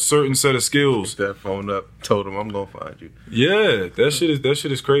need a certain set of skills. Pick that phone up, told him I'm gonna find you. Yeah, that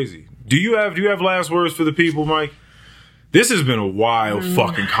shit is crazy. Do you have last words for the people, Mike? This has been a wild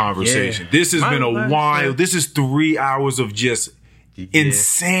fucking conversation. Yeah. This has been a wild. This is 3 hours of just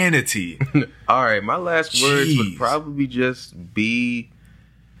insanity. All right, my last words would probably just be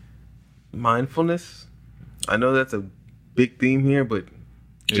mindfulness. I know that's a big theme here, but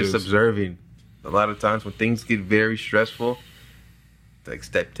just observing. A lot of times when things get very stressful,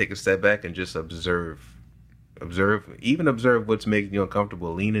 take a step back and just observe. Even observe what's making you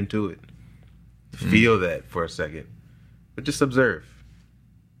uncomfortable. Lean into it. Feel that for a second. But just observe.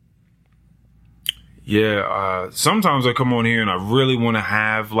 Yeah, sometimes I come on here and I really want to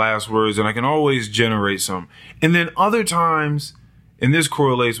have last words, and I can always generate some. And then other times, and this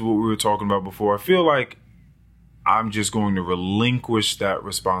correlates with what we were talking about before, I feel like I'm just going to relinquish that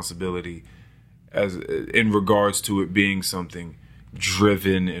responsibility as in regards to it being something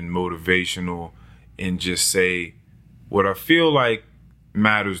driven and motivational, and just say what I feel like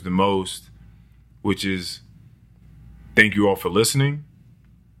matters the most, which is thank you all for listening.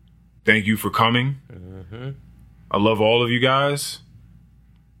 Thank you for coming. Mm-hmm. I love all of you guys.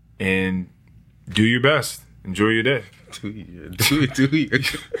 And do your best. Enjoy your day. Do your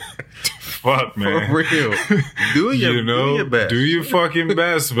Fuck, man. For real. Do your best. Do your fucking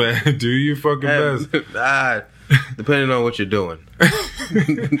best, man. Do your fucking best. Depending on what you're doing.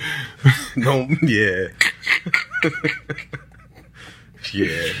 Yeah.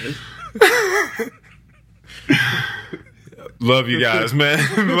 Love you guys, man.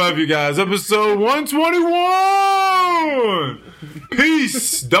 Love you guys. Episode 121.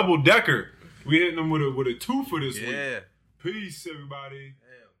 Peace. Double decker. We hitting them with a 2 for this week. Peace, everybody.